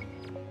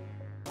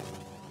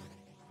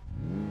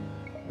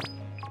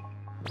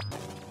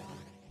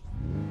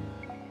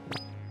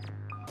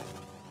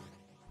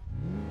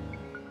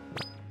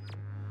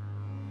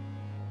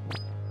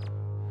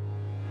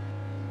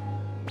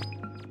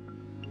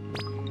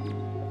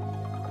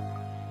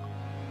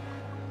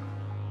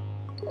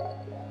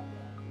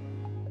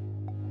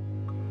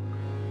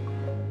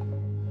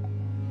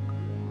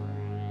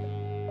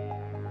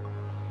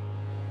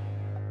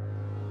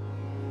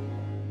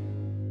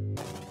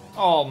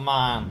 Oh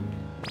man.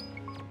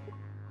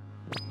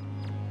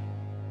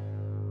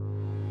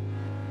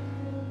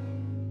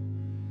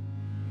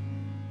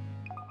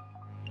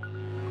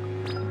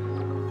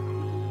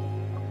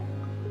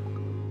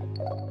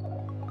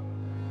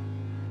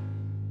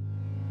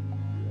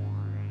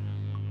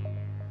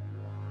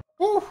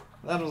 Woo!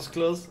 That was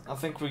close. I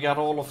think we got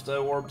all of the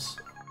orbs.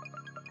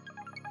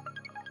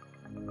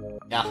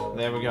 Yeah,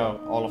 there we go.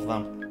 All of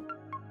them.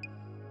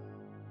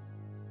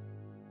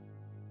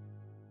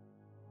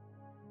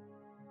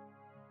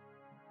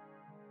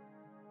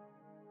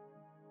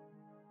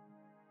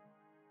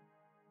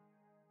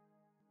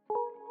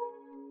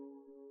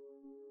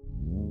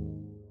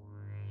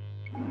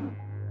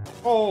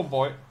 Oh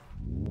boy.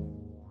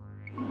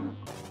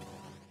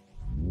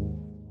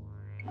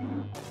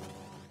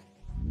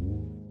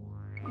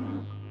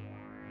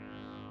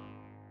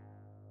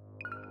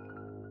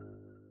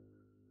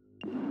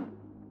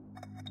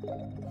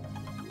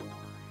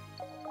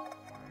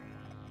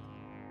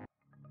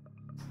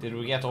 Did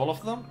we get all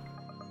of them?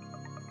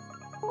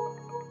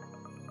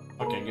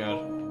 Okay, good.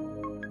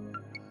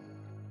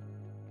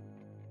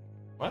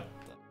 What?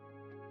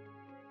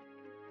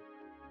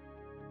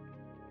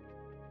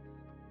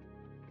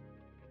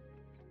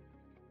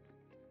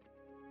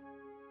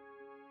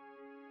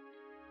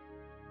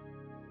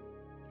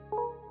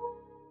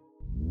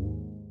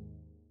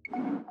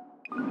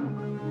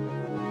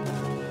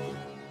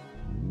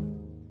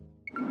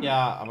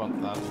 Yeah,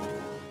 about that.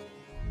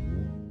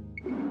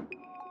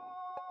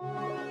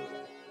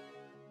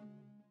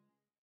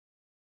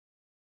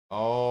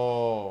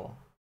 Oh.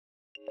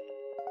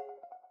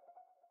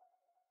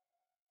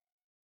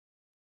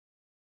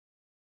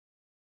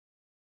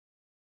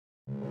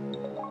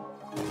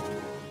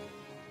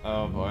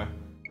 Oh boy.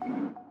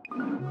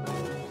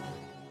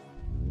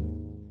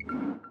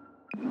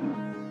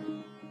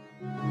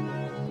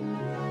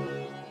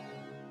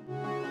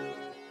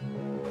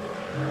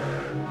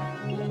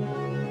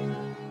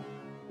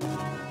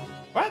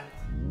 What?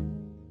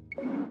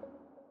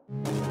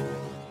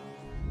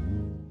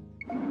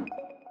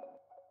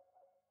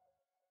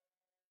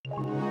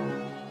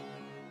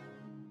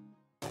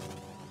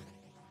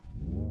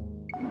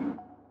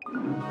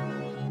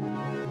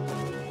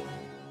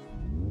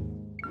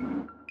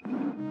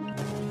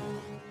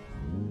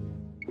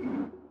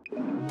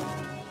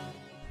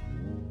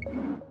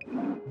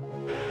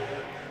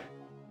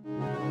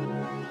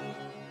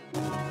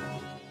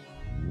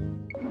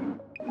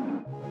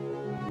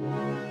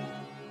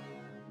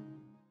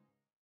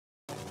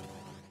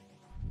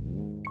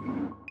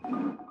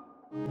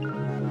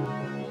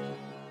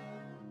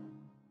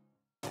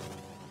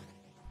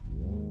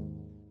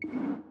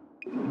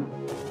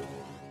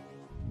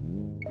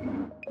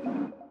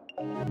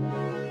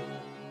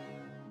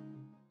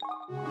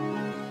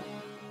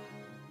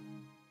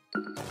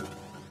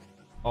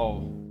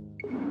 Oh.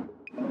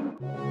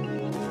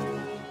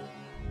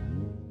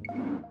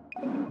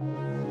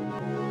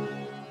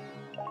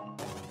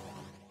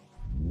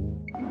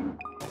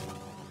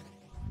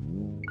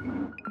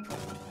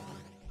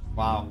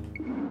 Wow.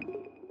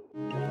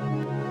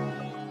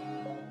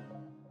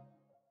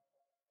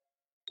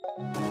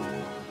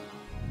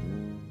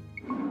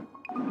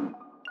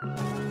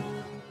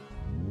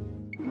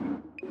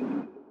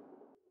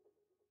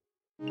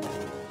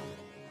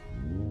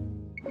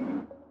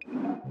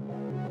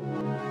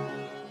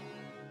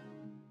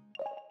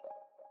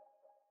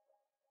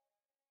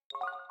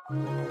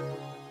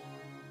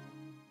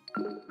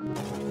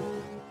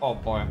 Oh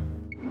boy.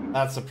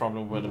 That's the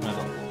problem with the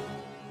middle.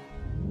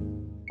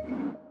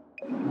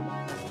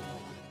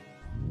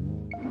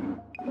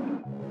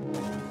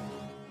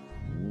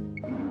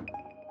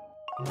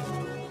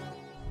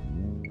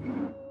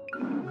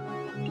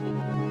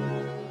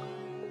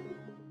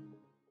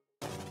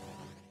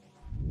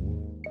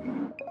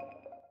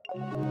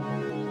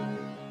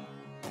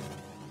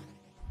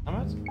 Damn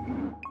it.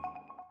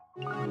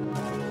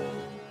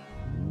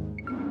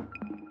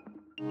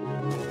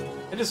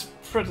 It is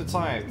pretty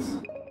tight.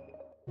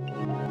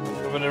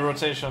 But with the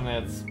rotation,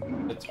 it's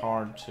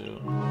hard to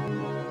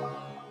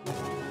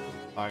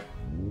like.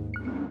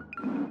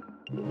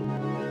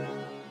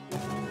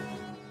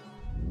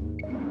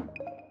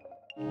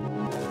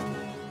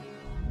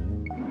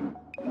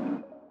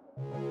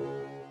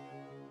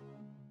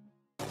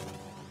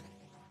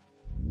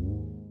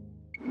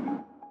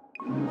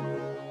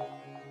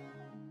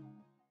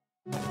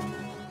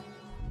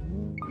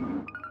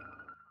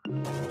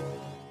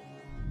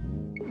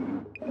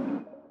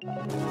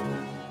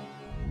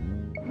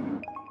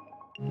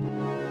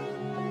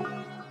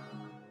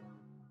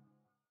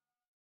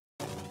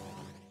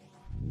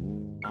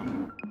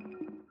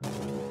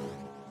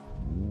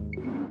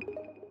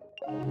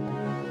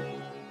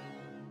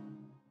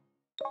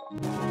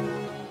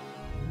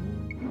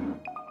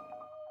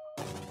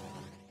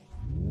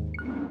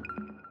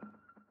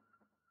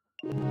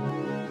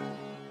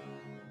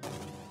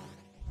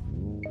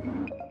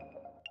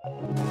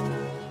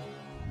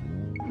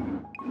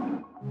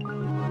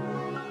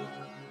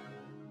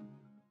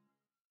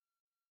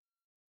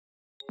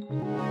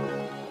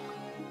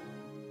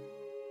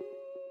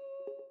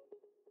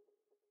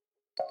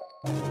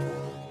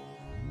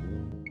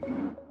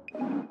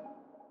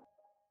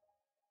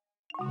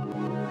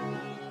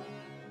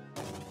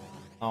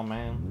 Oh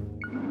man.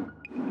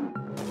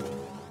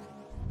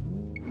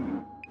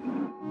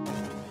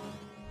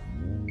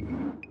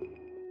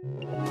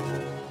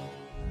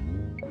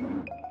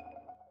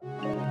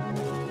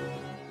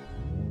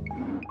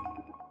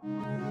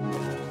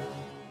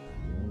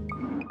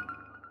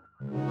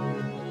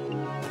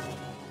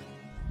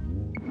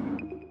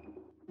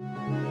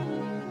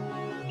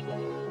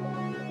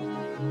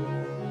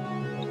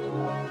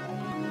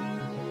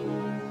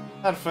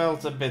 That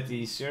felt a bit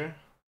easier.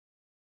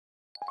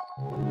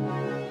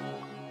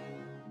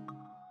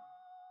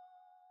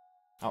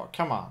 Oh,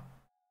 come on.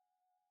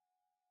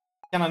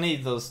 Gonna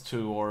need those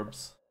 2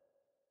 orbs.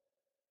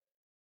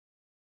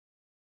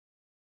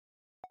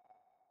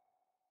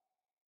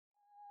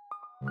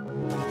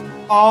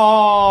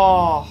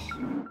 Oh!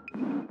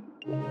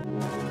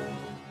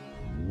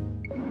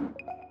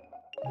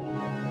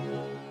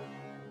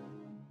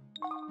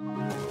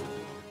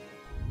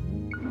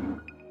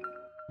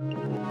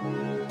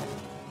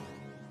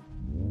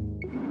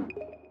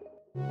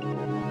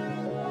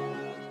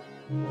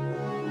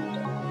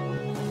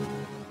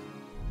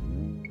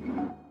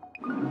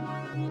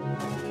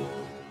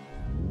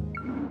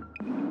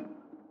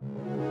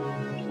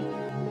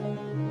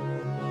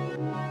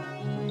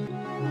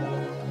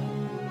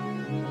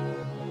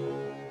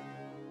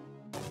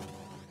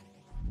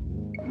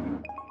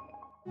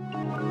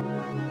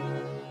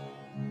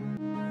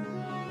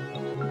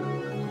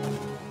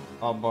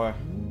 Oh boy.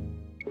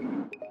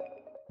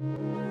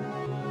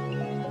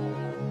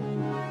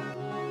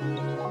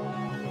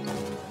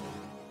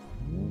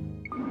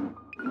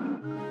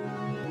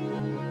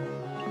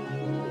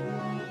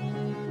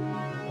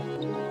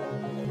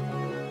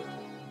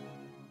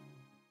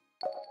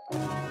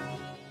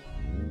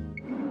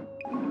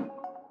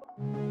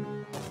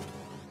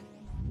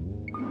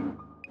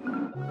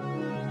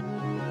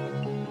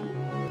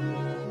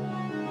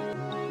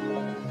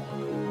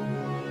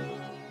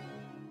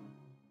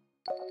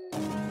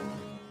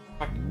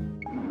 Fuck.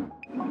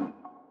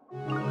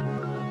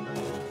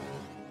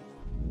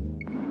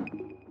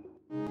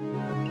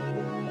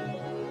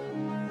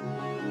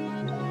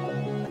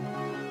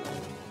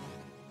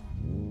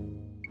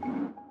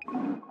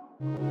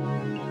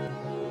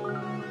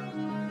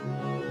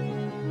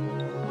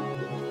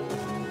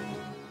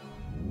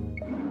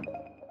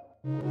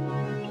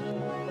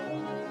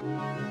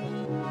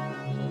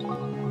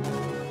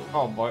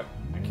 Oh boy,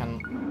 I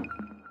can't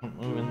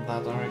move in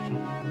that direction.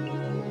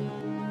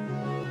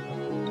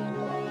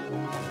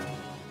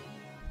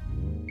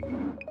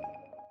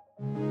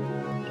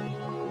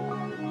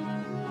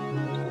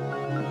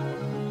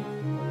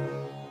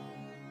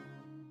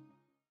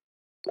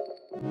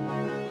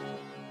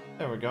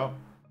 There we go.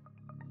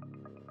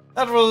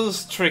 That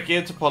was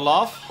tricky to pull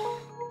off.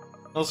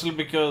 Mostly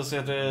because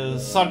it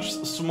is such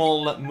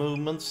small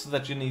movements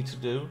that you need to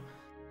do,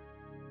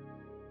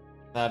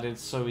 that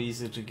it's so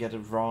easy to get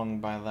it wrong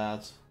by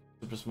that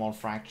super small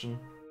fraction.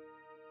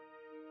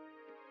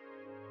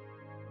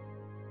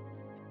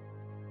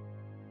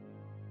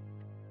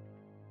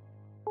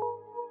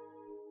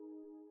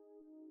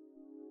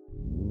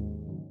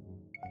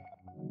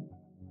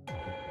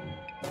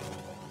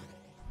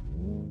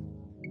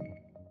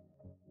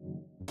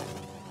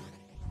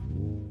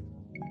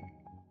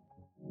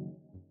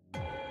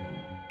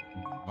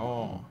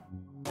 Oh.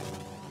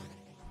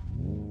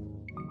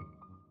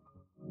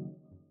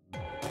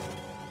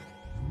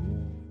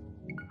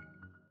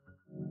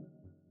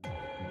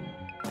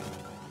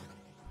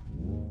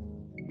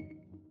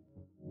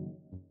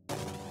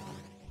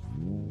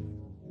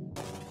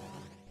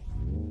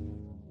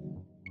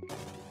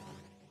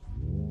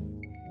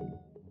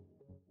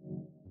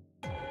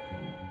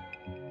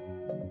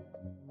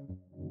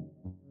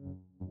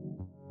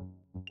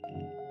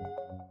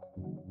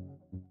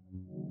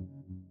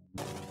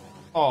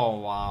 Oh,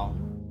 wow.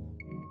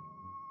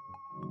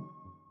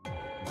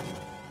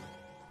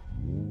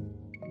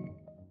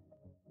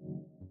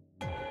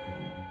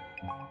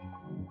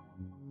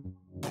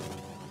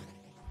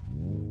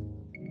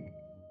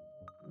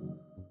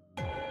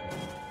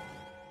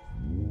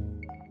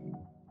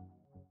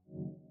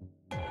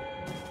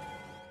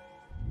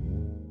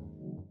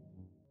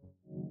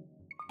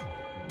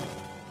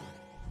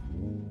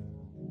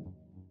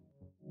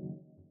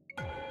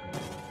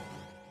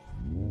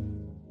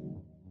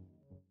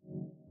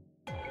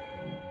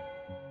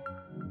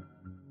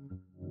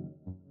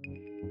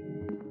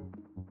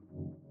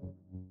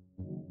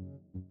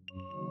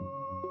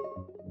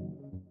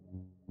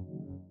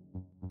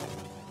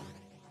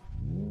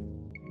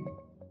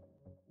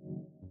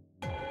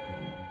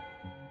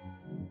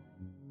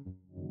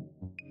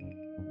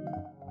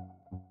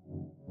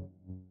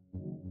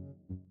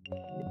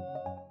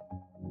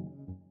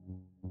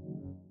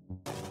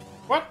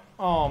 What?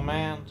 Oh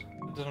man,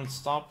 it didn't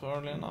stop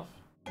early enough.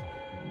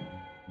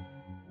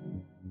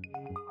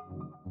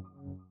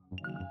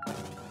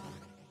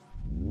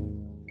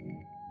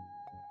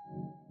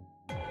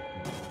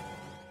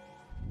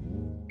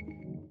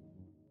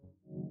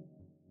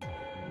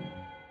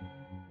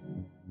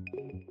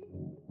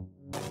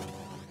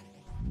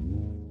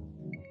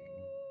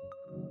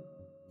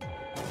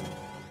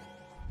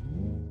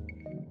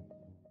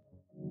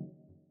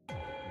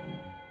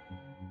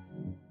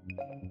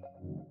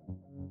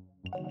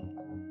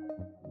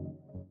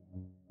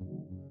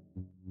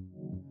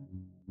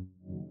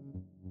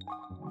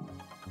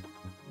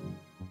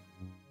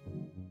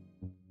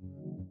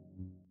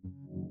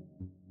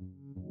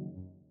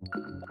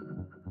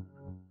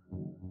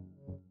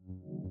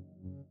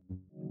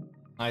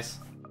 Nice.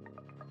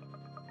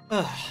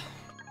 Ugh.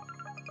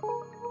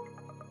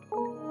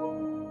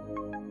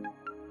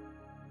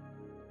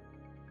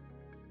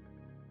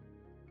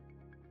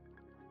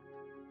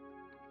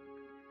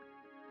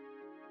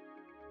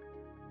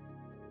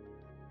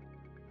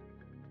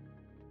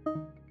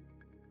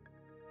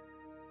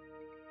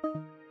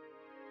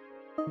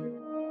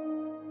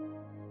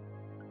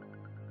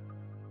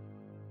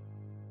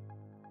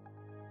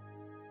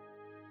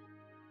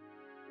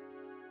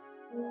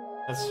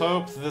 Let's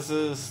hope this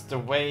is the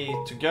way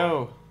to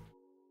go.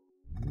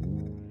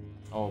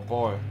 Oh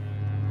boy.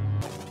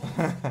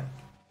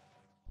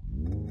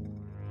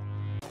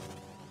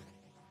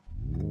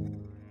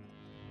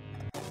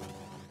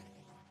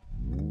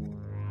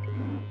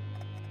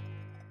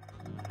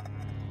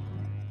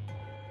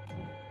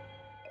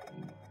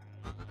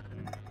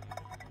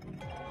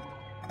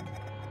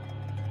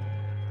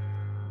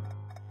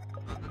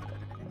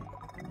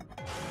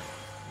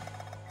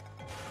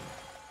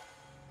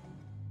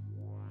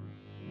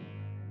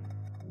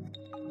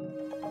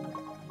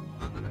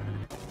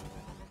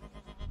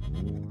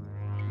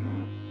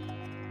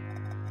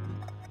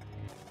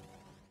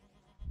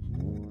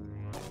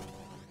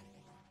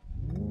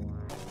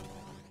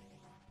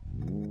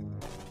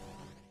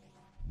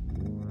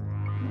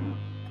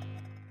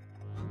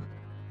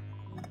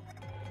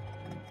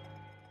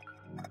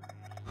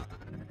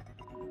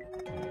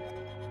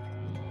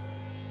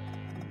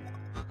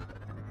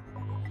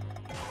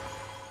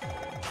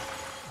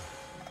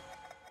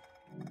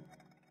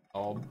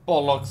 Oh,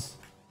 bollocks.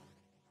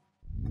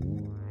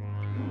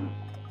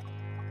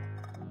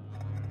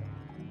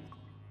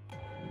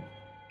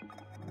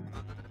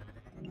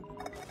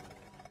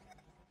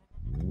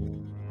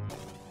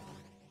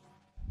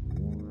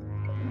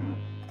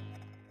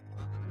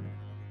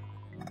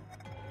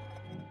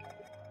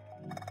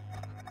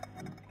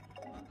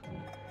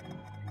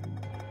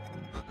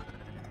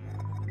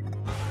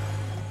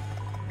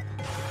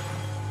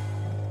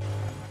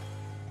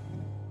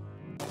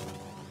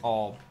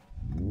 Oh.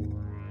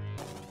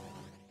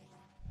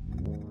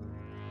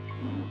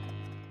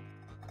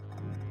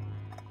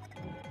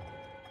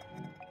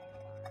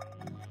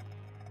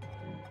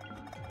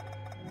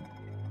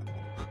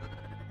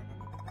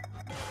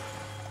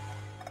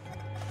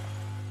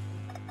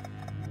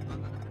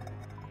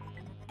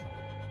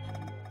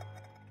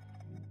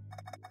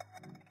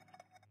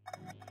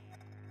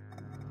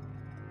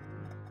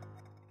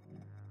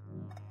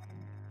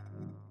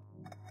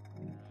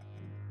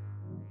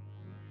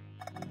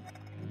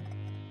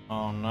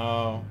 Oh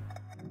no.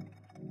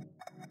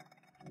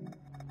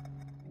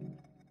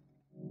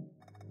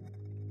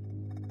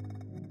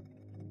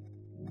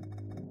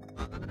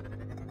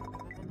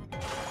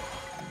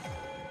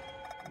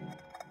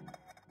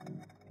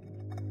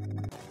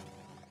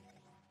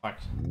 Fuck.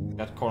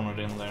 Got cornered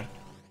in there.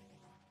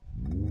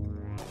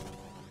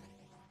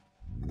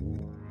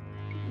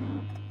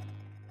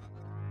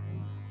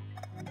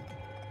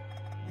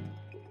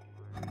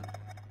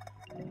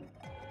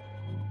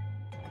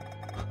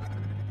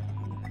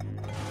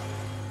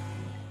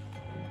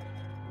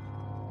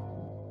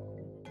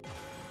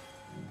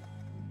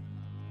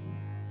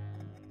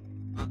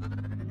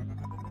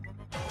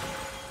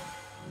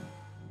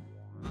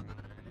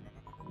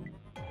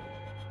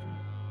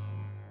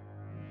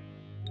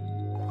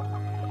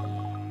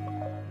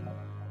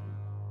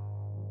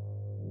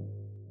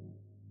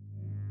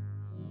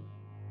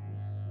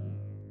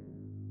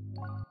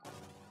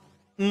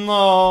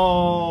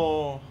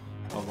 No!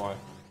 Oh boy.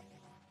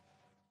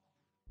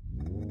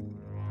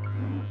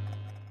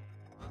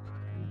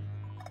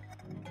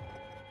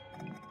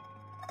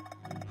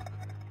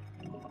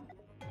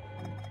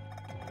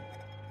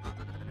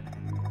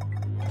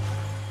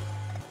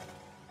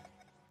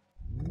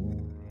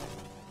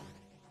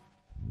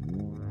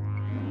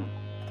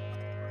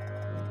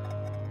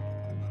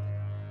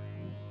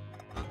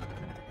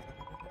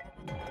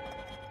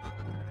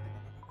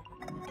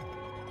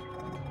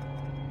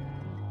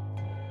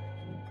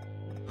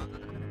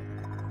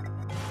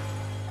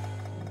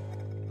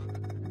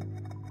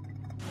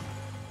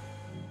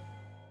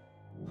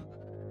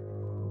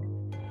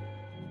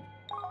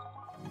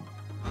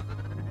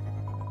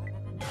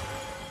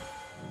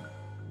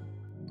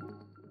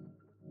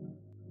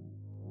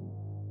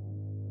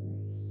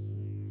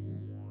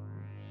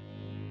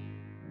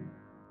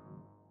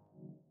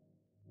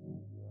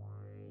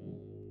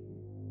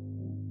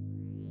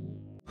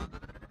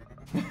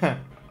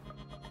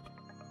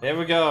 There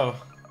we go.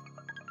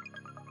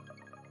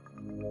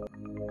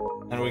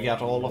 And we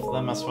got all of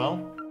them as well.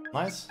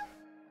 Nice.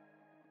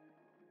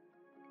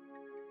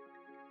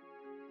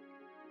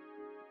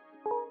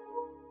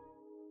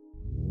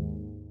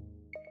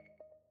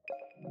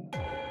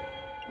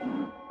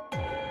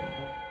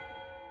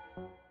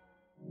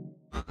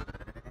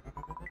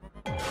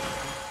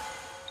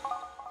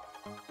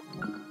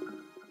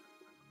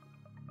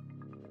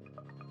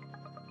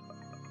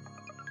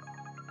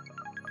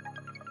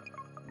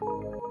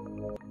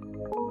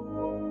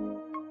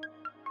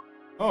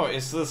 Oh,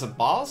 is this a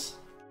boss?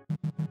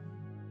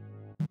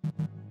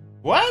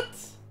 What?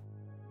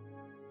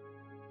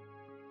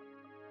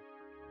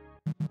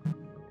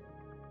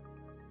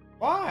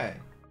 Why?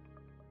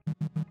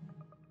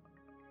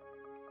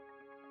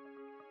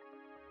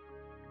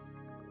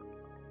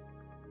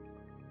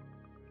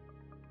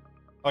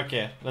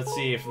 Okay, let's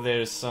see if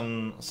there's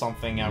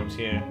something out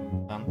here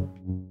then.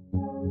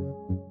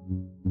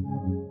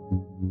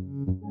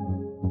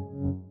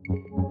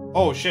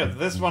 Oh shit,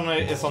 this one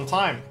is on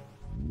time.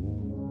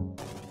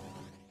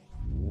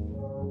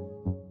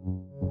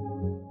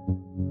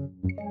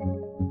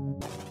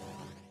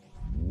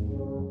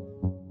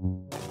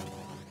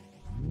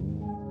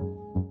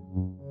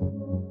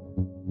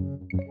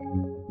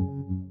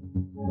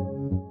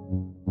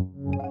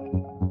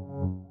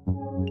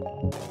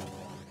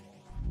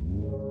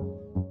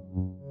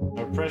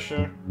 No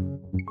pressure.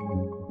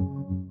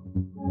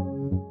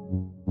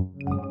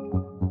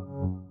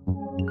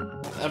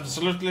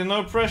 Absolutely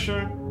no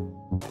pressure.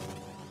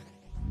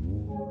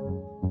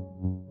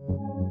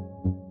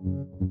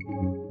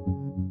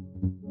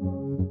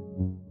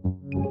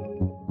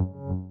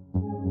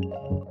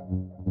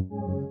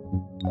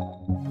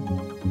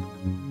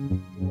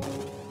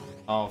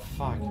 Oh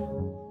fuck.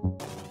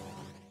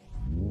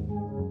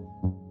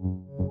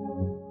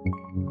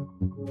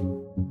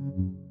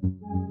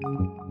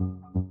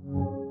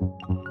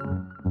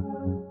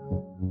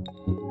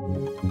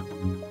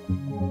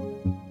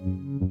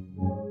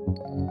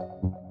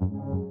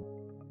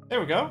 There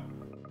we go.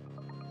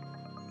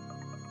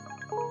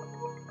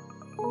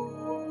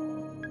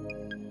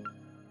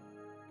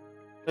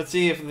 Let's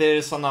see if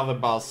there's another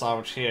boss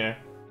out here.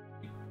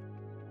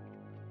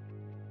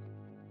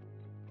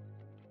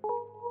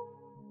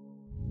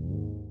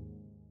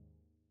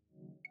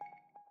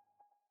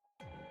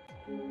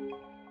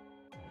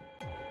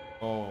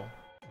 Oh.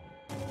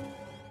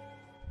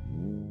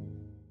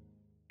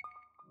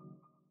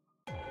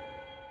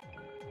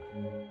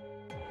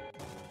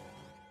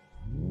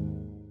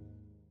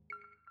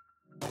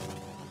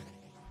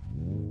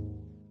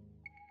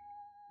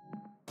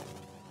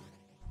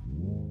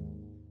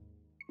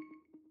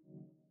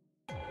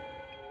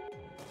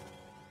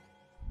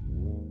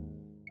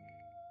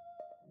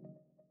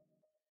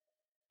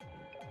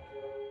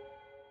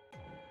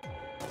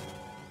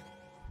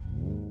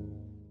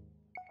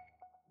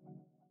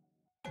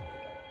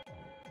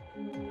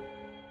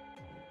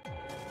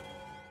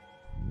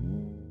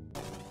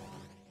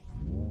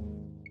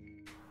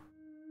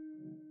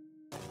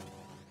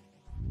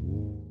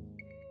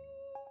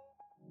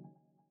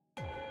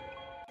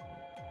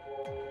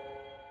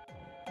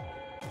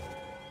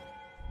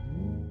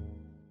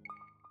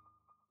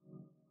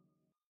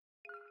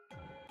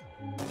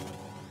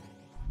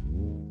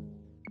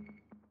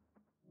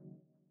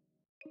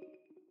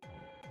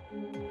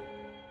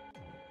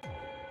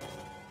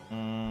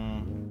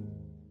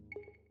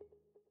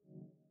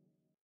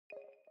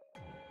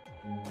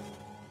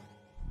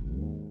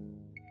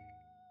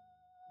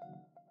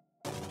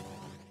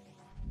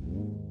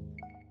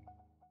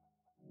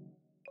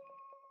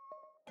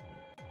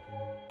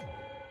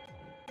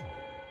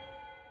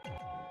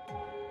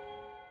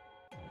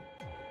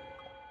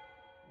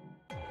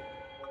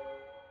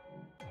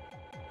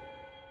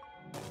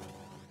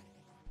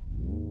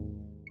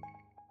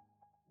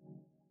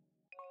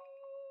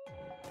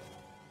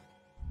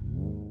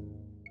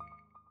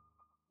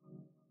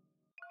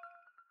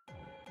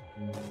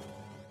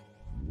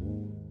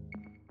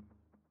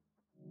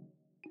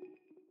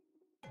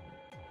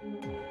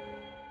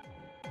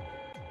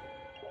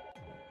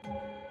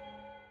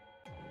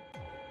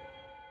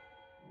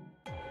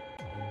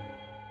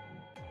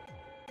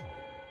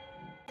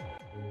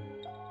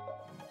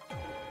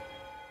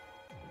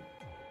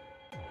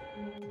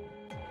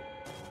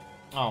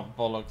 Oh,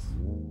 bollocks.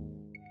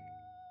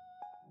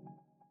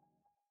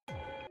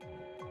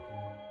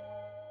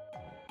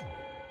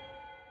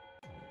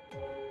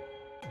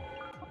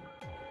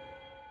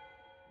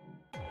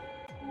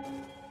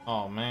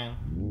 Oh, man.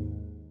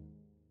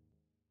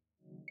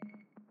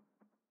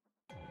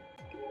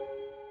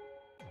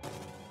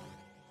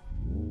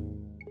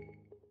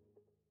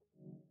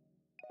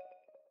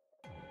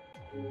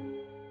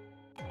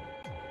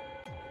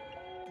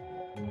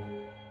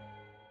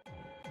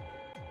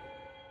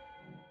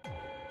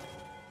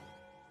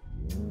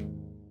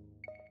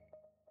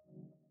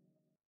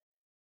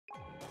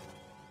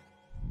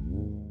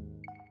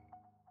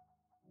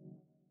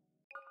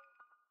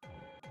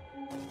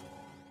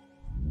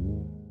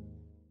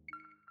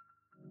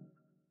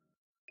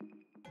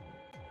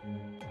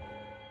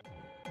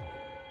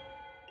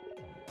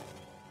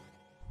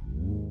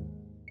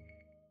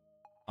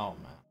 Oh,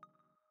 man.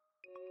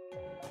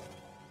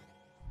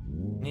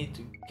 Need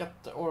to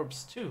get the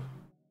orbs too.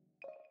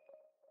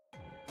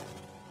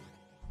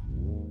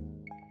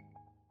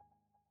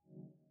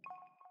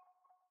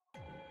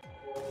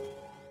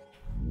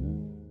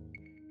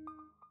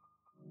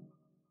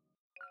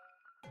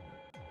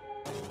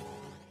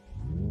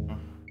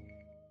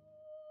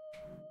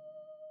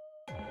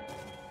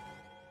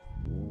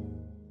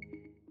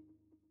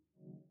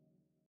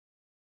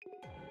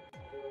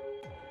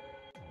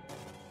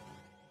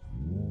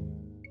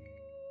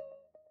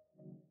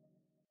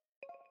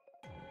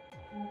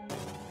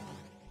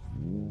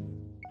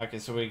 Okay,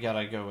 so we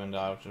gotta go in the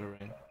outer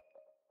ring.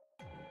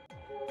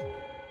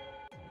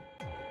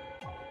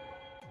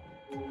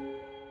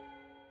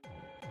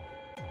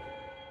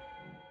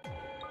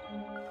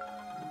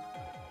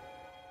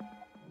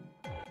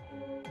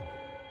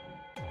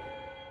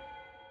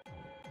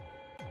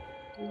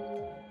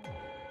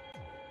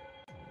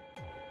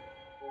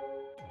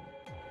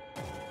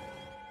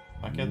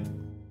 Fuck it.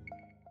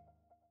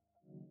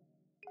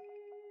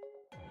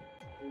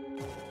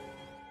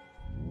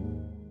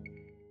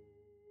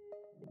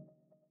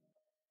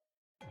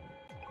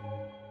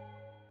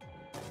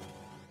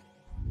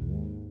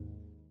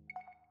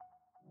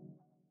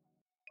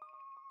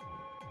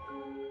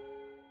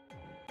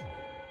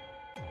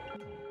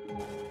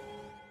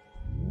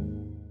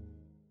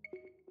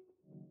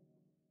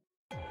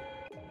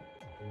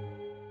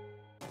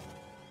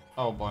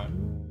 Oh boy.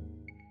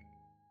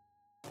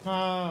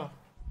 No.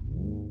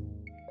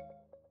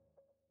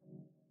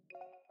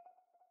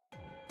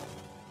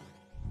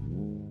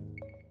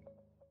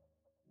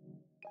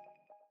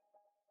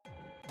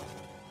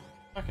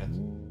 Fuck it.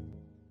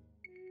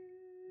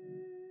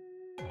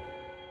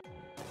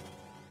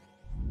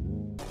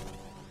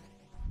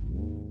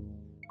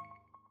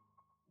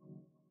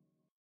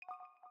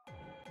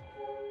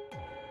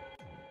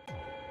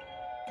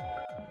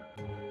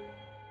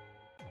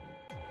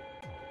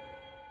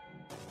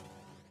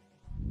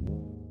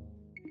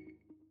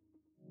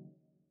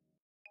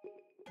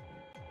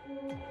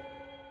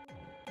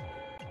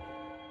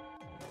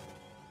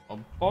 Oh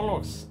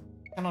bollocks!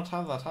 Cannot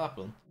have that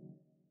happen.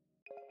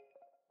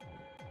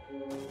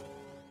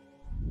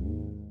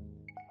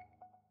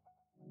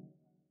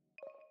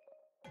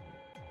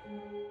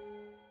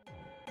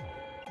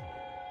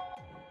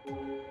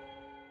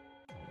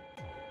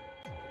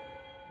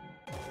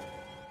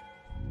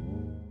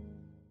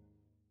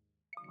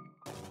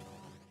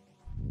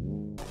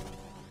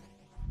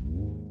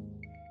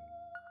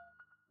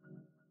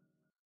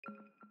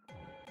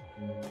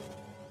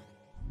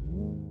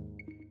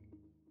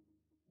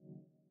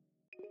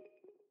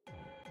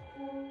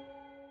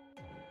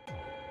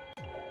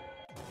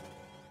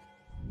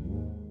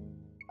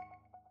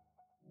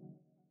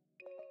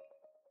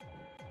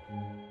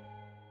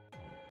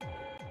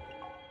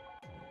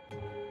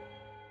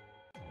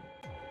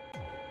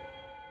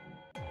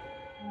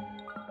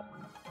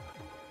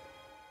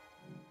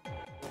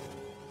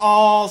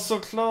 Oh, so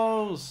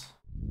close!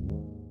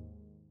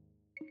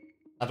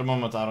 At the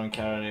moment, I don't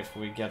care if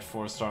we get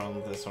 4-star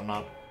on this or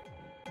not.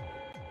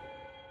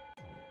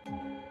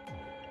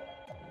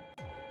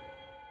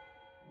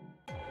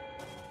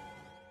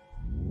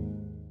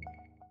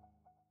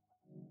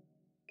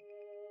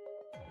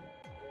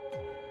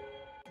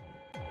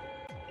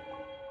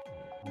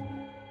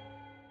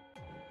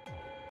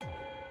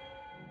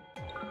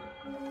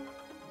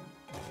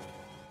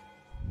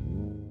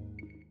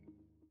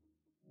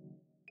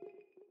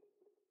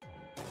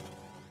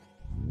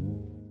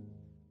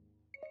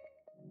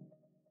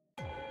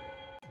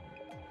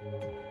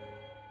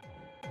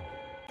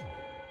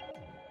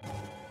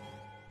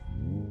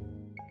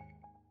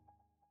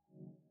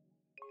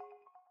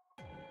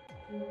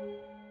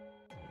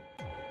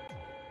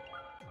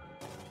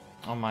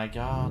 Oh my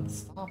god,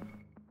 stop.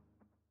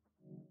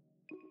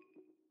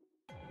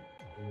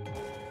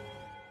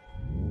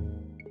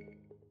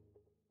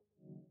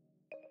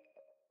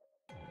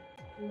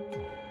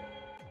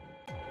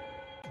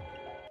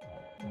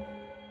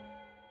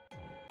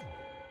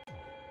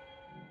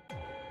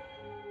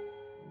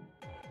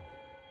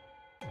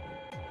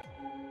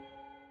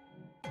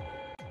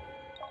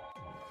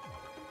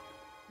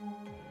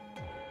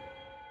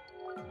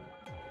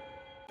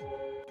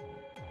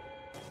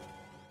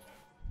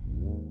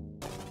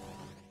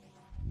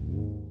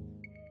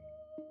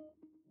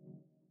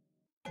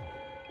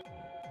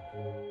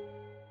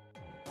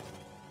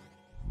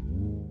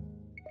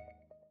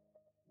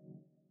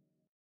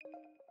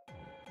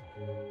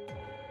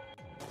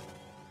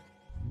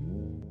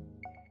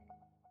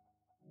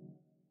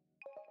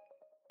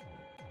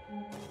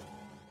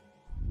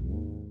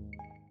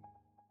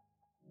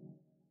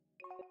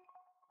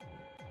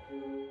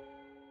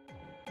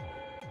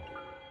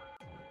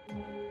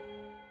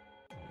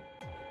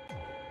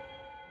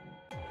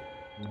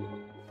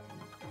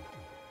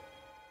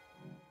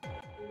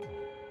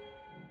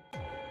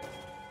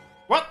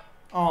 What?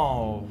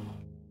 Oh.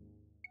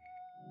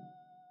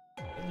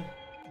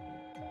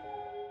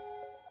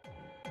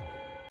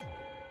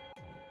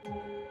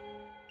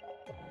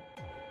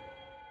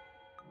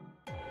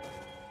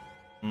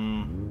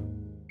 Hmm.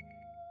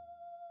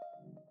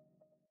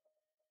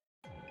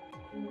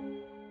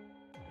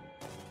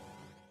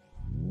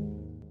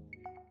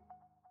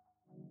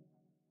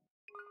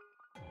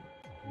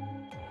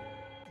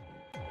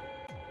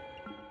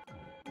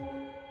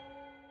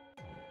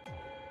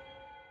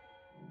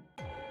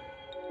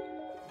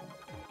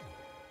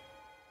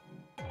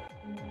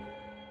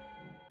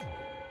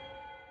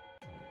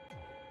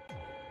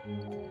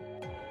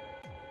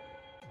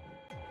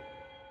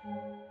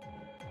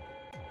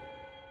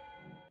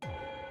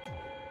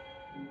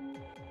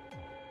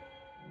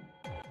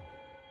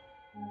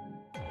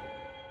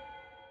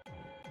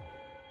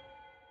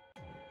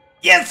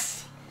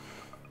 Yes!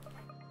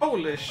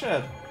 Holy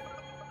shit!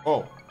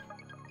 Oh.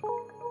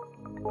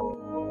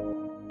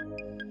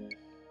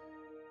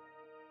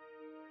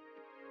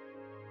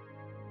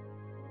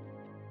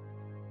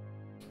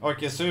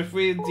 Okay, so if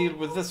we deal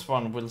with this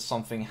one, will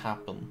something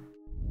happen?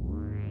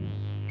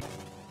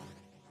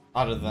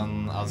 Other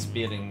than us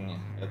beating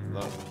it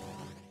though.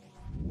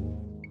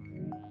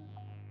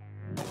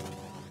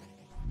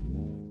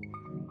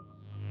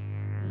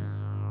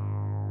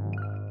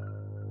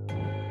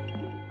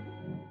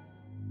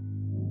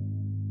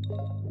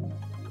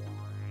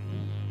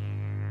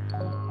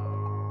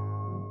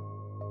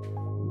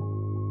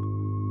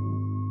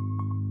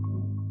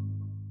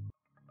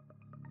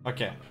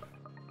 Okay.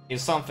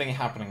 Is something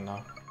happening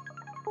now?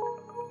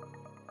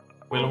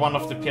 Will one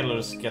of the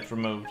pillars get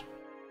removed?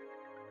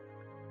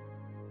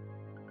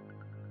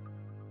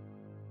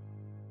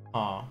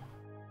 Huh.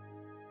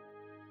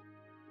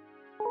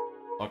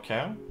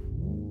 Okay.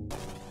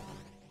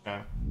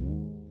 Okay.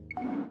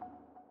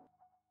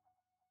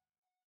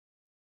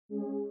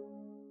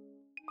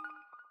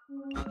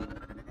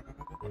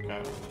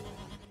 Okay.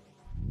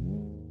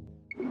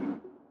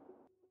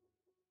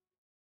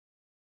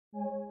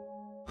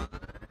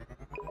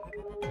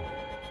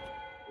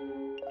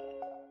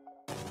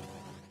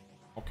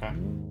 Okay.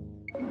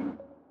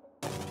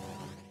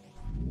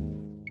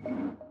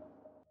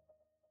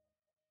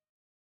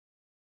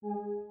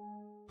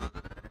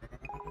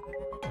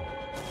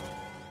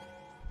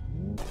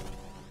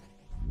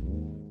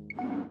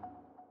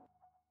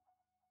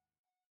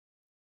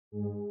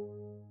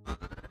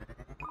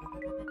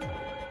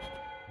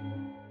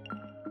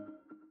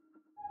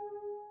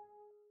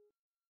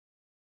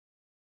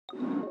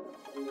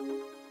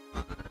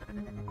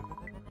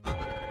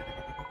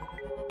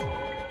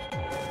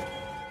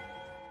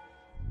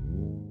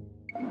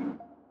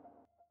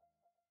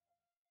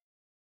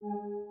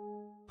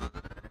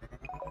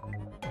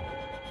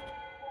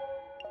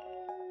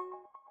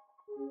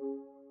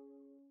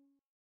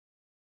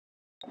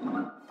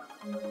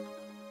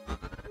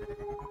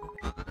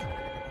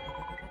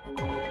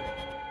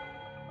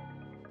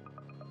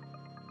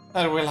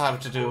 That will have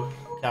to do,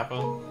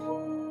 Kappa.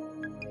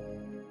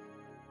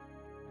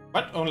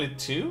 What? Only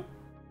two?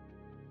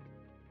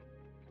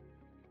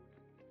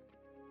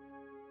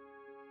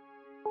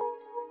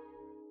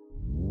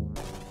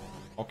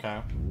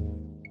 Okay.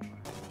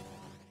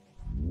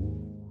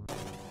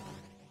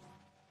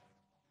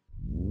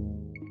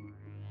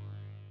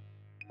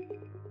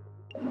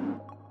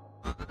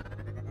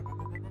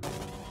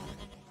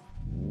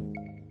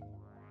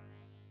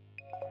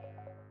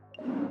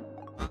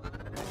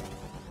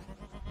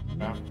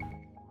 Yeah.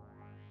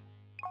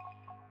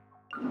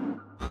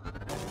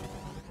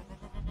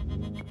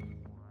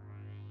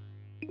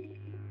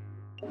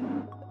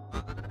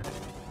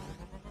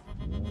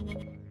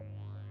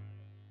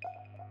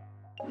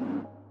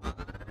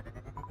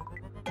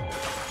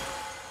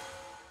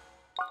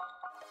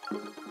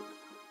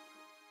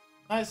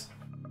 Nice.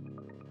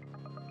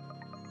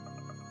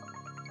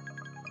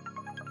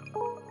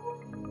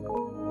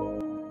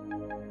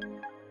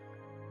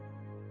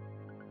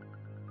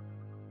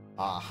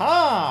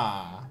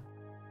 Aha!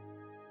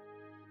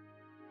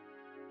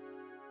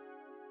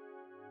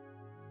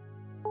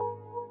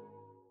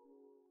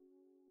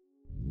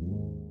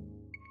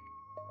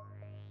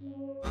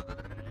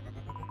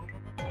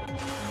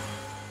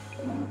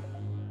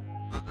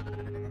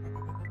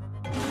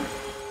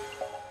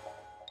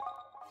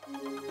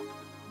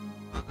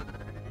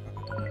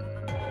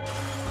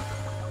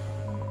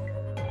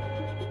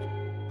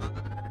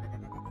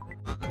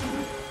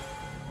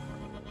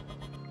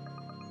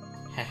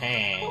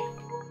 Hehe.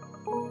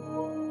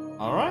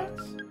 Alright.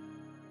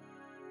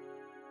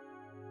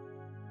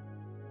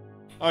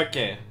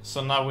 Okay,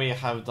 so now we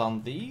have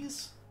done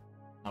these.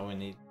 Now we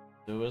need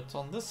to do it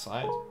on this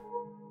side.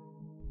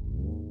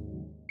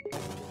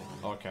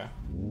 Okay.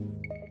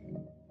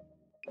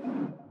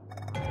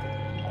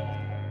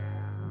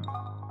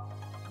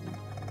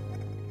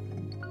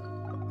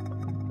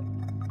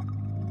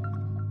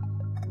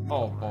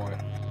 Oh boy.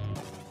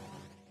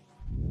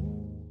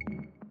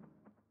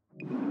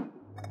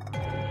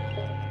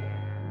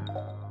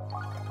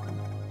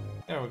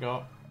 There we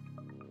go.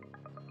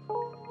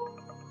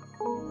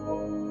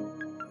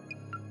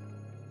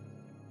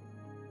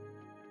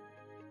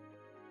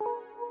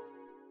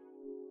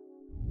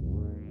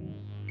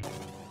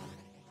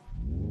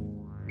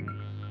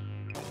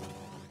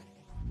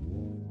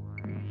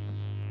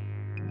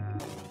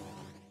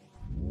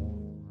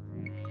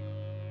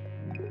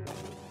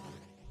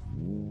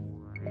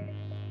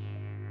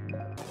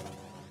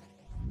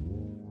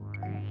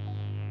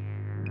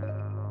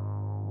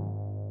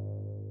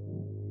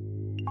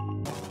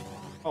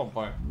 Oh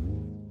boy.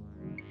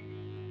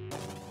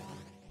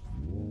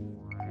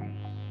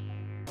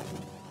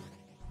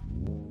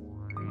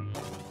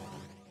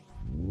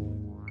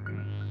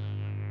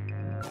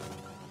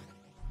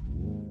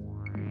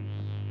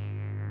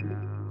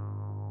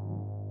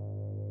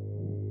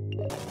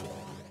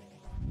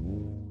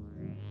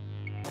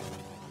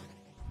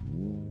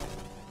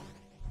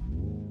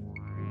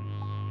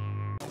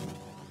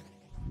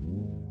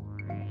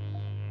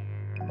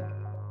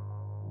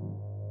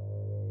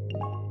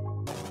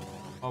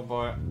 Oh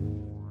boy.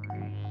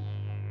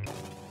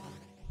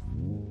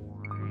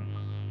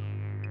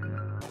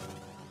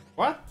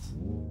 What?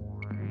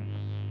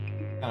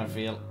 Kind of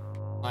feel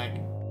like.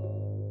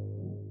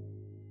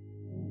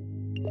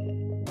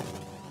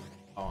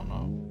 Oh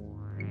no.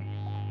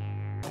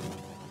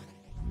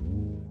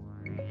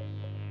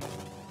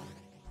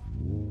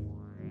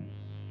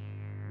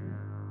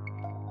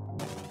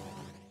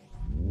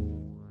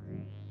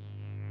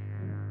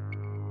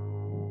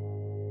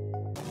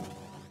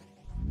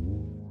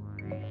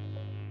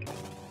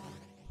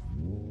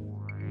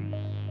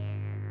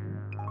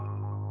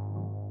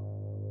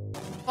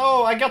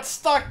 Oh, I got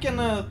stuck in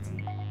it.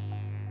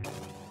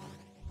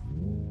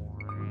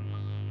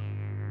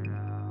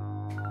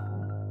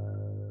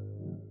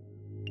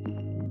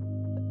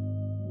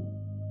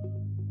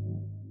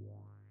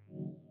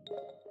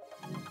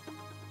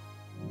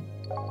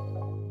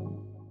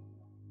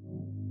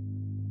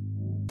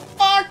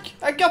 Fuck!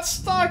 I got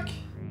stuck!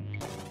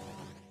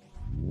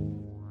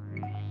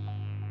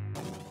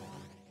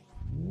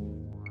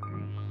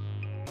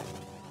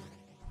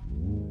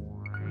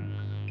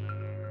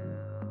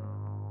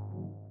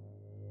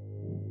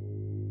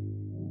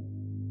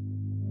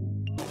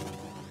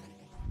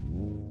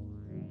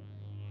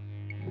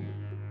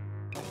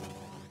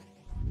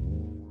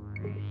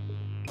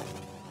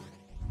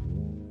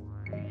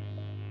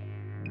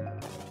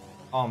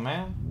 Oh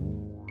man.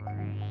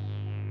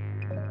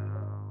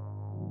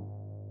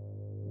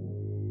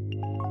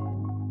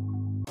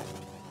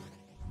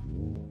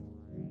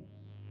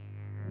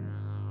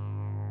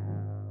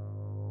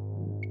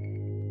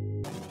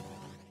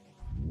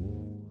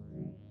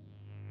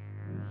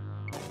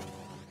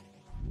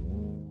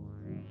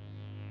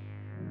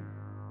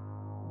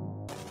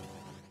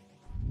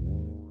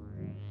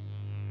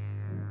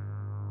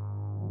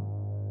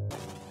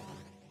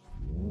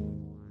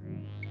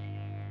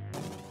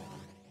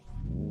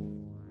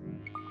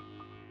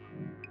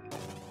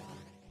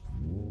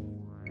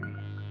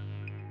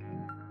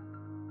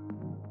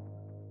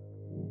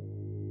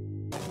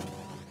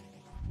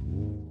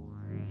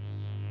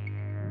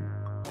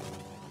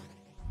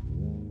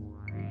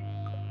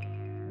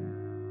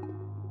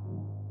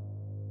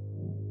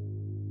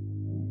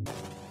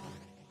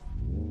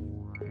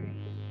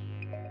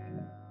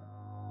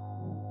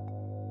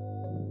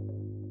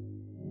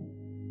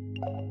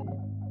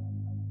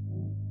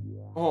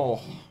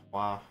 Oh,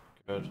 wow,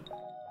 good.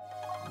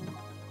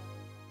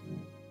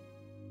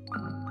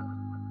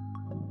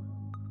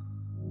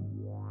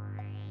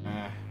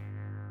 Eh.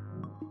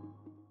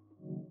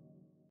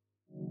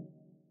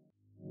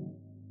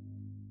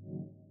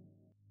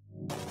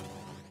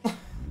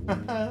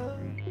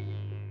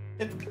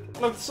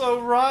 It looked so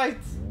right.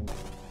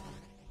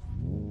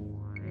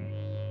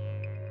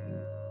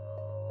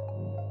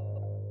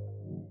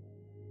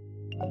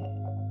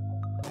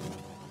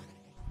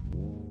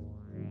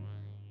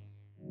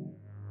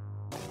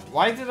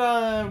 Why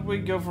did we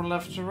go from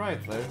left to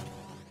right there?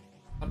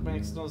 That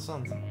makes no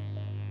sense.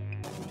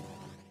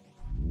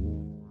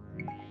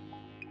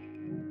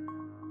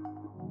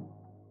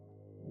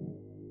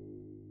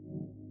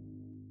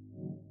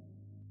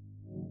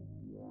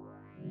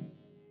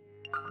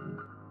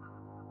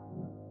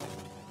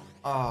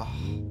 Ah.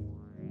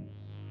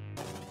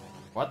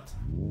 What?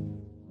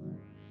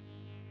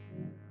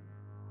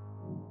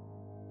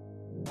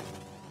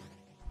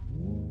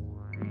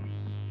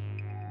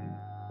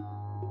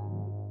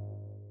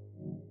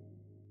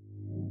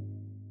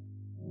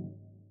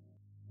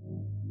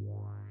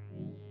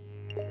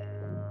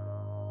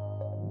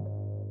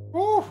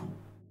 Woo!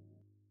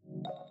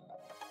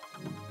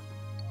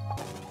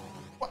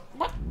 What?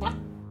 What?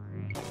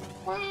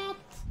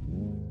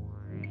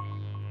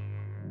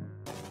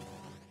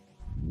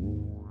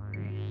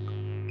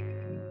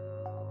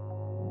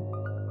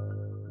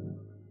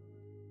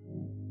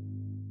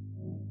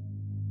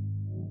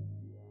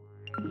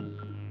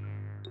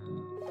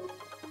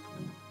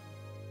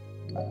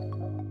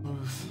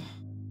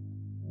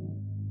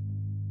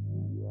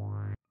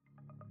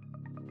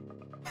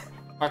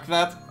 Fuck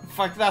that.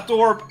 Fuck that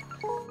orb.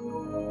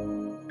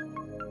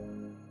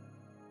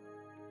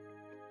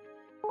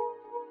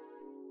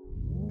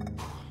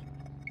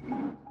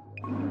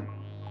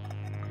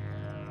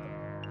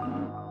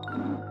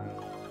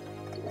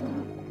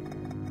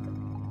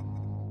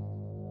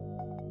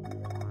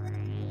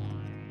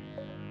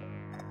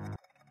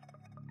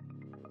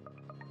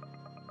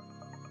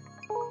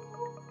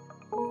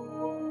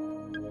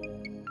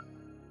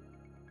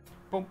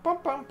 Boom, boom,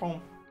 boom,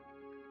 boom.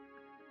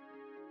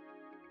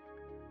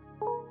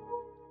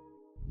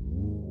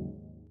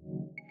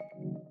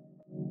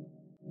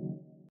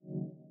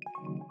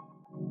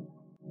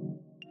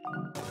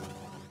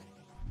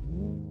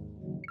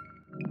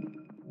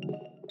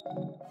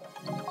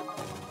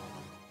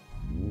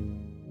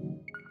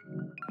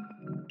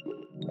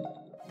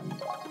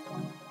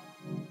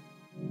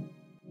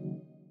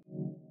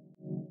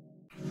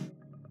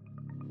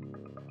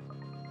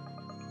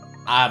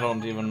 I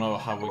don't even know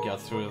how we got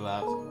through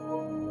that.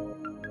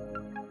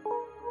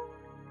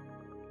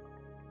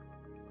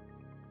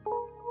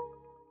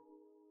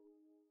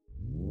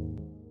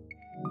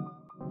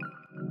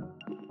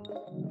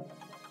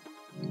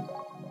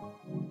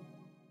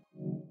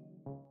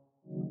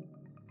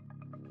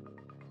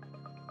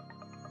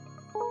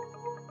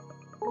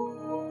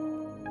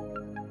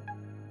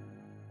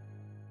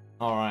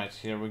 Alright,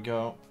 here we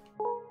go.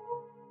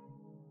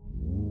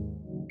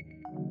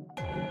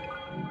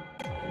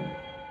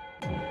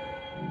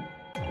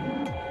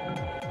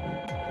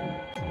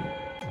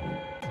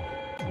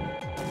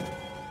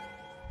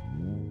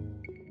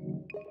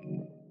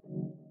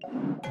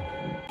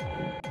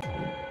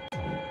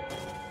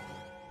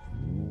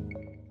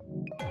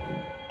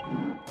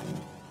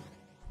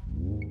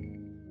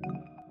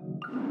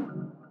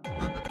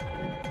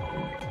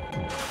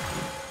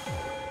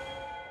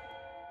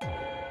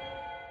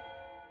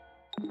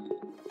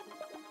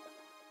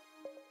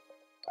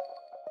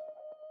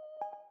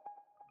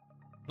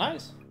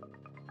 Nice.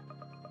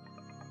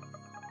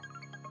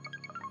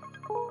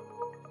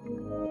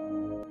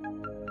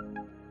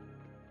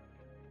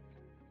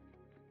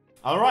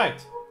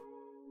 Alright.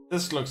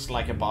 This looks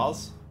like a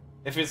boss.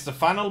 If it's the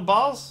final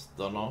boss,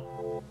 don't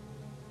know.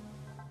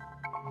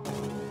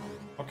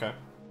 Okay.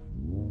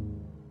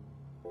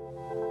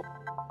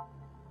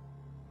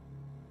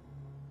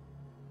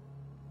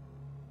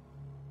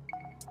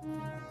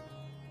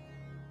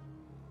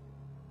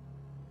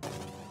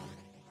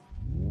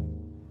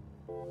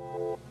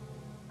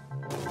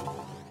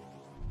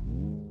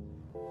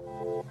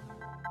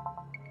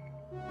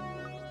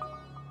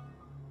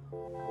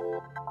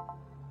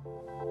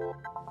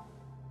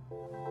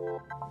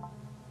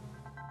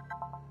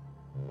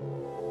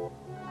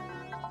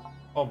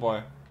 Oh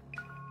boy.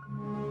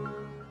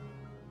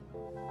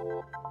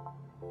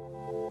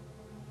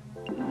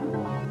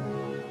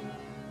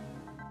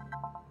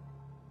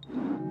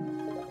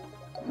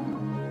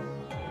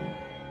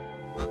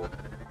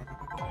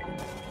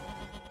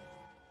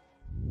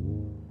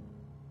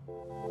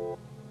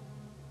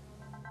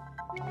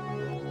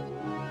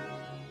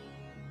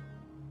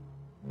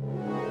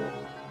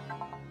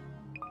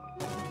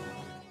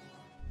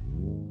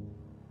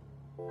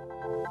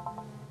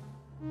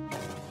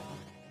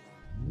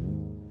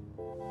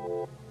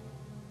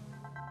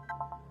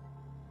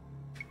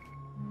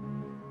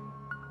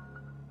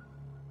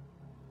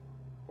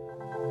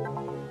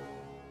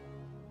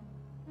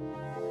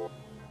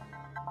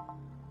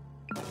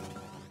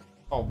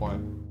 Oh boy.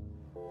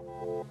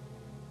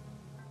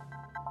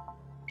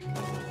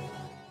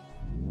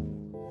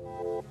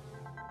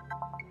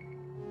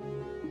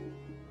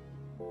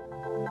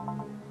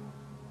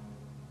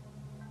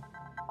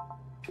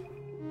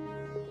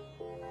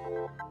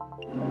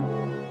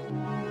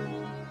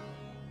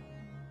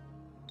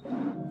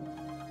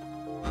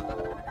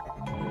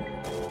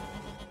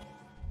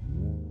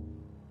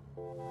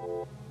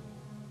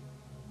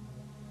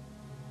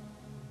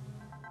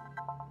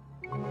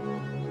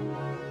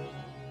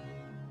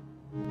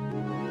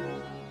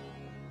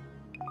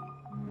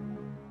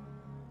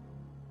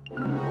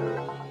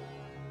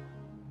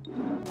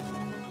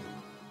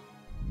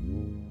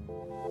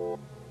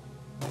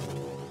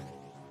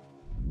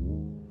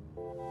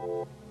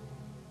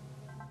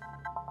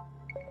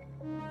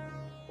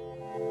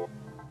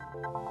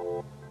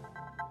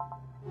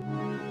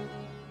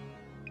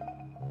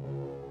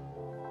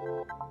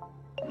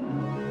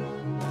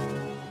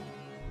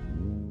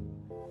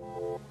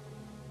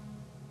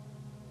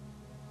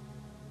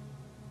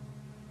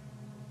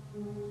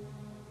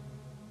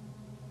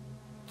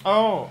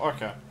 Oh,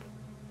 okay.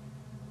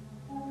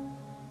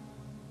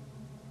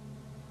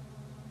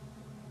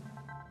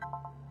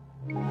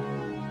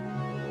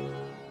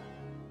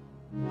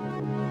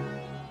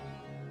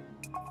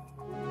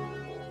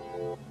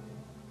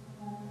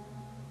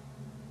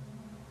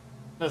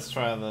 Let's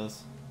try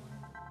this.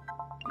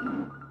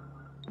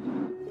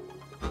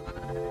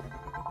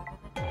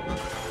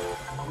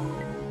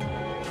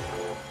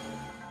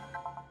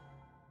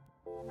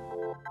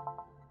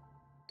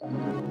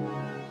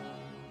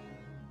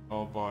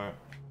 Oh boy.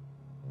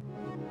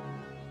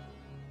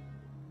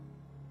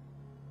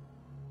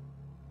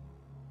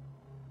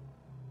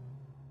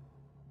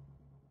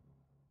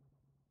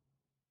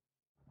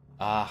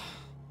 Ah.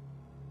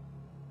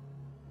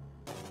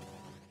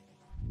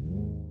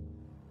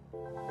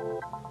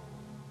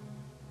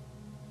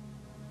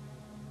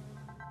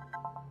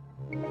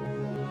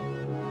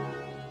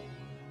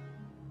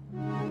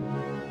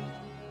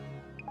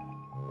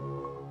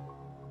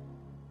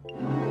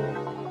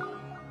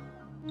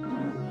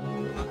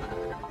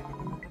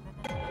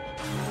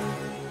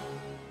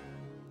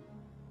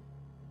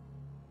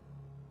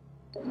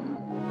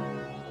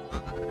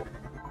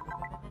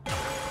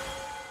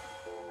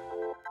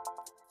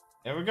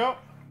 Here we go.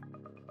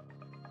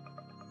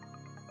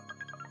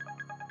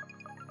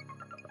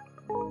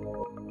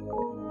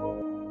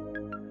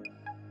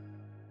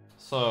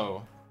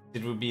 So,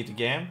 did we beat the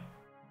game?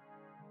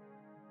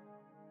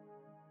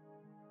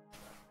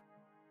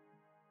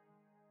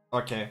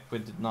 Okay, we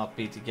did not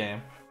beat the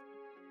game.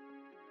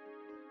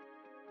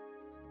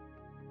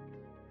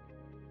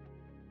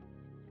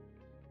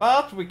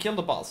 But we killed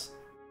the boss.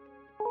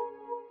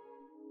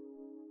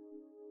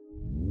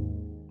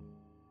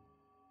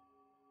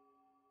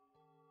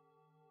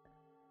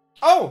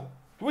 Oh!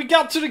 We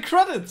got to the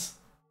credits!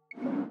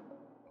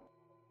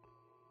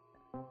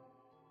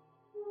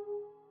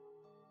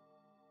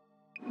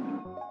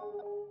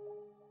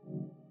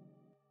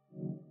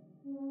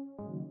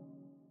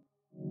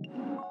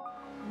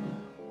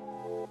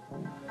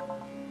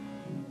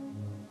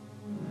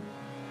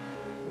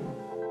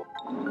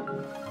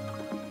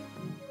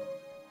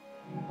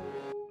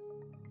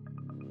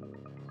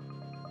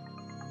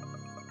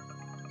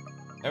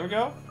 There we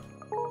go.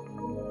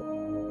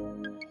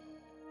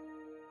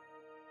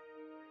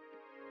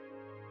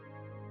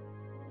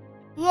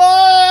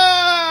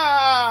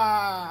 Ah!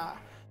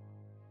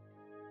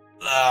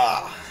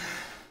 Ah!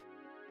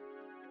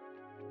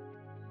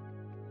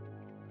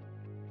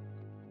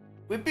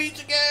 We beat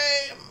the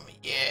game!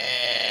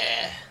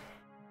 Yeah!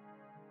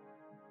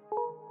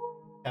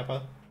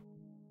 Kappa.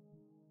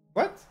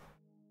 What?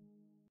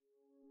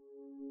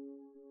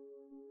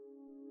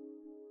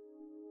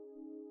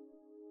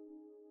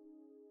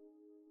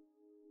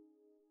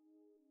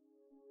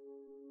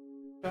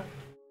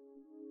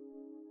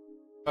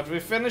 But we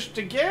finished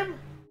the game?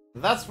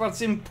 That's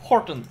what's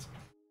important.